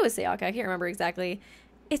 I think it was Sayaka. I can't remember exactly.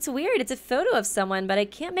 It's weird. It's a photo of someone, but I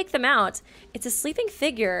can't make them out. It's a sleeping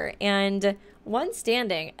figure and one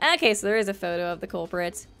standing. Okay, so there is a photo of the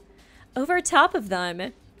culprit. Over top of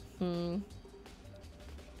them. Why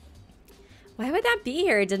would that be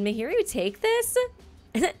here? Did Mihiru take this?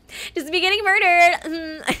 Just be getting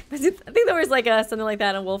murdered. I think there was like something like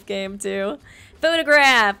that in Wolf Game too.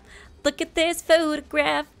 Photograph. Look at this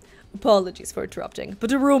photograph. Apologies for interrupting, but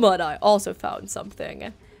Aruma and I also found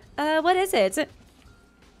something. What is it?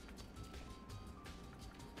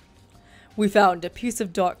 We found a piece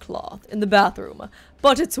of dark cloth in the bathroom,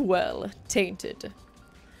 but it's well tainted.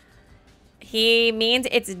 He means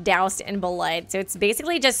it's doused in blood, so it's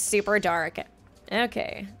basically just super dark.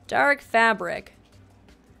 Okay, dark fabric.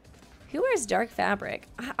 Who wears dark fabric?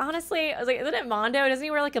 Honestly, I was like, isn't it Mondo? Doesn't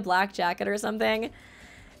he wear like a black jacket or something?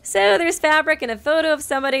 So there's fabric and a photo of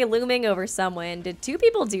somebody looming over someone. Did 2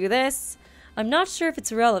 people do this? I'm not sure if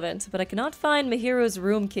it's relevant, but I cannot find Mihiru's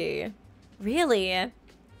room key. Really?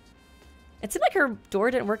 It seemed like her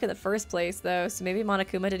door didn't work in the first place, though, so maybe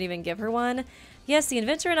Monokuma didn't even give her one. Yes, the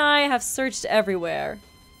inventor and I have searched everywhere.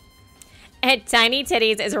 And Tiny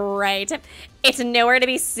Titties is right. It's nowhere to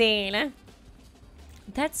be seen.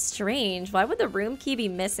 That's strange. Why would the room key be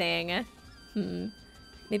missing?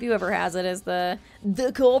 Maybe whoever has it is the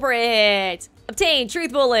culprit. Obtain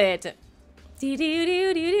truth bullet. With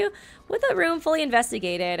the room fully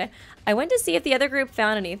investigated, I went to see if the other group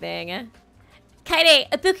found anything. Kaede,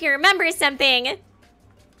 Ibuki remembers something.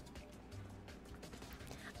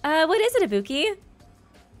 What is it, Ibuki?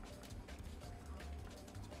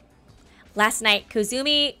 Last night,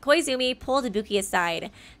 Koizumi pulled Ibuki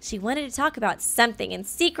aside. She wanted to talk about something in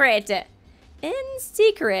secret. In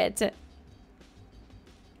secret.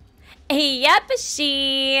 Yep,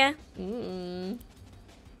 she...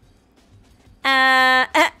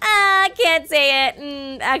 Can't say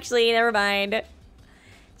it. Actually, never mind.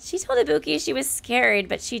 She told Ibuki she was scared,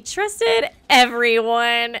 but she trusted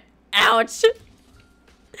everyone. Ouch.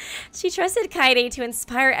 She trusted Kaede to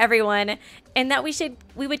inspire everyone, and that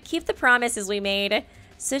we would keep the promises we made.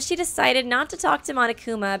 So she decided not to talk to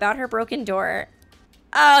Monokuma about her broken door.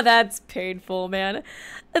 Oh, that's painful, man.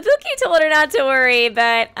 Ibuki told her not to worry,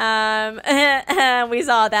 but we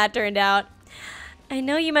saw how that turned out. I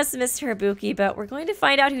know you must have missed her, Ibuki, but we're going to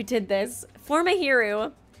find out who did this. For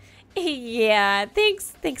Mahiru. Yeah,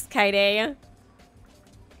 thanks, Kaede.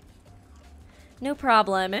 No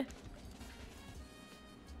problem.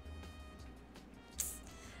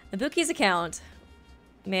 Ibuki's account.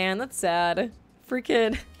 Man, that's sad.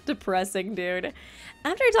 Freaking depressing, dude.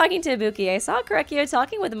 After talking to Ibuki, I saw Korekiyo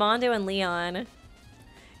talking with Mondo and Leon.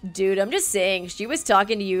 Dude, I'm just saying, she was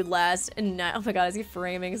talking to you last night. Oh my god, is he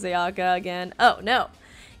framing Sayaka again? Oh, no.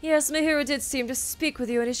 Yes, Mahiru did seem to speak with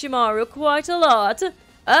you and Ishimaru quite a lot.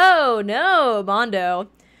 Oh, no, Mondo.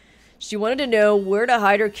 She wanted to know where to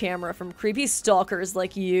hide her camera from creepy stalkers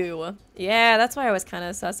like you. Yeah, that's why I was kind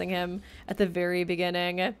of sussing him at the very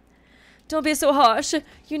beginning. Don't be so harsh.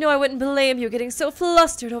 You know I wouldn't blame you getting so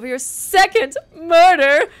flustered over your second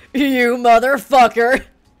murder. You motherfucker.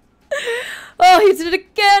 Oh, he did it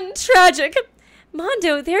again. Tragic.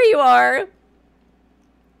 Mondo, there you are.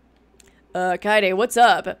 Kaede, what's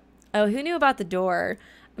up? Oh, who knew about the door?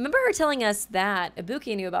 I remember her telling us that.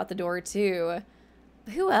 Ibuki knew about the door, too.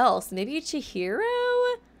 Who else? Maybe Chihiro?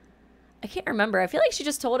 I can't remember. I feel like she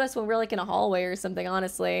just told us when we were, like, in a hallway or something,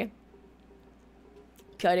 honestly.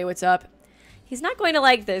 Kaede, what's up? He's not going to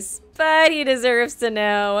like this, but he deserves to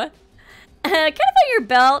know. Kind of put your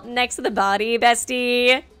belt next to the body,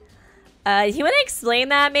 bestie. You want to explain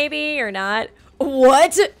that, maybe, or not?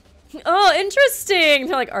 What? Oh, interesting.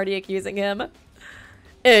 They're, like, already accusing him.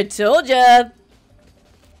 I told ya.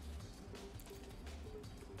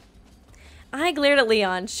 I glared at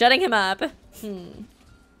Leon, shutting him up.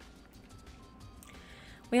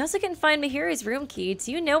 We also can find Mahiru's room key.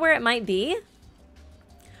 Do you know where it might be?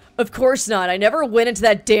 Of course not. I never went into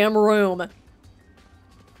that damn room.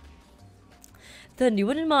 Then you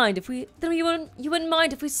wouldn't mind if we you wouldn't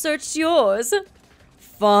mind if we searched yours.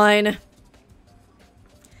 Fine.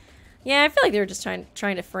 Yeah, I feel like they were just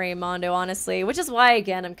trying to frame Mondo, honestly, which is why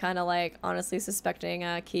again I'm kind of like honestly suspecting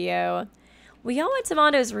Kyo. We all went to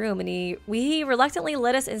Mondo's room and he reluctantly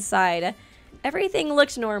let us inside. Everything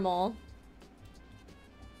looked normal.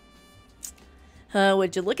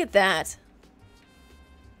 Would you look at that?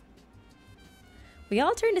 We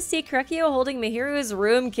all turned to see Korekiyo holding Mahiru's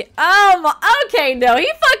room key. Oh, okay, no, he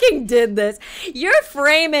fucking did this. You're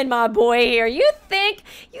framing my boy here. You think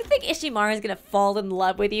Ishimaru is gonna fall in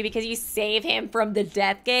love with you because you save him from the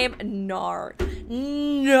death game? No.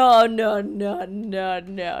 No.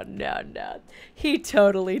 He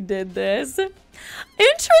totally did this. Interesting.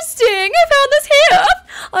 I found this here.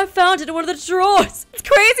 I found it in one of the drawers. It's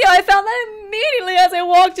crazy how I found that immediately as I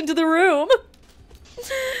walked into the room.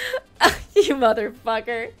 You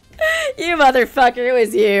motherfucker. You motherfucker, it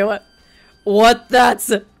was you. What?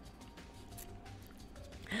 That's...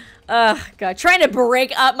 God, trying to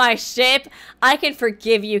break up my ship? I can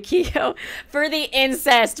forgive you, Kyo, for the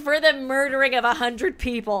incest, for the murdering of 100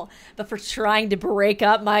 people. But for trying to break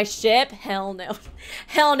up my ship? Hell no.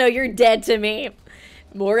 Hell no, you're dead to me.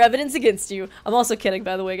 More evidence against you. I'm also kidding,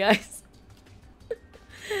 by the way, guys.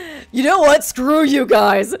 You know what? Screw you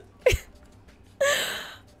guys.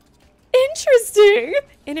 Interesting.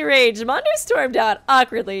 Enraged, Mondo stormed out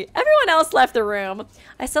awkwardly. Everyone else left the room.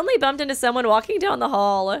 I suddenly bumped into someone walking down the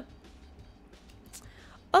hall.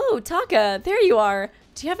 Oh, Taka, there you are.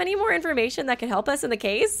 Do you have any more information that could help us in the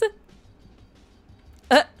case?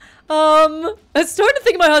 I'm starting to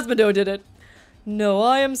think my husband did it. No,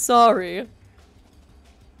 I am sorry.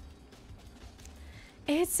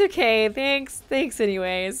 It's okay. Thanks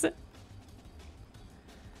anyways.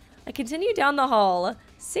 I continue down the hall,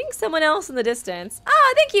 seeing someone else in the distance.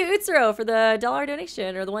 Ah, thank you, Utsuro, for the $1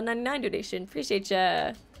 donation, or the $1.99 donation. Appreciate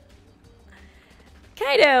ya.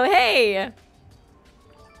 Kaido, hey!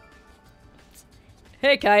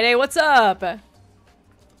 Hey, Kaede, what's up?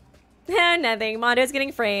 Nothing. Mondo's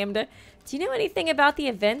getting framed. Do you know anything about the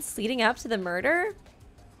events leading up to the murder?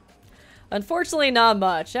 Unfortunately, not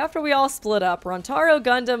much. After we all split up, Rontaro,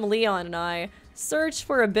 Gundam, Leon, and I searched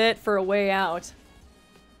for a bit for a way out.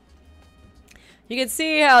 You can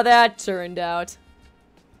see how that turned out.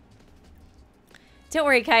 Don't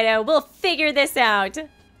worry, Kaido. We'll figure this out.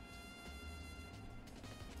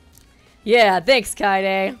 Yeah, thanks,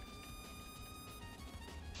 Kaede.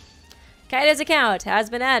 Kaido's account has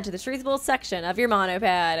been added to the Truthable section of your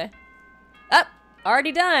monopad. Up!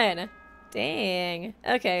 Already done. Dang.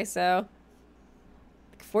 Okay, so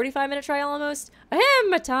 45-minute trial almost.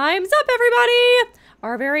 Ahem! Time's up, everybody!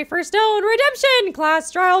 Our very first known redemption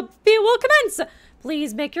class trial will commence.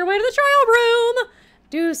 Please make your way to the trial room.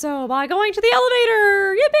 Do so by going to the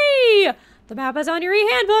elevator. Yippee! The map is on your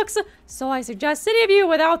e-handbooks, so I suggest any of you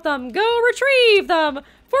without them go retrieve them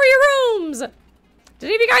for your rooms. Did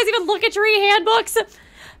any of you guys even look at your e-handbooks?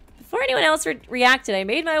 Before anyone else reacted, I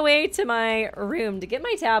made my way to my room to get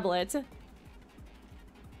my tablet.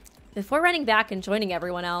 Before running back and joining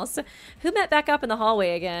everyone else, who met back up in the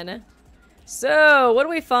hallway again. So, what do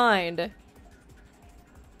we find?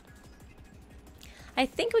 I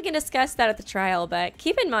think we can discuss that at the trial, but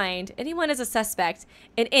keep in mind, anyone is a suspect,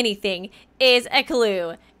 and anything is a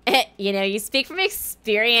clue. You know, you speak from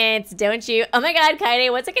experience, don't you? Oh my god,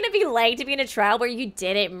 Kaede, what's it gonna be like to be in a trial where you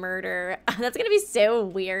didn't murder? That's gonna be so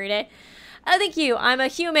weird. Oh, thank you. I'm a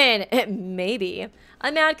human. Maybe.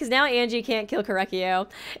 I'm mad because now Angie can't kill Korekio.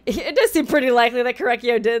 It does seem pretty likely that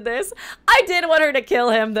Korekio did this. I did want her to kill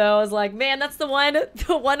him, though. I was like, man, that's the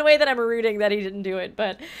one way that I'm rooting that he didn't do it.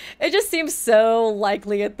 But it just seems so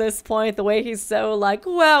likely at this point, the way he's so like,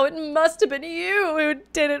 wow, it must have been you who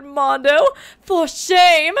did it, Mondo. For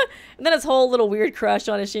shame. And then his whole little weird crush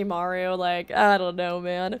on Ishimaru. Like, I don't know,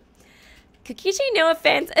 man. Kokichi, no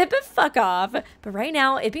offense, but fuck off. But right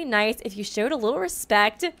now, it'd be nice if you showed a little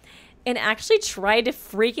respect and actually tried to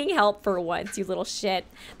freaking help for once, you little shit.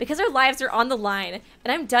 Because our lives are on the line,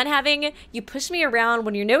 and I'm done having you push me around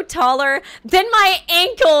when you're no taller than my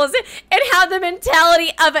ankles and have the mentality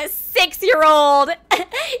of a 6-year-old.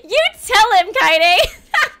 You tell him, Kaede.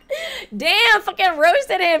 Damn, fucking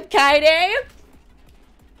roasted him, Kaede.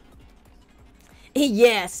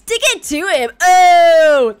 Yeah, stick it to him.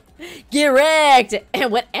 Oh! Get wrecked!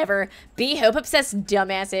 And whatever. Be hope-obsessed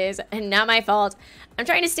dumbasses. Not my fault. I'm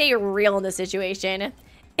trying to stay real in this situation.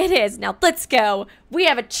 It is. Now let's go. We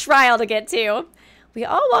have a trial to get to. We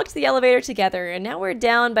all walked to the elevator together, and now we're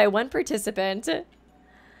down by one participant.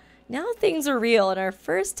 Now things are real, and our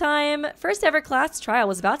first ever class trial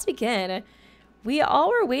was about to begin. We all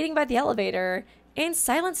were waiting by the elevator, and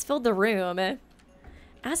silence filled the room.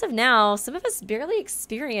 As of now, some of us barely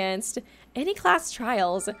experienced any class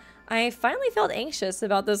trials. I finally felt anxious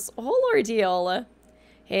about this whole ordeal.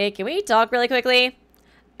 Hey, can we talk really quickly?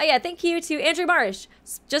 Oh yeah, thank you to Andrew Marsh.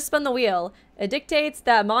 Just spun the wheel. It dictates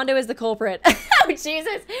that Mondo is the culprit. Oh,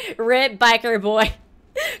 Jesus. Rip biker boy.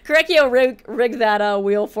 Korekio rigged that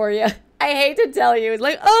wheel for you. I hate to tell you. It's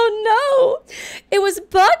like, oh no. It was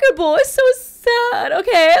biker boy. So sad.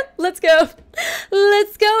 Okay, let's go.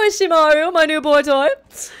 Let's go, Ishimaru, my new boy toy.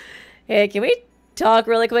 Hey, can we talk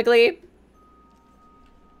really quickly?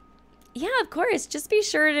 Yeah, of course. Just be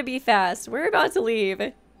sure to be fast. We're about to leave.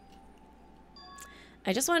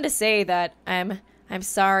 I just wanted to say that I'm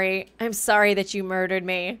sorry. I'm sorry that you murdered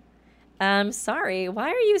me. I'm sorry. Why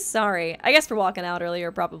are you sorry? I guess for walking out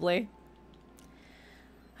earlier, probably.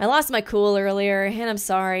 I lost my cool earlier, and I'm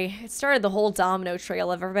sorry. It started the whole domino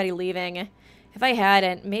trail of everybody leaving. If I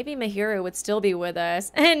hadn't, maybe Mahiro would still be with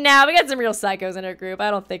us. And now we got some real psychos in our group. I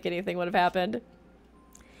don't think anything would have happened.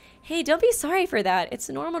 Hey, don't be sorry for that. It's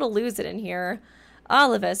normal to lose it in here.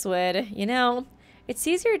 All of us would, you know. It's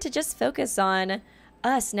easier to just focus on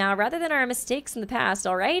us now rather than our mistakes in the past,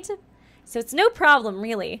 all right? So it's no problem,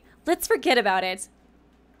 really. Let's forget about it.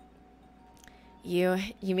 You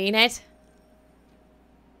mean it?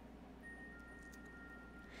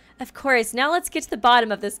 Of course. Now let's get to the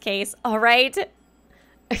bottom of this case, all right?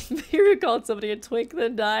 Mahiro called somebody a twink,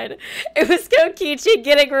 then died. It was Kokichi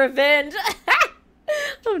getting revenge.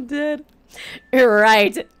 I'm dead.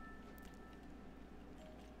 Right.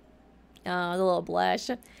 Oh, the little blush.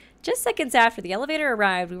 Just seconds after the elevator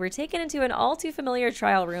arrived, we were taken into an all too familiar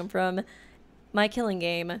trial room from My Killing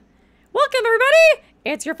Game. Welcome, everybody!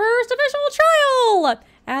 It's your first official trial!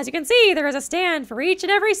 As you can see, there is a stand for each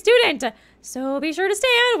and every student, so be sure to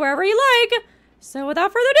stand wherever you like. So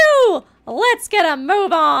without further ado, let's get a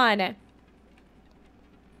move on!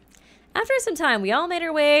 After some time, we all made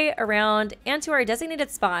our way around and to our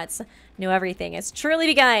designated spots. Now everything has truly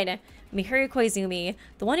begun. Miharu Koizumi,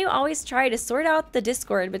 the one who always tried to sort out the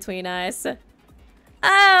discord between us. Oh,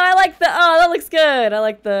 that looks good. I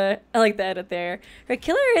like the edit there. Her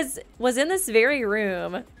killer was in this very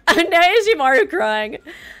room. Now Ishimaru crying.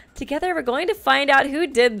 Together, we're going to find out who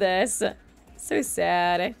did this. So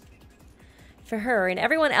sad. For her and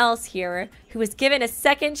everyone else here who was given a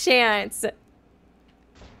second chance.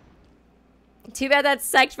 Too bad that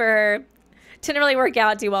sucked for her. Didn't really work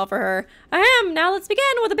out too well for her. Now let's begin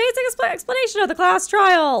with a basic explanation of the class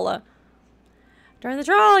trial. During the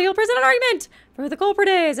trial, you'll present an argument for who the culprit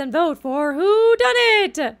is and vote for who done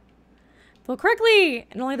it. Vote correctly,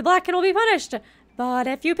 and only the Blacken will be punished. But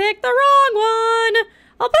if you pick the wrong one,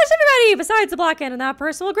 I'll punish everybody besides the Blacken, and that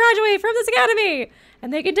person will graduate from this academy,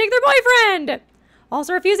 and they can take their boyfriend.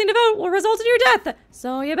 Also, refusing to vote will result in your death,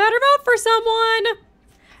 so you better vote for someone.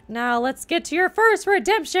 Now, let's get to your first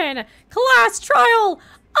redemption class trial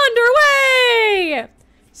underway.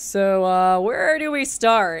 So, where do we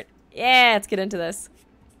start? Yeah, let's get into this.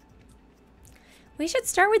 We should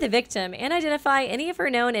start with the victim and identify any of her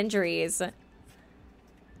known injuries.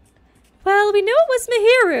 Well, we know it was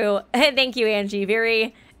Mihiru. Thank you, Angie.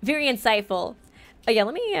 Very, very insightful. Oh, yeah,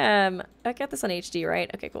 let me, I got this on HD, right?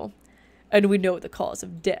 Okay, cool. And we know the cause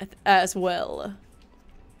of death as well.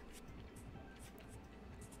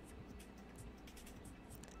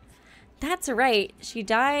 That's right. She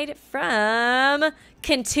died from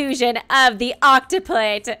contusion of the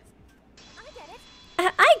occiput.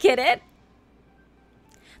 I get it.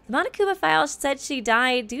 The Monokuma file said she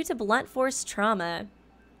died due to blunt force trauma.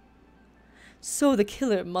 So the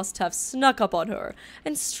killer must have snuck up on her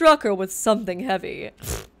and struck her with something heavy.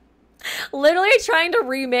 Literally trying to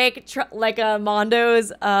remake like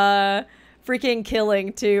Mondo's freaking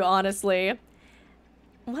killing too, honestly.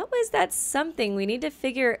 What was that something? We need to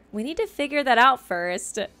figure that out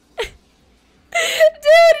first. Dude,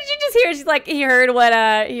 did you just hear? She's like, he heard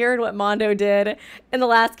what Mondo did in the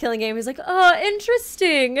last killing game. He's like, oh,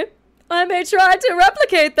 interesting. I may try to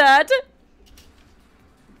replicate that.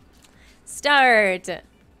 Start.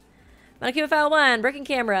 Monokuma file 1, broken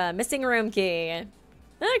camera, missing room key.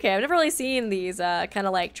 Okay, I've never really seen these kind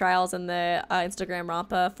of like trials in the Instagram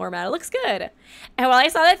Rampa format. It looks good. And while I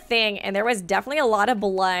saw that thing, and there was definitely a lot of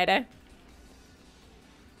blood.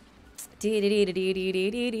 If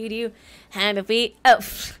we, oh,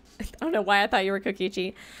 I don't know why I thought you were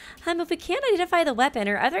Kokichi. If we can't identify the weapon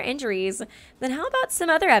or other injuries, then how about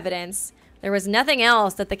some other evidence? There was nothing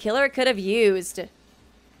else that the killer could have used.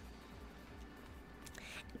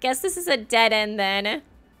 Guess this is a dead end then.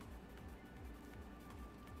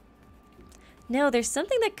 No, there's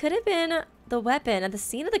something that could have been the weapon at the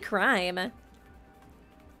scene of the crime.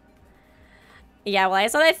 Yeah, well, I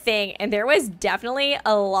saw that thing, and there was definitely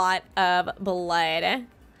a lot of blood.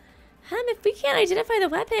 If we can't identify the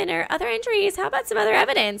weapon or other injuries, how about some other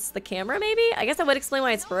evidence? The camera, maybe? I guess that would explain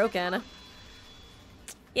why it's broken.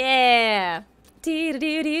 Yeah.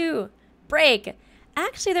 Break.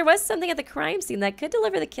 Actually, there was something at the crime scene that could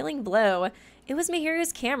deliver the killing blow. It was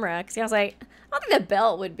Mihiru's camera, because I was like, I don't think the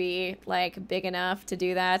belt would be, like, big enough to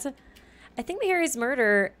do that. I think Mihiru's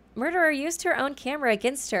murderer used her own camera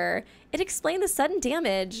against her. It explained the sudden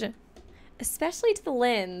damage, especially to the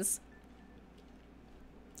lens.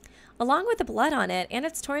 Along with the blood on it and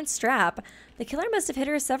its torn strap, the killer must have hit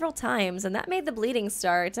her several times, and that made the bleeding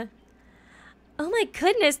start. Oh my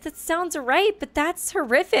goodness, that sounds right, but that's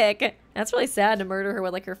horrific. That's really sad to murder her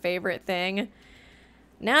with, like, her favorite thing.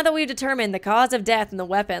 Now that we've determined the cause of death and the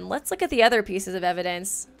weapon, let's look at the other pieces of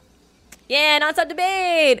evidence. Yeah, non-stop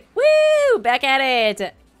debate! Woo! Back at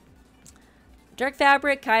it! Dark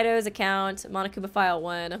Fabric, Kaido's account, Monokuma File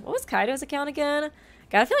 1. What was Kaido's account again?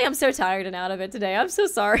 God, I feel like I'm so tired and out of it today. I'm so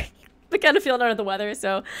sorry. I'm kind of feeling under the weather,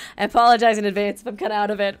 so I apologize in advance if I'm kind of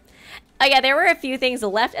out of it. Oh yeah, there were a few things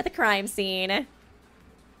left at the crime scene.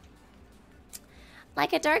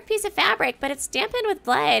 Like a dark piece of fabric, but it's dampened with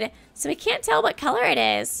blood, so we can't tell what color it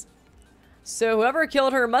is. So whoever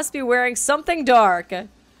killed her must be wearing something dark.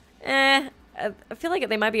 I feel like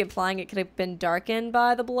they might be implying it could have been darkened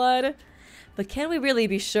by the blood. But can we really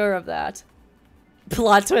be sure of that?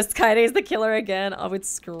 Plot twist, Kaide's the killer again. I would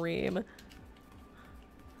scream.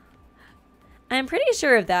 I'm pretty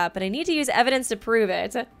sure of that, but I need to use evidence to prove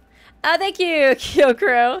it. Oh, thank you,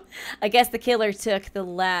 Kyokuro. I guess the killer took the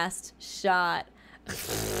last shot.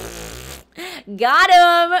 Got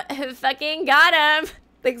him! Fucking got him!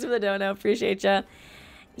 Thanks for the dono, appreciate ya.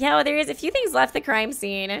 Yeah, well, there is a few things left at the crime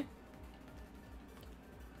scene.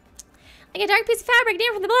 Like a dark piece of fabric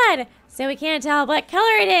damp from the blood, so we can't tell what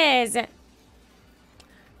color it is.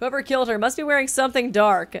 Whoever killed her must be wearing something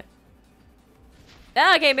dark.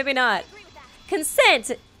 Okay, maybe not.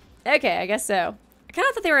 Consent! Okay, I guess so. I kind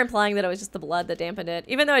of thought they were implying that it was just the blood that dampened it,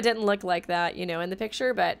 even though it didn't look like that, you know, in the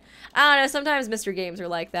picture, but I don't know, sometimes mystery games are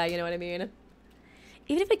like that, you know what I mean?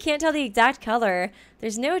 Even if we can't tell the exact color,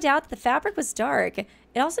 there's no doubt that the fabric was dark. It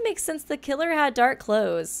also makes sense the killer had dark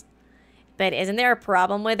clothes. But isn't there a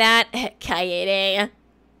problem with that, Kaede?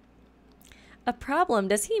 A problem?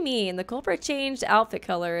 Does he mean the culprit changed outfit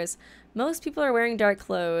colors? Most people are wearing dark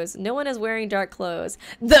clothes. No one is wearing dark clothes.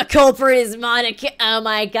 The culprit is Monica. Oh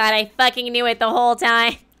my god, I fucking knew it the whole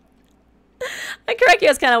time. And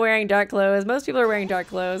Korekio's kind of wearing dark clothes. Most people are wearing dark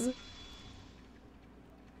clothes.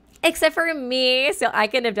 Except for me, so I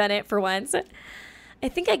couldn't have done it for once. I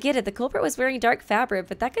think I get it. The culprit was wearing dark fabric,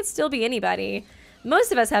 but that could still be anybody.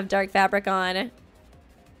 Most of us have dark fabric on.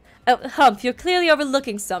 Oh, Hump, you're clearly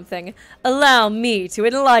overlooking something. Allow me to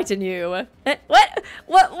enlighten you. What?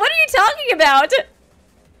 What are you talking about?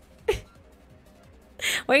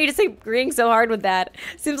 Why are you disagreeing so hard with that?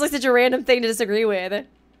 Seems like such a random thing to disagree with.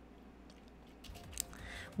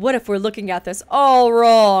 What if we're looking at this all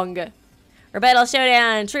wrong? Rebuttal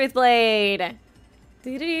Showdown, Truth Blade.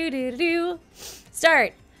 Do-do-do-do-do.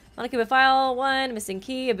 Start. Monokuma file 1, missing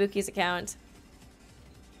key, Ibuki's account.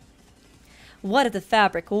 What if the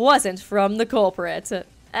fabric wasn't from the culprit? Oh,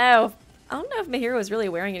 I don't know if Mahiro was really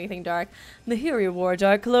wearing anything dark. Mahiro wore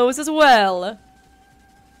dark clothes as well.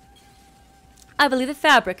 I believe the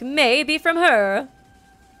fabric may be from her.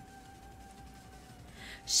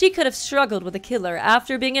 She could have struggled with the killer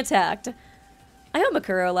after being attacked. I hope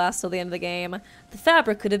Makuro lasts till the end of the game. The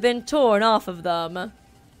fabric could have been torn off of them.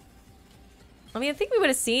 I mean, I think we would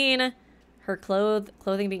have seen her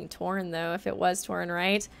clothing being torn, though, if it was torn,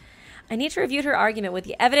 right? I need to review her argument with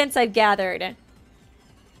the evidence I've gathered.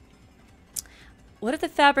 What if the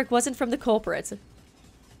fabric wasn't from the culprit?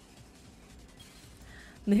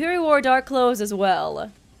 Mahiri wore dark clothes as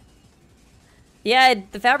well. Yeah,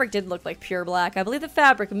 the fabric did look like pure black. I believe the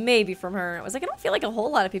fabric may be from her. I was like, I don't feel like a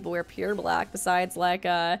whole lot of people wear pure black besides like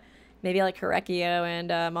maybe like Korekio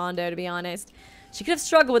and Mondo, to be honest. She could have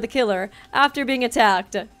struggled with the killer after being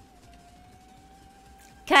attacked.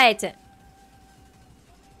 Kaite.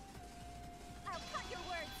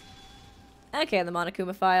 Okay, the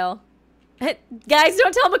Monokuma file. Guys,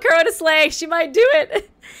 don't tell Makuro to slay. She might do it.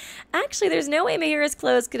 Actually, there's no way Mahira's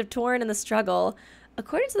clothes could have torn in the struggle.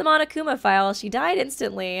 According to the Monokuma file, she died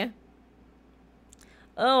instantly.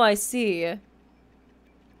 Oh, I see.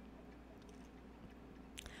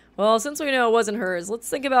 Well, since we know it wasn't hers, let's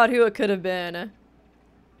think about who it could have been.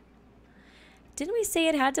 Didn't we say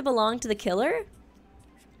it had to belong to the killer?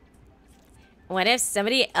 What if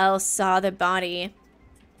somebody else saw the body?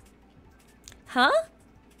 Huh?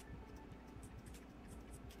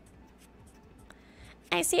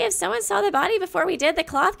 I see, if someone saw the body before we did, the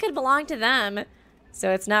cloth could belong to them.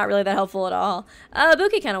 So it's not really that helpful at all.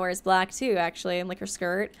 Buki kind of wears black too, actually, and like her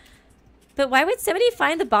skirt. But why would somebody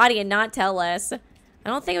find the body and not tell us? I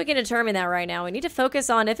don't think we can determine that right now. We need to focus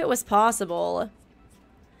on if it was possible.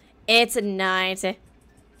 It's not.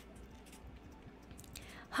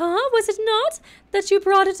 Huh? Was it not that you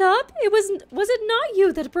brought it up? Was it not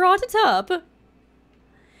you that brought it up?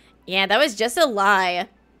 Yeah, that was just a lie.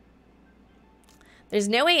 There's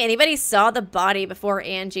no way anybody saw the body before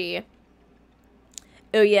Angie.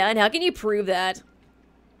 Oh yeah, and how can you prove that?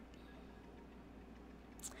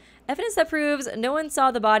 Evidence that proves no one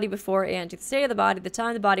saw the body before Angie. The state of the body, the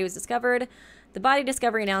time the body was discovered, the body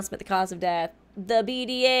discovery announcement, the cause of death. The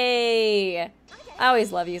BDA! I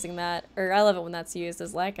always love using that. Or I love it when that's used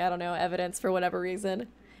as like, I don't know, evidence for whatever reason.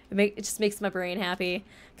 It just makes my brain happy.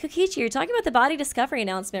 Kokichi, you're talking about the body discovery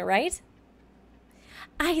announcement, right?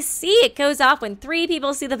 I see, it goes off when 3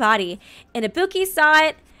 people see the body. And Ibuki saw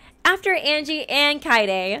it after Angie and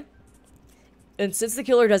Kaide. And since the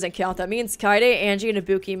killer doesn't count, that means Kaide, Angie, and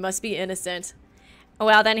Ibuki must be innocent.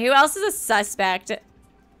 Well, then who else is a suspect?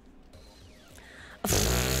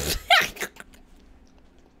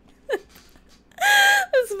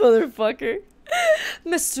 This motherfucker.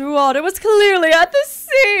 Mr. Water was clearly at the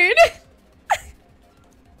scene.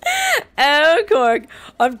 Oh, Cork,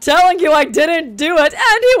 I'm telling you I didn't do it,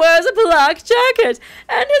 and he wears a black jacket,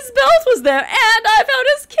 and his belt was there, and I found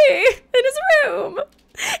his key in his room.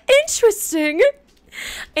 Interesting.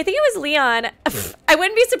 I think it was Leon. I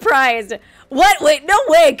wouldn't be surprised. What? Wait, no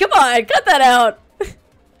way. Come on, cut that out.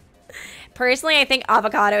 Personally, I think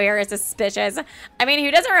Avocado here is suspicious. I mean, who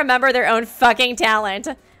doesn't remember their own fucking talent?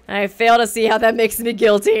 I fail to see how that makes me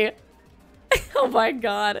guilty. Oh my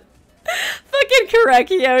god. Fucking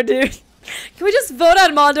Korekio, dude. Can we just vote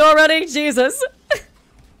on Mondo already? Jesus.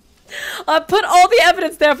 I put all the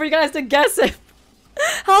evidence there for you guys to guess it.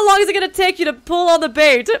 How long is it gonna take you to pull on the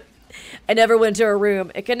bait? I never went to her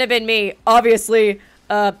room. It couldn't have been me. Obviously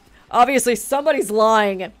somebody's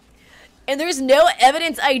lying. And there's no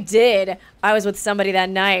evidence I did. I was with somebody that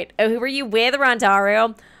night. Oh, who were you with,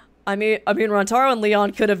 Rantaro? I mean, Rantaro and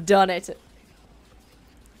Leon could have done it.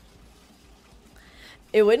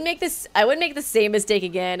 I wouldn't make the same mistake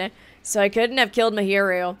again. So I couldn't have killed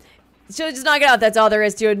Mahiro. So just knock it out. That's all there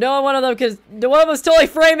is to it. No one of them was totally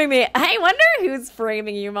framing me. I wonder who's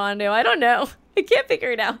framing you, Mondo. I don't know. I can't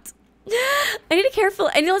figure it out. I need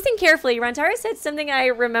to listen carefully. Rantaro said something I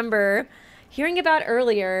remember. hearing about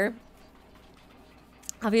earlier.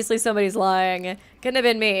 Obviously somebody's lying. Couldn't have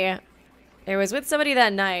been me. I was with somebody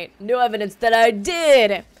that night. No evidence that I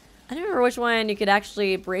did. I don't remember which one you could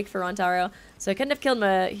actually break for Rantaro, so I couldn't have killed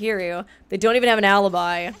Mahiru. They don't even have an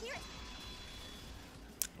alibi.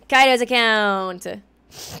 Kaido's account.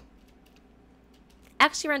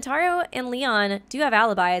 Actually, Rantaro and Leon do have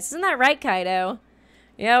alibis. Isn't that right, Kaido?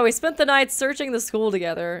 Yeah, we spent the night searching the school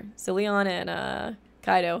together. So Leon and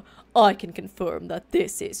Kaido, I can confirm that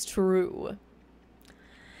this is true.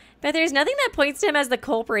 But there's nothing that points to him as the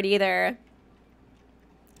culprit either.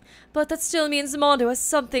 But that still means Mondo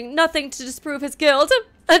has nothing to disprove his guilt.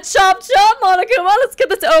 Chop chop, Monokuma, let's get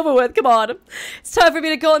this over with, come on. It's time for me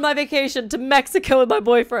to go on my vacation to Mexico with my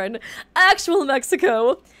boyfriend. Actual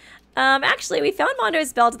Mexico. Actually, we found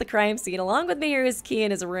Mondo's belt at the crime scene, along with Mihiru's key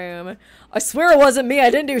in his room. I swear it wasn't me, I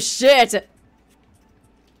didn't do shit.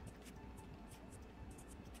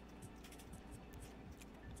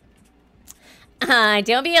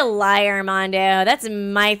 Don't be a liar, Mondo. That's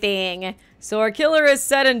my thing. So our killer is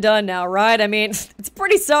said and done now, right? I mean, it's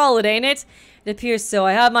pretty solid, ain't it? It appears so.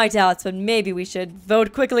 I have my doubts, but maybe we should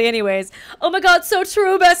vote quickly anyways. Oh my god, so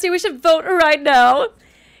true, bestie. We should vote right now.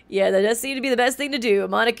 Yeah, that does seem to be the best thing to do.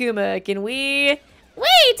 Monokuma, can we...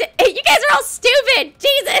 Wait! You guys are all stupid!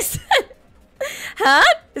 Jesus! Huh?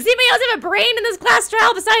 Does anybody else have a brain in this class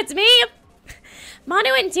trial besides me?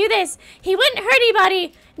 Mondo wouldn't do this. He wouldn't hurt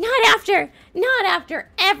anybody. Not after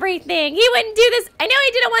everything. He wouldn't do this. I know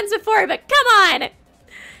he did it once before, but come on.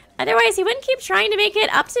 Otherwise, he wouldn't keep trying to make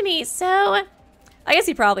it up to me, so... I guess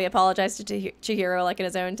he probably apologized to Chihiro, like, in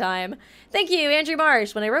his own time. Thank you, Andrew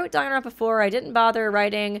Marsh. When I wrote Danganronpa before, I didn't bother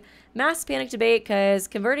writing Mass Panic Debate, because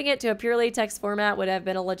converting it to a purely text format would have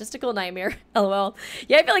been a logistical nightmare. LOL.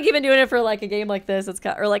 Yeah, I feel like even doing it for, like, a game like this, it's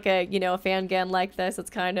or, like, a, you know, a fan game like this,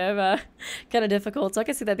 it's kind of difficult. So I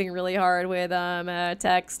can see that being really hard with,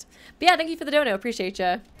 text. But yeah, thank you for the dono. Appreciate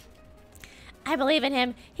you. I believe in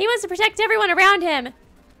him. He wants to protect everyone around him.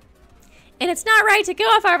 And it's not right to go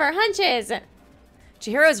off of our hunches.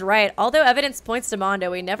 Chihiro's right. Although evidence points to Mondo,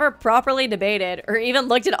 we never properly debated or even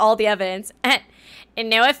looked at all the evidence. And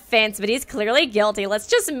no offense, but he's clearly guilty. Let's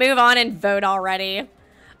just move on and vote already.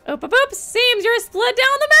 Oop, oop, oop. Seems you're split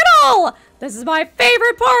down the middle. This is my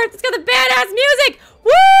favorite part. It's got the badass music.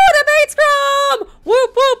 Woo, the bass drum.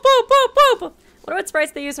 Whoop, whoop, whoop, whoop, whoop. Wonder what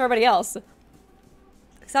sprites they use for everybody else.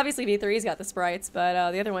 Because obviously V3's got the sprites,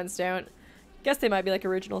 but the other ones don't. Guess they might be like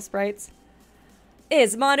original sprites.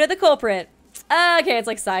 Is Mondo the culprit? Okay, it's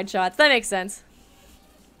like side shots. That makes sense.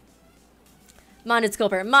 Mondo's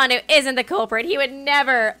culprit. Mondo isn't the culprit. He would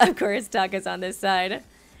never. Of course, Taka's on this side.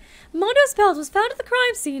 Mondo's belt was found at the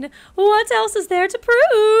crime scene. What else is there to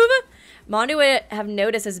prove? Mondo would have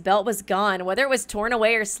noticed his belt was gone, whether it was torn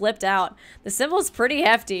away or slipped out. The symbol's pretty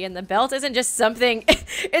hefty, and the belt isn't just something...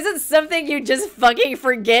 isn't something you just fucking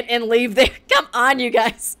forget and leave there. Come on, you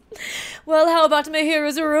guys. Well, how about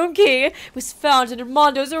Mihiru's room key? It was found in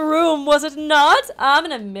Mondo's room, was it not? I'm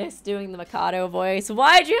gonna miss doing the Mikado voice.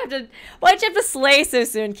 Why'd you have to slay so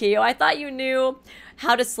soon, Kyo? I thought you knew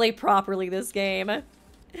how to slay properly this game. It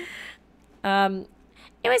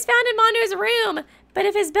was found in Mondo's room, but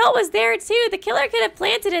if his belt was there too, the killer could have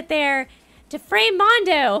planted it there to frame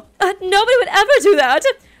Mondo. Nobody would ever do that.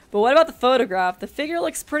 But what about the photograph? The figure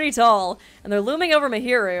looks pretty tall, and they're looming over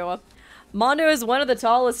Mihiru. Mondo is one of the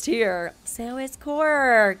tallest here. So is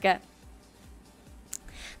Quirk. The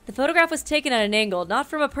photograph was taken at an angle, not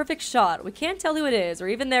from a perfect shot. We can't tell who it is, or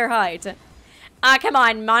even their height. Come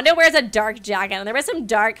on, Mondo wears a dark jacket, and there was some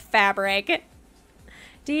dark fabric.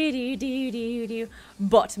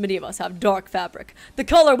 But many of us have dark fabric. The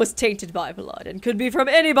color was tainted by blood, and could be from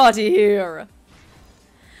anybody here.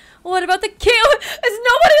 What about the key? Is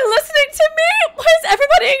nobody listening to me? Why is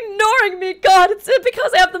everybody ignoring me? God, it's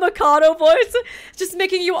because I have the Mikado voice. Just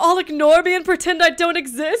making you all ignore me and pretend I don't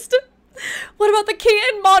exist? What about the key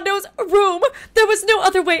in Mondo's room? There was no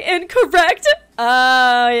other way in, correct?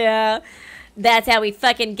 Oh, yeah. That's how we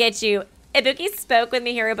fucking get you. Ibuki spoke with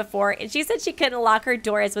Mihiru before, and she said she couldn't lock her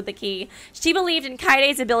doors with the key. She believed in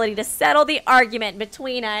Kaide's ability to settle the argument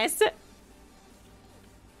between us.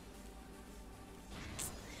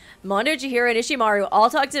 Mondo, Chihiro, and Ishimaru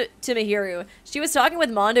all talked to Mihiru. She was talking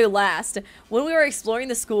with Mondo last, when we were exploring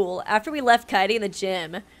the school, after we left Kaede in the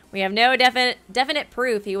gym. We have no definite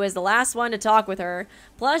proof he was the last one to talk with her.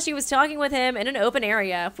 Plus, she was talking with him in an open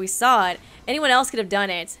area. If we saw it, anyone else could have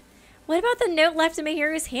done it. What about the note left in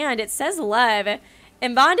Mihiru's hand? It says love.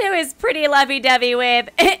 And Mondo is pretty lovey-dovey with,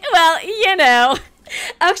 well, you know.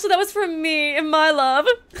 Actually, that was from me and my love.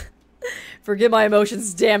 Forgive my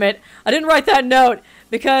emotions, damn it. I didn't write that note.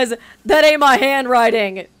 Because that ain't my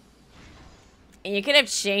handwriting. And you could have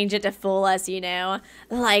changed it to fool us, you know?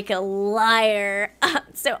 Like a liar.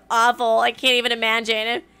 So awful. I can't even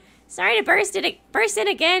imagine. Sorry to burst in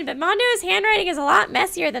again, but Mondo's handwriting is a lot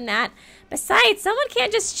messier than that. Besides, someone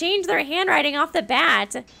can't just change their handwriting off the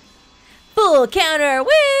bat. Full counter.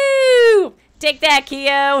 Woo! Take that,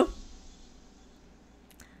 Kyo.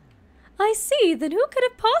 I see. Then who could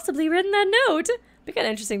have possibly written that note? Be kind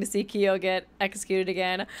of interesting to see Kyo get executed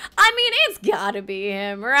again. I mean, it's gotta be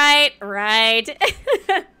him, right? Right.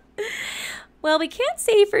 Well, we can't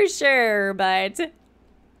say for sure, but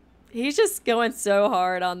he's just going so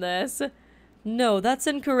hard on this. No, that's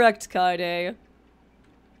incorrect, Kaede.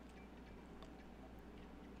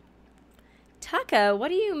 Taka, what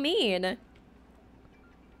do you mean?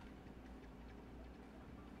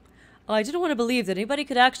 I didn't want to believe that anybody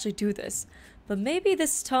could actually do this. But maybe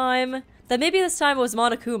this time it was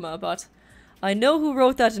Monokuma, but I know who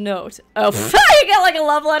wrote that note. Oh, you got like a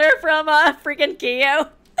love letter from freaking Kyo.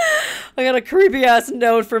 I got a creepy ass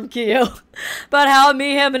note from Kyo about how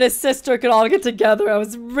me, him, and his sister could all get together. I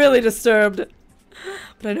was really disturbed.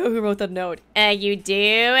 But I know who wrote that note. You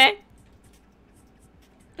do?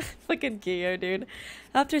 Fucking Kyo, dude.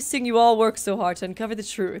 After seeing you all work so hard to uncover the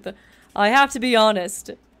truth, I have to be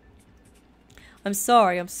honest. I'm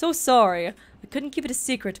sorry, I'm so sorry. I couldn't keep it a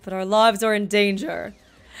secret, but our lives are in danger.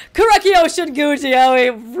 Kurekio Shinguji, oh, he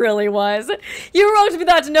really was. You wrote me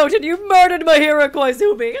that note and you murdered Mahiro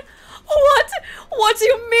Koizumi. What? What do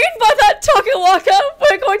you mean by that, Takawaka?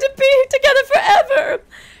 We're going to be together forever.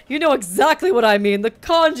 You know exactly what I mean, the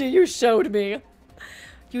kanji you showed me.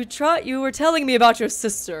 You were telling me about your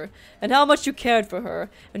sister and how much you cared for her,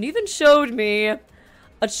 and even showed me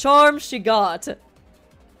a charm she got.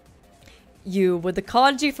 You, with the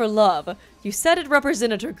kanji for love, you said it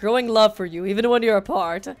represented her growing love for you, even when you're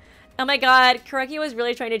apart. Oh my god, Kureki was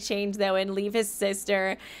really trying to change, though, and leave his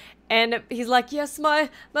sister. And he's like, yes, my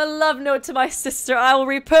love note to my sister, I will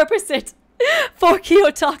repurpose it for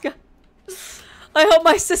Kiyotaka. I hope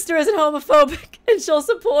my sister isn't homophobic, and she'll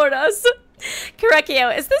support us.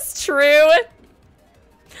 Kurekio, is this true?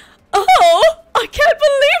 Oh, I can't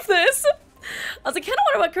believe this! I was like, kind of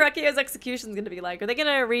wonder what Kurekio's execution is going to be like. Are they going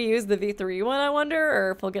to reuse the V3 one, I wonder?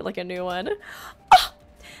 Or if we'll get like a new one? Oh,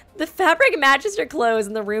 the fabric matches your clothes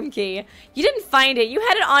and the room key. You didn't find it. You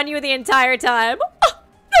had it on you the entire time.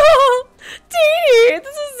 Oh, Dee,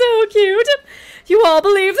 this is so cute. You all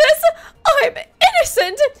believe this? I'm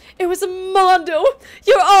innocent. It was Mondo.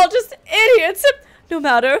 You're all just idiots. No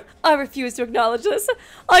matter, I refuse to acknowledge this.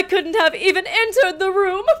 I couldn't have even entered the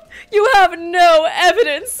room. You have no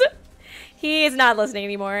evidence. He is not listening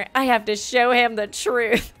anymore. I have to show him the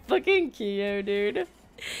truth. Fucking Kyo, dude.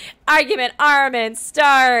 Argument, Armin,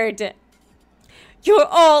 start. You're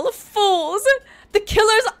all fools. The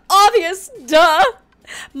killer's obvious, duh.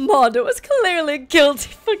 Mondo is clearly guilty.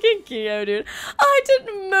 Fucking Kyo, dude. I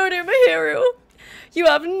didn't murder Mahiru. You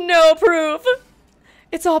have no proof.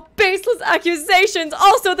 It's all baseless accusations.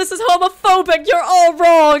 Also, this is homophobic. You're all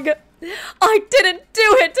wrong. I didn't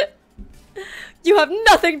do it. You have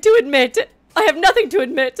nothing to admit. I have nothing to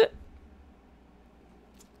admit.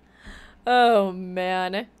 Oh,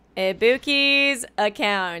 man. Ibuki's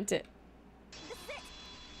account. I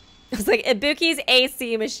was like, Ibuki's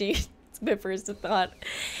AC machine. It's my first thought.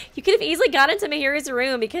 You could have easily got into Mahiru's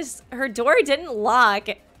room because her door didn't lock.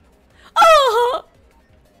 Oh!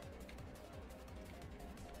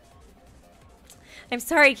 I'm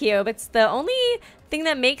sorry, Kyo, but it's the only thing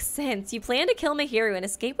that makes sense. You plan to kill Mahiru and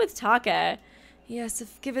escape with Taka. Yes,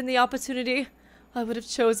 if given the opportunity, I would have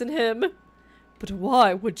chosen him. But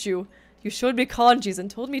why would you? You showed me kanjis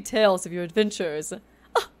and told me tales of your adventures.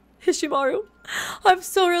 Ah, Hishimaru, I'm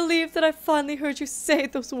so relieved that I finally heard you say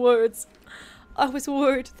those words. I was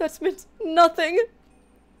worried that meant nothing.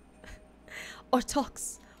 Our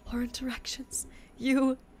talks, our interactions,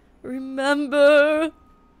 you remember?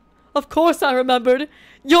 Of course I remembered.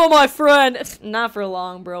 You're my friend. Not for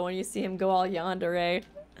long, bro, when you see him go all yandere.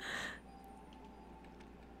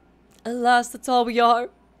 Alas, that's all we are.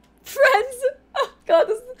 Friends! Oh god,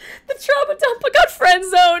 this, the trauma dump. I got friend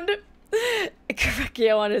zoned.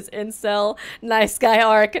 Kurekio on his incel nice guy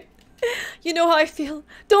arc. You know how I feel.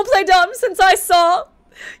 Don't play dumb since I saw.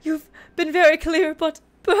 You've been very clear, but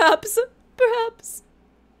perhaps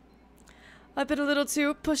I've been a little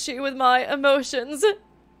too pushy with my emotions.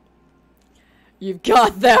 You've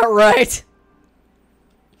got that right.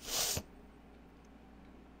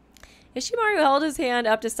 Ishimaru held his hand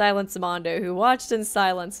up to silence Mondo, who watched in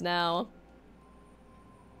silence now.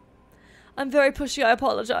 I'm very pushy, I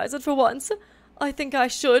apologize, and for once, I think I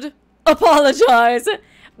should apologize.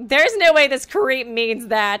 There's no way this creep means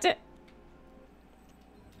that.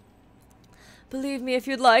 Believe me if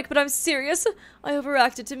you'd like, but I'm serious. I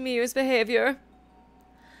overreacted to Miyu's behavior.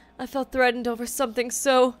 I felt threatened over something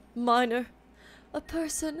so minor. A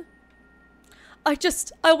person. I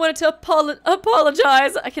wanted to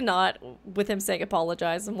apologize. I cannot, with him saying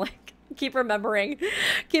apologize, I'm like, keep remembering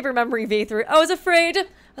V3. I was afraid.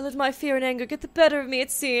 I let my fear and anger get the better of me, it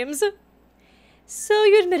seems. So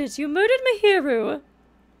you admitted you murdered Mihiru.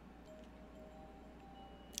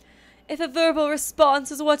 If a verbal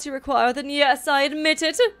response is what you require, then yes, I admit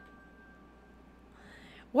it.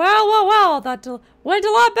 Wow, that went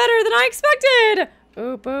a lot better than I expected.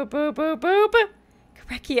 Boop, boop, boop, boop, boop.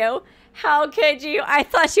 Korekiyo, how could you? I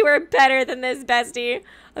thought you were better than this, bestie.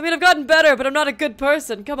 I mean, I've gotten better, but I'm not a good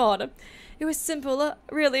person. Come on. It was simple.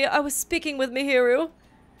 Really, I was speaking with Mihiru.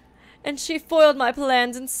 And she foiled my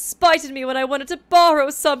plans and spited me when I wanted to borrow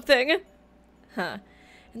something. Huh.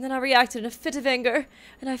 And then I reacted in a fit of anger,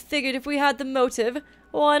 and I figured if we had the motive,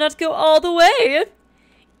 why not go all the way?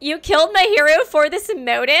 You killed Mihiru for this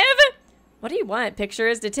motive? What do you want?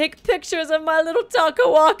 Pictures? To take pictures of my little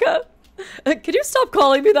Takawaka? Can you stop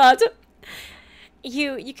calling me that?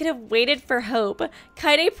 You could have waited for hope.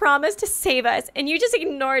 Kaede promised to save us, and you just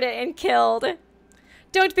ignored it and killed.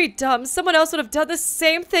 Don't be dumb. Someone else would have done the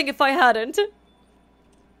same thing if I hadn't.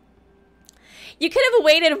 You could have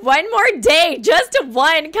waited one more day. Just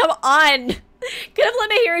one. Come on. Could have let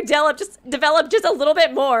Mihiru develop just a little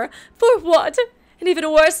bit more. For what? An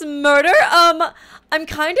even worse murder? I'm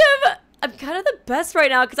kind of the best right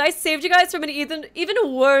now because I saved you guys from an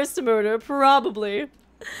even worse murder, probably.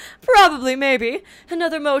 Maybe.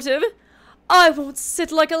 Another motive. I won't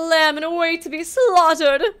sit like a lamb and wait to be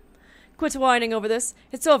slaughtered. Quit whining over this.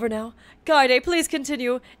 It's over now. Kaede, please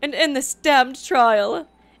continue and end this damned trial.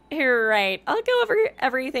 You're right. I'll go over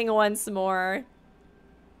everything once more.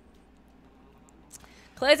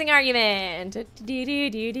 Closing argument.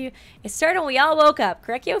 It started when we all woke up.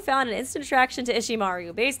 Korekiyo found an instant attraction to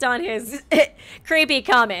Ishimaru based on his creepy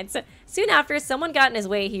comments. Soon after, someone got in his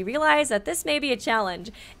way. He realized that this may be a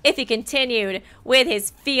challenge if he continued with his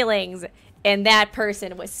feelings, and that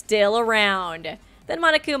person was still around. Then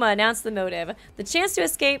Monokuma announced the motive, the chance to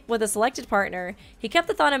escape with a selected partner. He kept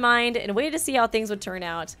the thought in mind and waited to see how things would turn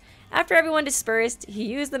out. After everyone dispersed, he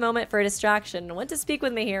used the moment for a distraction and went to speak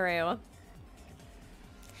with Mihiru.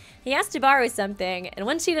 He asked to borrow something, and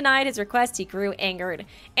when she denied his request, he grew angered.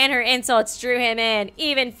 And her insults drew him in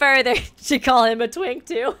even further. She called him a twink,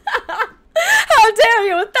 too. How dare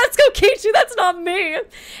you? That's Kokichi, that's not me.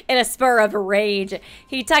 In a spur of rage,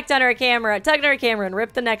 he tugged on her camera and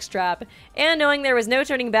ripped the neck strap. And knowing there was no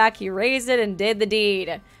turning back, he raised it and did the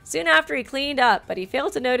deed. Soon after, he cleaned up, but he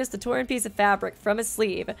failed to notice the torn piece of fabric from his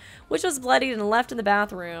sleeve, which was bloodied and left in the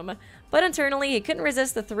bathroom. But internally, he couldn't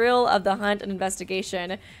resist the thrill of the hunt and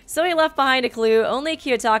investigation, so he left behind a clue only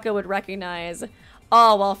Kiyotaka would recognize.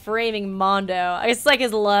 All while framing Mondo. It's like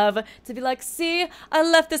his love to be like, see, I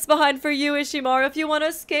left this behind for you, Ishimaru. If you want to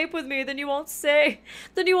escape with me, then you won't say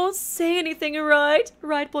anything, right?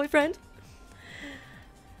 Right, boyfriend?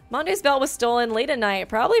 Mondo's belt was stolen late at night,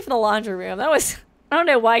 probably from the laundry room. I don't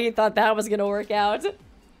know why he thought that was gonna work out.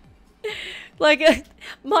 Like,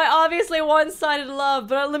 my obviously one-sided love,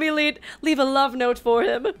 but let me leave a love note for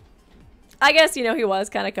him. I guess, you know, he was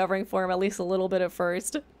kind of covering for him at least a little bit at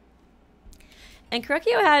first. And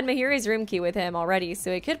Korekiyo had Mihiru's room key with him already,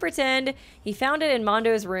 so he could pretend he found it in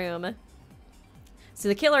Mondo's room. So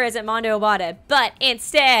the killer isn't Mondo Obata, but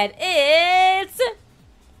instead it's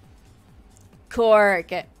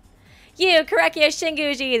Cork. You, Korekiyo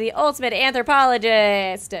Shinguji, the ultimate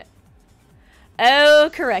anthropologist. Oh,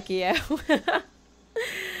 Korekiyo.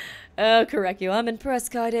 Oh, Korekiyo, I'm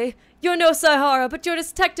impressed, Kaede. You're no Saihara, but your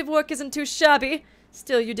detective work isn't too shabby.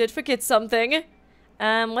 Still, you did forget something.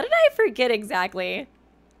 What did I forget exactly?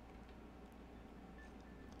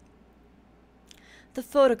 The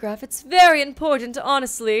photograph. It's very important,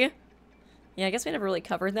 honestly. Yeah, I guess we never really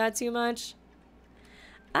covered that too much.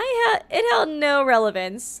 It held no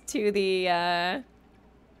relevance to the,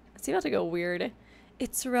 It's about to go weird.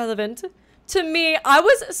 It's relevant. To me, I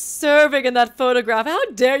was serving in that photograph. How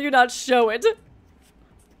dare you not show it?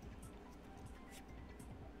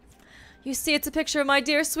 You see, it's a picture of my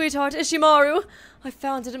dear sweetheart, Ishimaru. I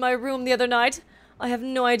found it in my room the other night. I have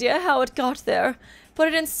no idea how it got there, but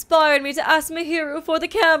it inspired me to ask Mihiru for the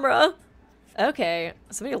camera. Okay,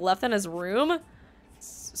 somebody left in his room?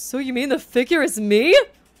 So you mean the figure is me?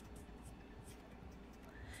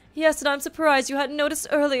 Yes, and I'm surprised you hadn't noticed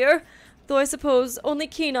earlier, though I suppose only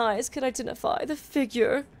keen eyes could identify the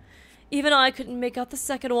figure. Even I couldn't make out the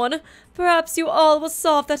second one. Perhaps you all will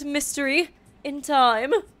solve that mystery in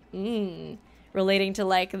time. Relating to,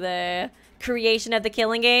 like, the creation of the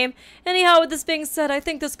killing game. Anyhow, with this being said, I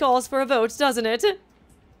think this calls for a vote, doesn't it?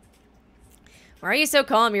 Why are you so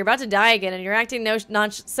calm? You're about to die again, and you're acting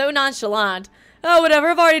so nonchalant. Oh, whatever.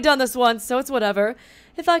 I've already done this once, so it's whatever.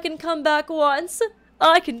 If I can come back once,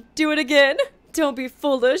 I can do it again. Don't be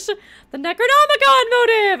foolish. The Necronomicon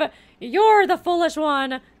motive! You're the foolish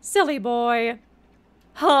one, silly boy.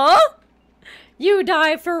 Huh? You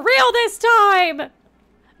die for real this time!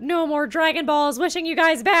 No more Dragon Balls wishing you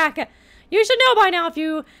guys back. You should know by now if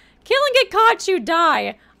you kill and get caught, you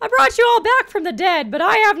die. I brought you all back from the dead, but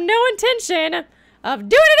I have no intention of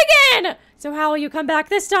doing it again! So how will you come back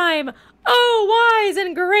this time? Oh, wise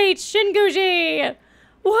and great Shinguji!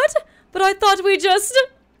 What? But I thought we just...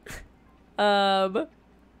 I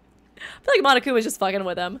feel like Monokuma was just fucking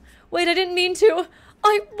with him. Wait, I didn't mean to.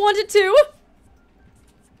 I wanted to.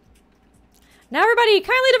 Now everybody,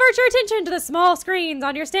 kindly divert your attention to the small screens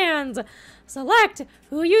on your stands. Select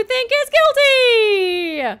who you think is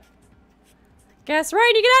guilty. Guess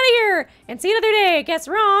right, you get out of here and see another day. Guess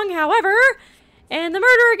wrong, however, and the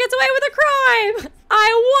murderer gets away with a crime. I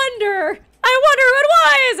wonder who it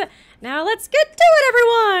was. Now let's get to it,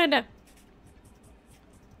 everyone.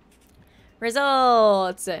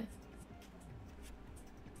 Results.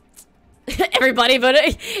 Everybody voted,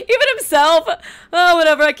 even himself. Oh,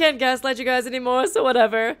 whatever, I can't gaslight you guys anymore, so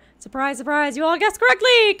whatever. Surprise, surprise, you all guessed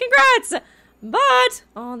correctly. Congrats. But,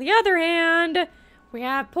 on the other hand, we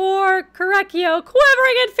have poor Korekio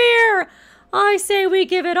quivering in fear. I say we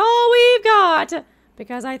give it all we've got,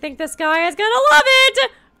 because I think this guy is gonna love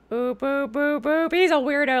it. Boop, boop, boop, boop. He's a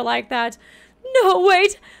weirdo like that. No,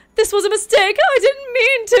 wait. This was a mistake. I didn't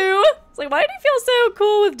mean to. It's like, why did he feel so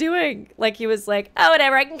cool with doing? Like, he was like, oh,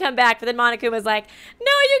 whatever, I can come back. But then Monokuma was like, no,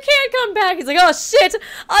 you can't come back. He's like, oh, shit.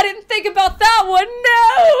 I didn't think about that one.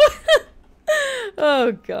 No.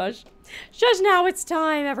 Oh, gosh. Just now it's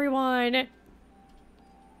time, everyone.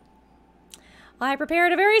 I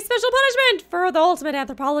prepared a very special punishment for the ultimate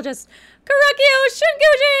anthropologist, Korekio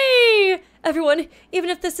Shinguji. Everyone, even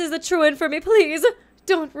if this is the true end for me, please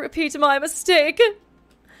don't repeat my mistake.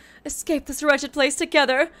 Escape this wretched place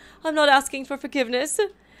together. I'm not asking for forgiveness.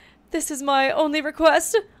 This is my only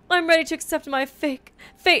request. I'm ready to accept my fate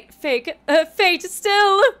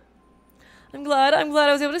still. I'm glad I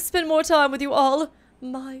was able to spend more time with you all,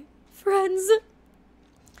 my friends.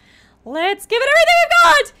 Let's give it everything we've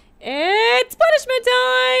got. It's punishment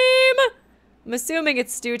time. I'm assuming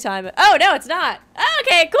it's stew time. Oh, no, it's not.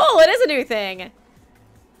 Okay, cool. It is a new thing.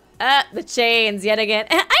 The chains yet again.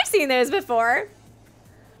 I've seen those before.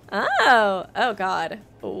 Oh God.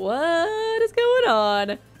 What is going on?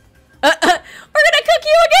 We're gonna cook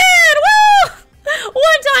you again! Woo!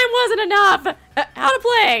 One time wasn't enough! How to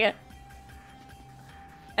play?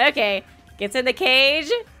 Okay, gets in the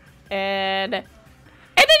cage, and then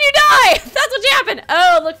you die! That's what happened!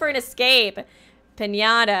 Oh, look for an escape.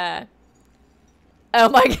 Pinata. Oh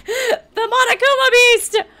my, the Monokuma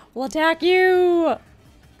Beast will attack you!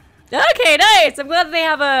 Okay, nice! I'm glad they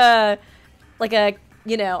have a, like a,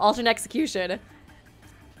 you know, alternate execution.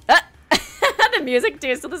 The music too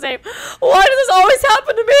is still the same. Why does this always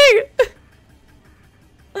happen to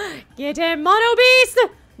me? Get him, Mono Beast!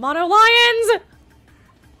 Mono Lions!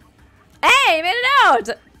 Hey, made it out!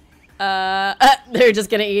 They're just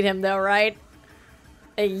gonna eat him though, right?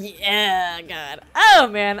 Yeah, God. Oh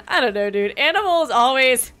man, I don't know, dude. Animals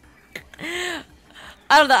always... I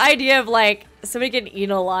don't know, the idea of like, somebody getting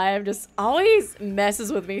eaten alive just always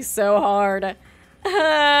messes with me so hard.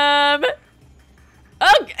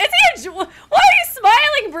 Oh, is he why are you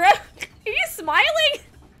smiling, bro? Are you smiling?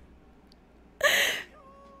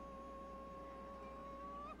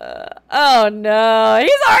 Oh no,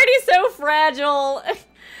 he's already so fragile. Can't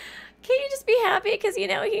you just be happy? Because, you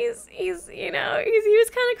know, he was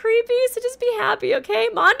kind of creepy, so just be happy, okay?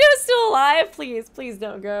 Mondo's still alive. Please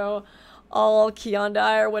don't go all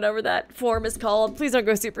Kyondai or whatever that form is called. Please don't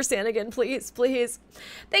go Super Saiyan again, please.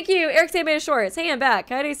 Thank you. Eric Say made a shorts. Hey, I'm back.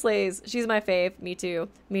 Kaede slays. She's my fave. Me too,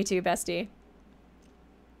 bestie.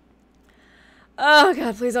 Oh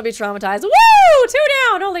God, please don't be traumatized. Woo! 2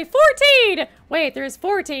 down, only 14. Wait, there's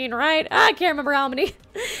 14, right? I can't remember how many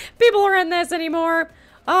people are in this anymore.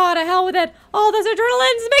 Oh, to hell with it. All this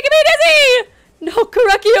adrenaline's making me dizzy. No,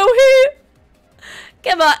 Korekio,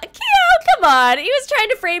 come on, Kyo, come on. He was trying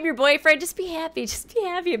to frame your boyfriend. Just be happy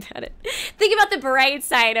about it. Think about the bright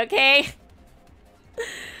side, okay?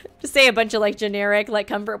 Just say a bunch of like generic like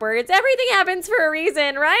comfort words. Everything happens for a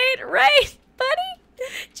reason, right? Right, buddy?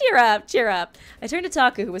 Cheer up. I turned to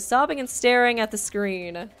Taku, who was sobbing and staring at the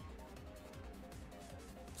screen.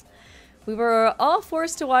 We were all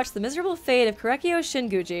forced to watch the miserable fate of Korekio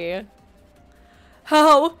Shinguji.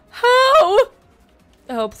 How? How?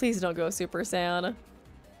 Oh, please don't go Super Saiyan.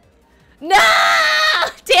 No!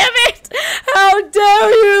 Damn it! How dare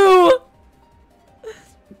you!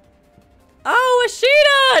 Oh,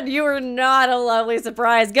 Ashita! You are not a lovely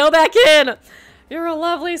surprise. Go back in! You're a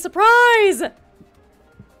lovely surprise!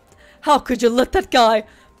 How could you let that guy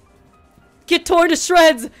get torn to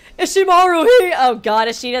shreds? Ishimaru, he... Oh god,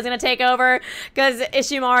 Ashita's gonna take over because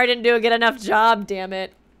Ishimaru didn't do a good enough job, damn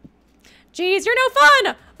it. Geez, you're no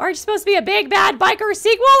fun! Aren't you supposed to be a big bad biker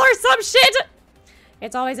sequel or some shit?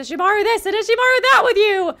 It's always Ishimaru this and Ishimaru that with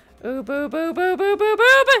you! Ooh, boo, boo, boo, boo, boo,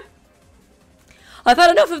 boo. I've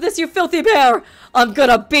had enough of this, you filthy bear! I'm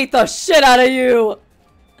gonna beat the shit out of you!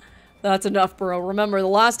 That's enough, bro. Remember, the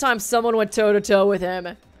last time someone went toe-to-toe with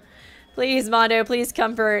him. Please, Mondo, please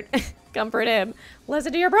comfort him.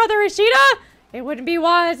 Listen to your brother, Ishida! It wouldn't be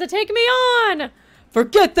wise to take me on!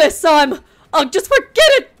 Forget this, I'll just forget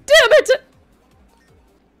it! Damn it!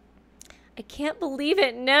 I can't believe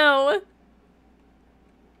it, no.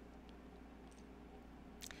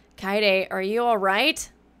 Kaede, are you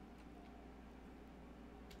alright?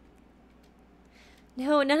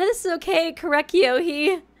 No, none of this is okay, Korekio.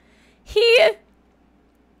 He...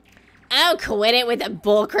 Oh, quit it with the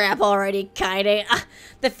bullcrap already, Kaede.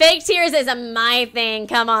 The fake tears is my thing,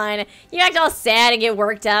 come on. You act all sad and get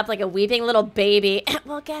worked up like a weeping little baby.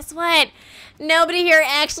 Well, guess what? Nobody here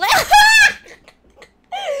actually...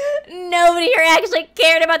 Nobody here actually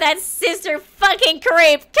cared about that sister fucking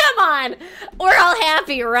creep. Come on. We're all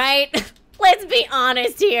happy, right? Let's be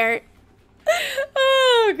honest here.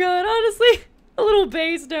 Oh, God, honestly... A little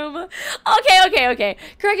base Noma. Okay.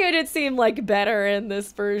 Korekio did seem like better in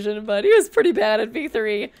this version, but he was pretty bad at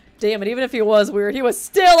V3. Damn it, even if he was weird, he was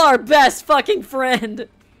still our best fucking friend.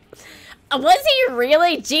 Was he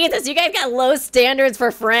really? Jesus, you guys got low standards for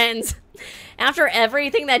friends. After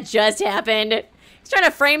everything that just happened, he's trying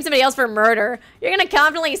to frame somebody else for murder. You're gonna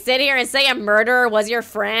confidently sit here and say a murderer was your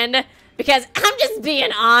friend? Because I'm just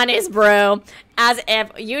being honest, bro. As if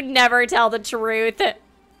you'd never tell the truth.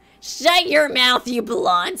 Shut your mouth, you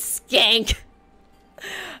blonde skank.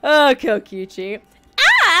 Oh, Kokichi.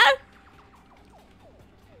 Ah!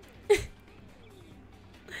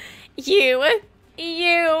 You.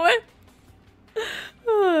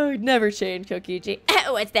 Oh, never change, Kokichi.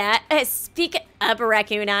 What's that? Speak up,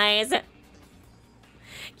 Raccoon Eyes.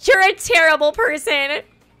 You're a terrible person.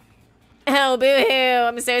 Oh, boo-hoo.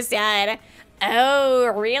 I'm so sad. Oh,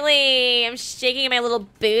 really? I'm shaking my little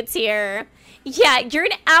boots here. Yeah, you're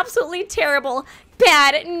an absolutely terrible,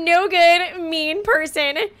 bad, no good, mean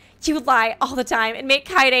person. You lie all the time and make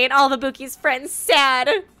Kaede and all of Ibuki's friends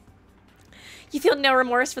sad. You feel no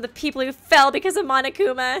remorse for the people who fell because of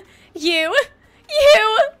Monokuma. You,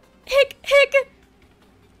 hick.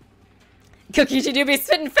 Kokichi do be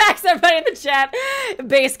spitting facts, everybody in the chat.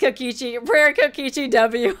 Base Kokichi, prayer Kokichi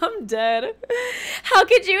W, I'm dead. How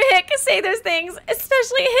could you, Hick, say those things?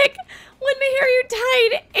 Especially, Hick, when Miharu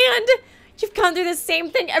died and... You've gone through the same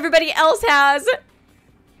thing everybody else has.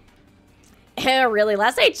 Really?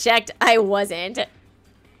 Last I checked, I wasn't.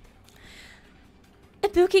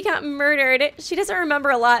 Ibuki got murdered. She doesn't remember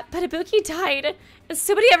a lot, but Ibuki died. And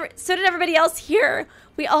so did everybody else here.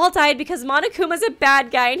 We all died because Monokuma's a bad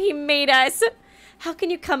guy and he made us. How can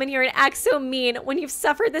you come in here and act so mean when you've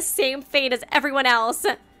suffered the same fate as everyone else?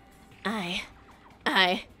 I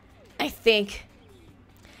think...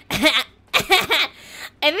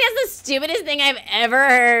 I think that's the stupidest thing I've ever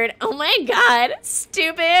heard. Oh my god.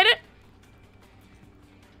 Stupid.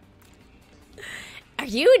 Are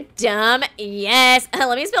you dumb? Yes.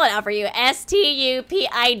 Let me spell it out for you.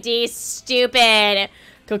 S-T-U-P-I-D. Stupid.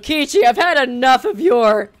 Kokichi, I've had enough of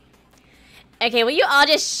your... Okay, will you all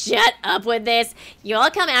just shut up with this? You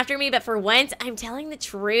all come after me, but for once, I'm telling the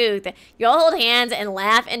truth. You all hold hands and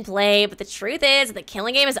laugh and play, but the truth is the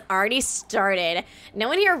killing game has already started. No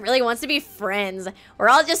one here really wants to be friends. We're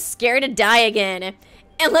all just scared to die again.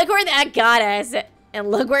 And look where that got us.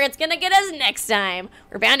 And look where it's gonna get us next time.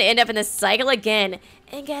 We're bound to end up in this cycle again.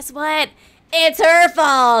 And guess what? It's her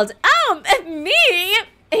fault. Oh, me?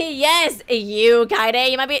 Yes, you, Kaede.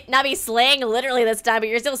 You might not be slaying literally this time, but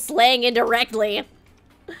you're still slaying indirectly.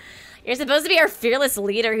 You're supposed to be our fearless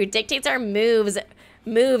leader who dictates our moves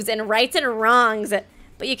and rights and wrongs.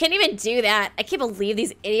 But you can't even do that. I can't believe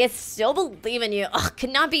these idiots still believe in you. Ugh,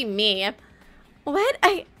 could not be me. What?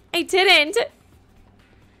 I didn't.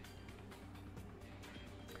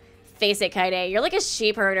 Face it, Kaede. You're like a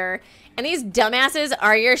sheep herder, and these dumbasses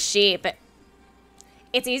are your sheep.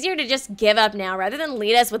 It's easier to just give up now rather than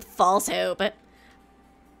lead us with false hope.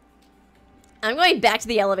 I'm going back to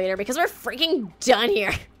the elevator because we're freaking done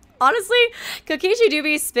here. Honestly, Kokichi do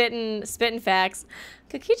be spitting facts.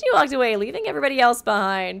 Kokichi walked away, leaving everybody else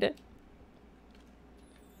behind.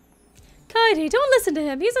 Kaede, don't listen to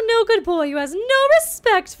him. He's a no good boy who has no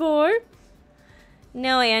respect for.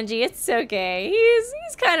 No, Angie, it's okay.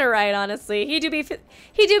 He's kind of right, honestly. He do be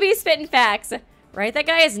spitting facts. Right? That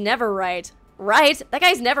guy is never right. Right? That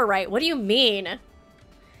guy's never right. What do you mean?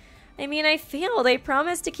 I mean, I failed. I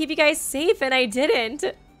promised to keep you guys safe, and I didn't.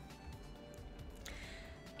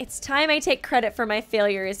 It's time I take credit for my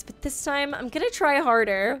failures, but this time I'm gonna try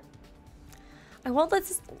harder. I won't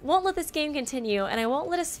let this game continue, and I won't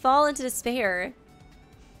let us fall into despair.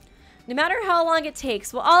 No matter how long it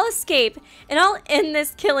takes, we'll all escape, and I'll end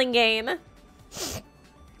this killing game.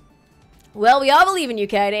 Well, we all believe in you,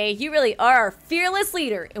 Kaede. You really are our fearless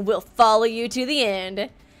leader, and we'll follow you to the end.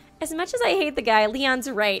 As much as I hate the guy, Leon's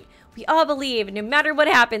right. We all believe, no matter what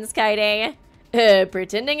happens, Kaede.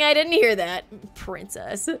 Pretending I didn't hear that,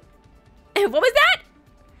 princess. What was that?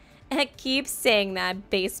 I keep saying that,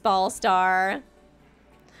 baseball star.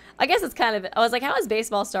 I guess it's kind of, I was like, how is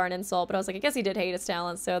baseball star an insult? But I was like, I guess he did hate his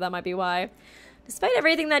talent, so that might be why. Despite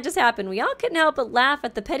everything that just happened, we all couldn't help but laugh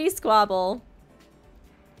at the petty squabble.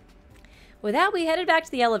 With that, we headed back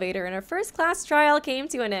to the elevator, and our first class trial came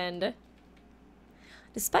to an end.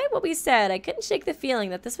 Despite what we said, I couldn't shake the feeling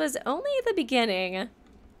that this was only the beginning.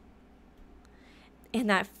 And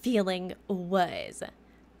that feeling was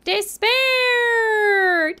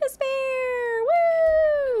despair! Despair!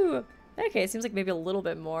 Woo! Okay, seems like maybe a little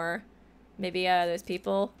bit more. Maybe those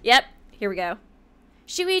people. Yep, here we go.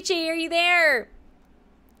 Shuichi, are you there?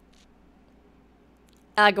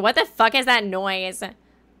 What the fuck is that noise?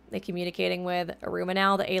 They communicating with Aruma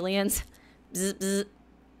now, the aliens. Bzz,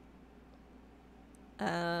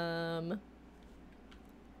 bzz.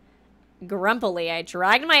 Grumpily, I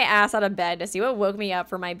dragged my ass out of bed to see what woke me up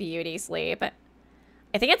from my beauty sleep.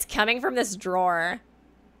 I think it's coming from this drawer.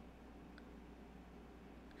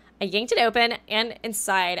 I yanked it open, and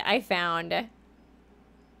inside I found...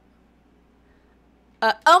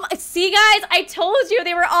 see guys, I told you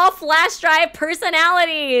they were all flash drive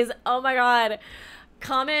personalities. Oh my god.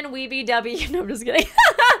 Common Weeby W. No, I'm just kidding.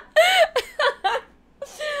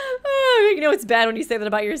 Oh, you know it's bad when you say that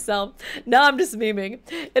about yourself. No, I'm just memeing.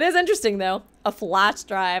 It is interesting though. A flash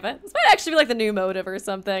drive. This might actually be like the new motive or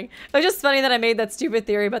something. It was just funny that I made that stupid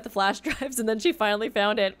theory about the flash drives and then she finally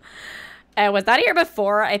found it. Was that here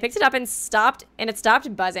before? I picked it up and it stopped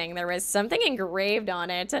buzzing. There was something engraved on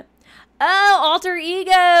it. Oh, alter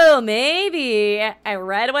ego, maybe. I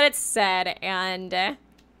read what it said and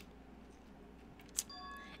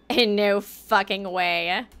in no fucking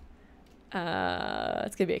way.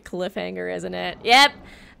 It's gonna be a cliffhanger, isn't it? Yep.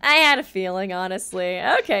 I had a feeling, honestly.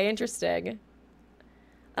 Okay, interesting.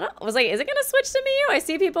 I was like, is it gonna switch to Miyu? I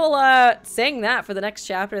see people saying that for the next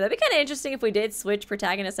chapter. That'd be kind of interesting if we did switch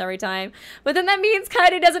protagonists every time. But then that means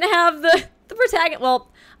Kaede doesn't have the protagonist. Well,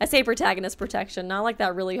 I say protagonist protection. Not like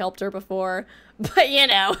that really helped her before. But you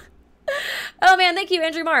know. Oh man, thank you,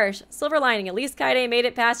 Andrew Marsh. Silver lining. At least Kaede made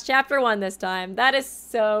it past chapter 1 this time. That is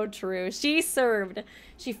so true. She served.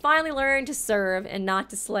 She finally learned to serve and not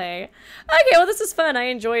to slay. Okay, well, this was fun. I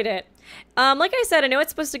enjoyed it. Like I said, I know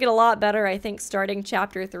it's supposed to get a lot better, I think, starting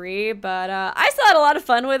chapter 3, but I still had a lot of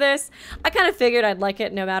fun with this. I kind of figured I'd like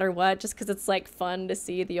it no matter what, just because it's, like, fun to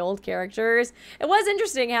see the old characters. It was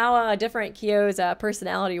interesting how different Kyo's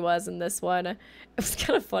personality was in this one. It was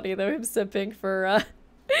kind of funny, though, him simping for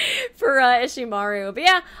Ishimaru. But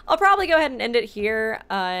yeah, I'll probably go ahead and end it here.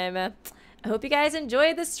 I hope you guys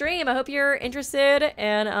enjoyed the stream. I hope you're interested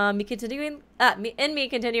in me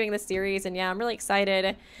continuing this series. And yeah, I'm really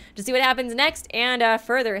excited to see what happens next and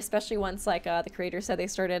further, especially once like the creators said they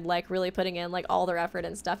started like really putting in like all their effort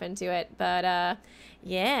and stuff into it. But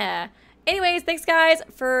yeah. Anyways, thanks guys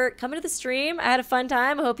for coming to the stream. I had a fun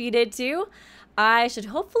time. I hope you did too. I should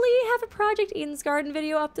hopefully have a Project Eden's Garden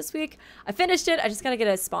video up this week. I finished it. I just gotta get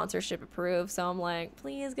a sponsorship approved. So I'm like,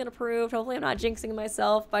 please get approved. Hopefully I'm not jinxing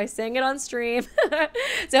myself by saying it on stream.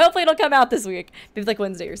 So hopefully it'll come out this week. Maybe like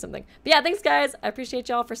Wednesday or something. But yeah, thanks guys. I appreciate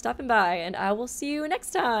y'all for stopping by and I will see you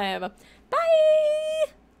next time.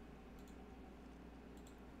 Bye!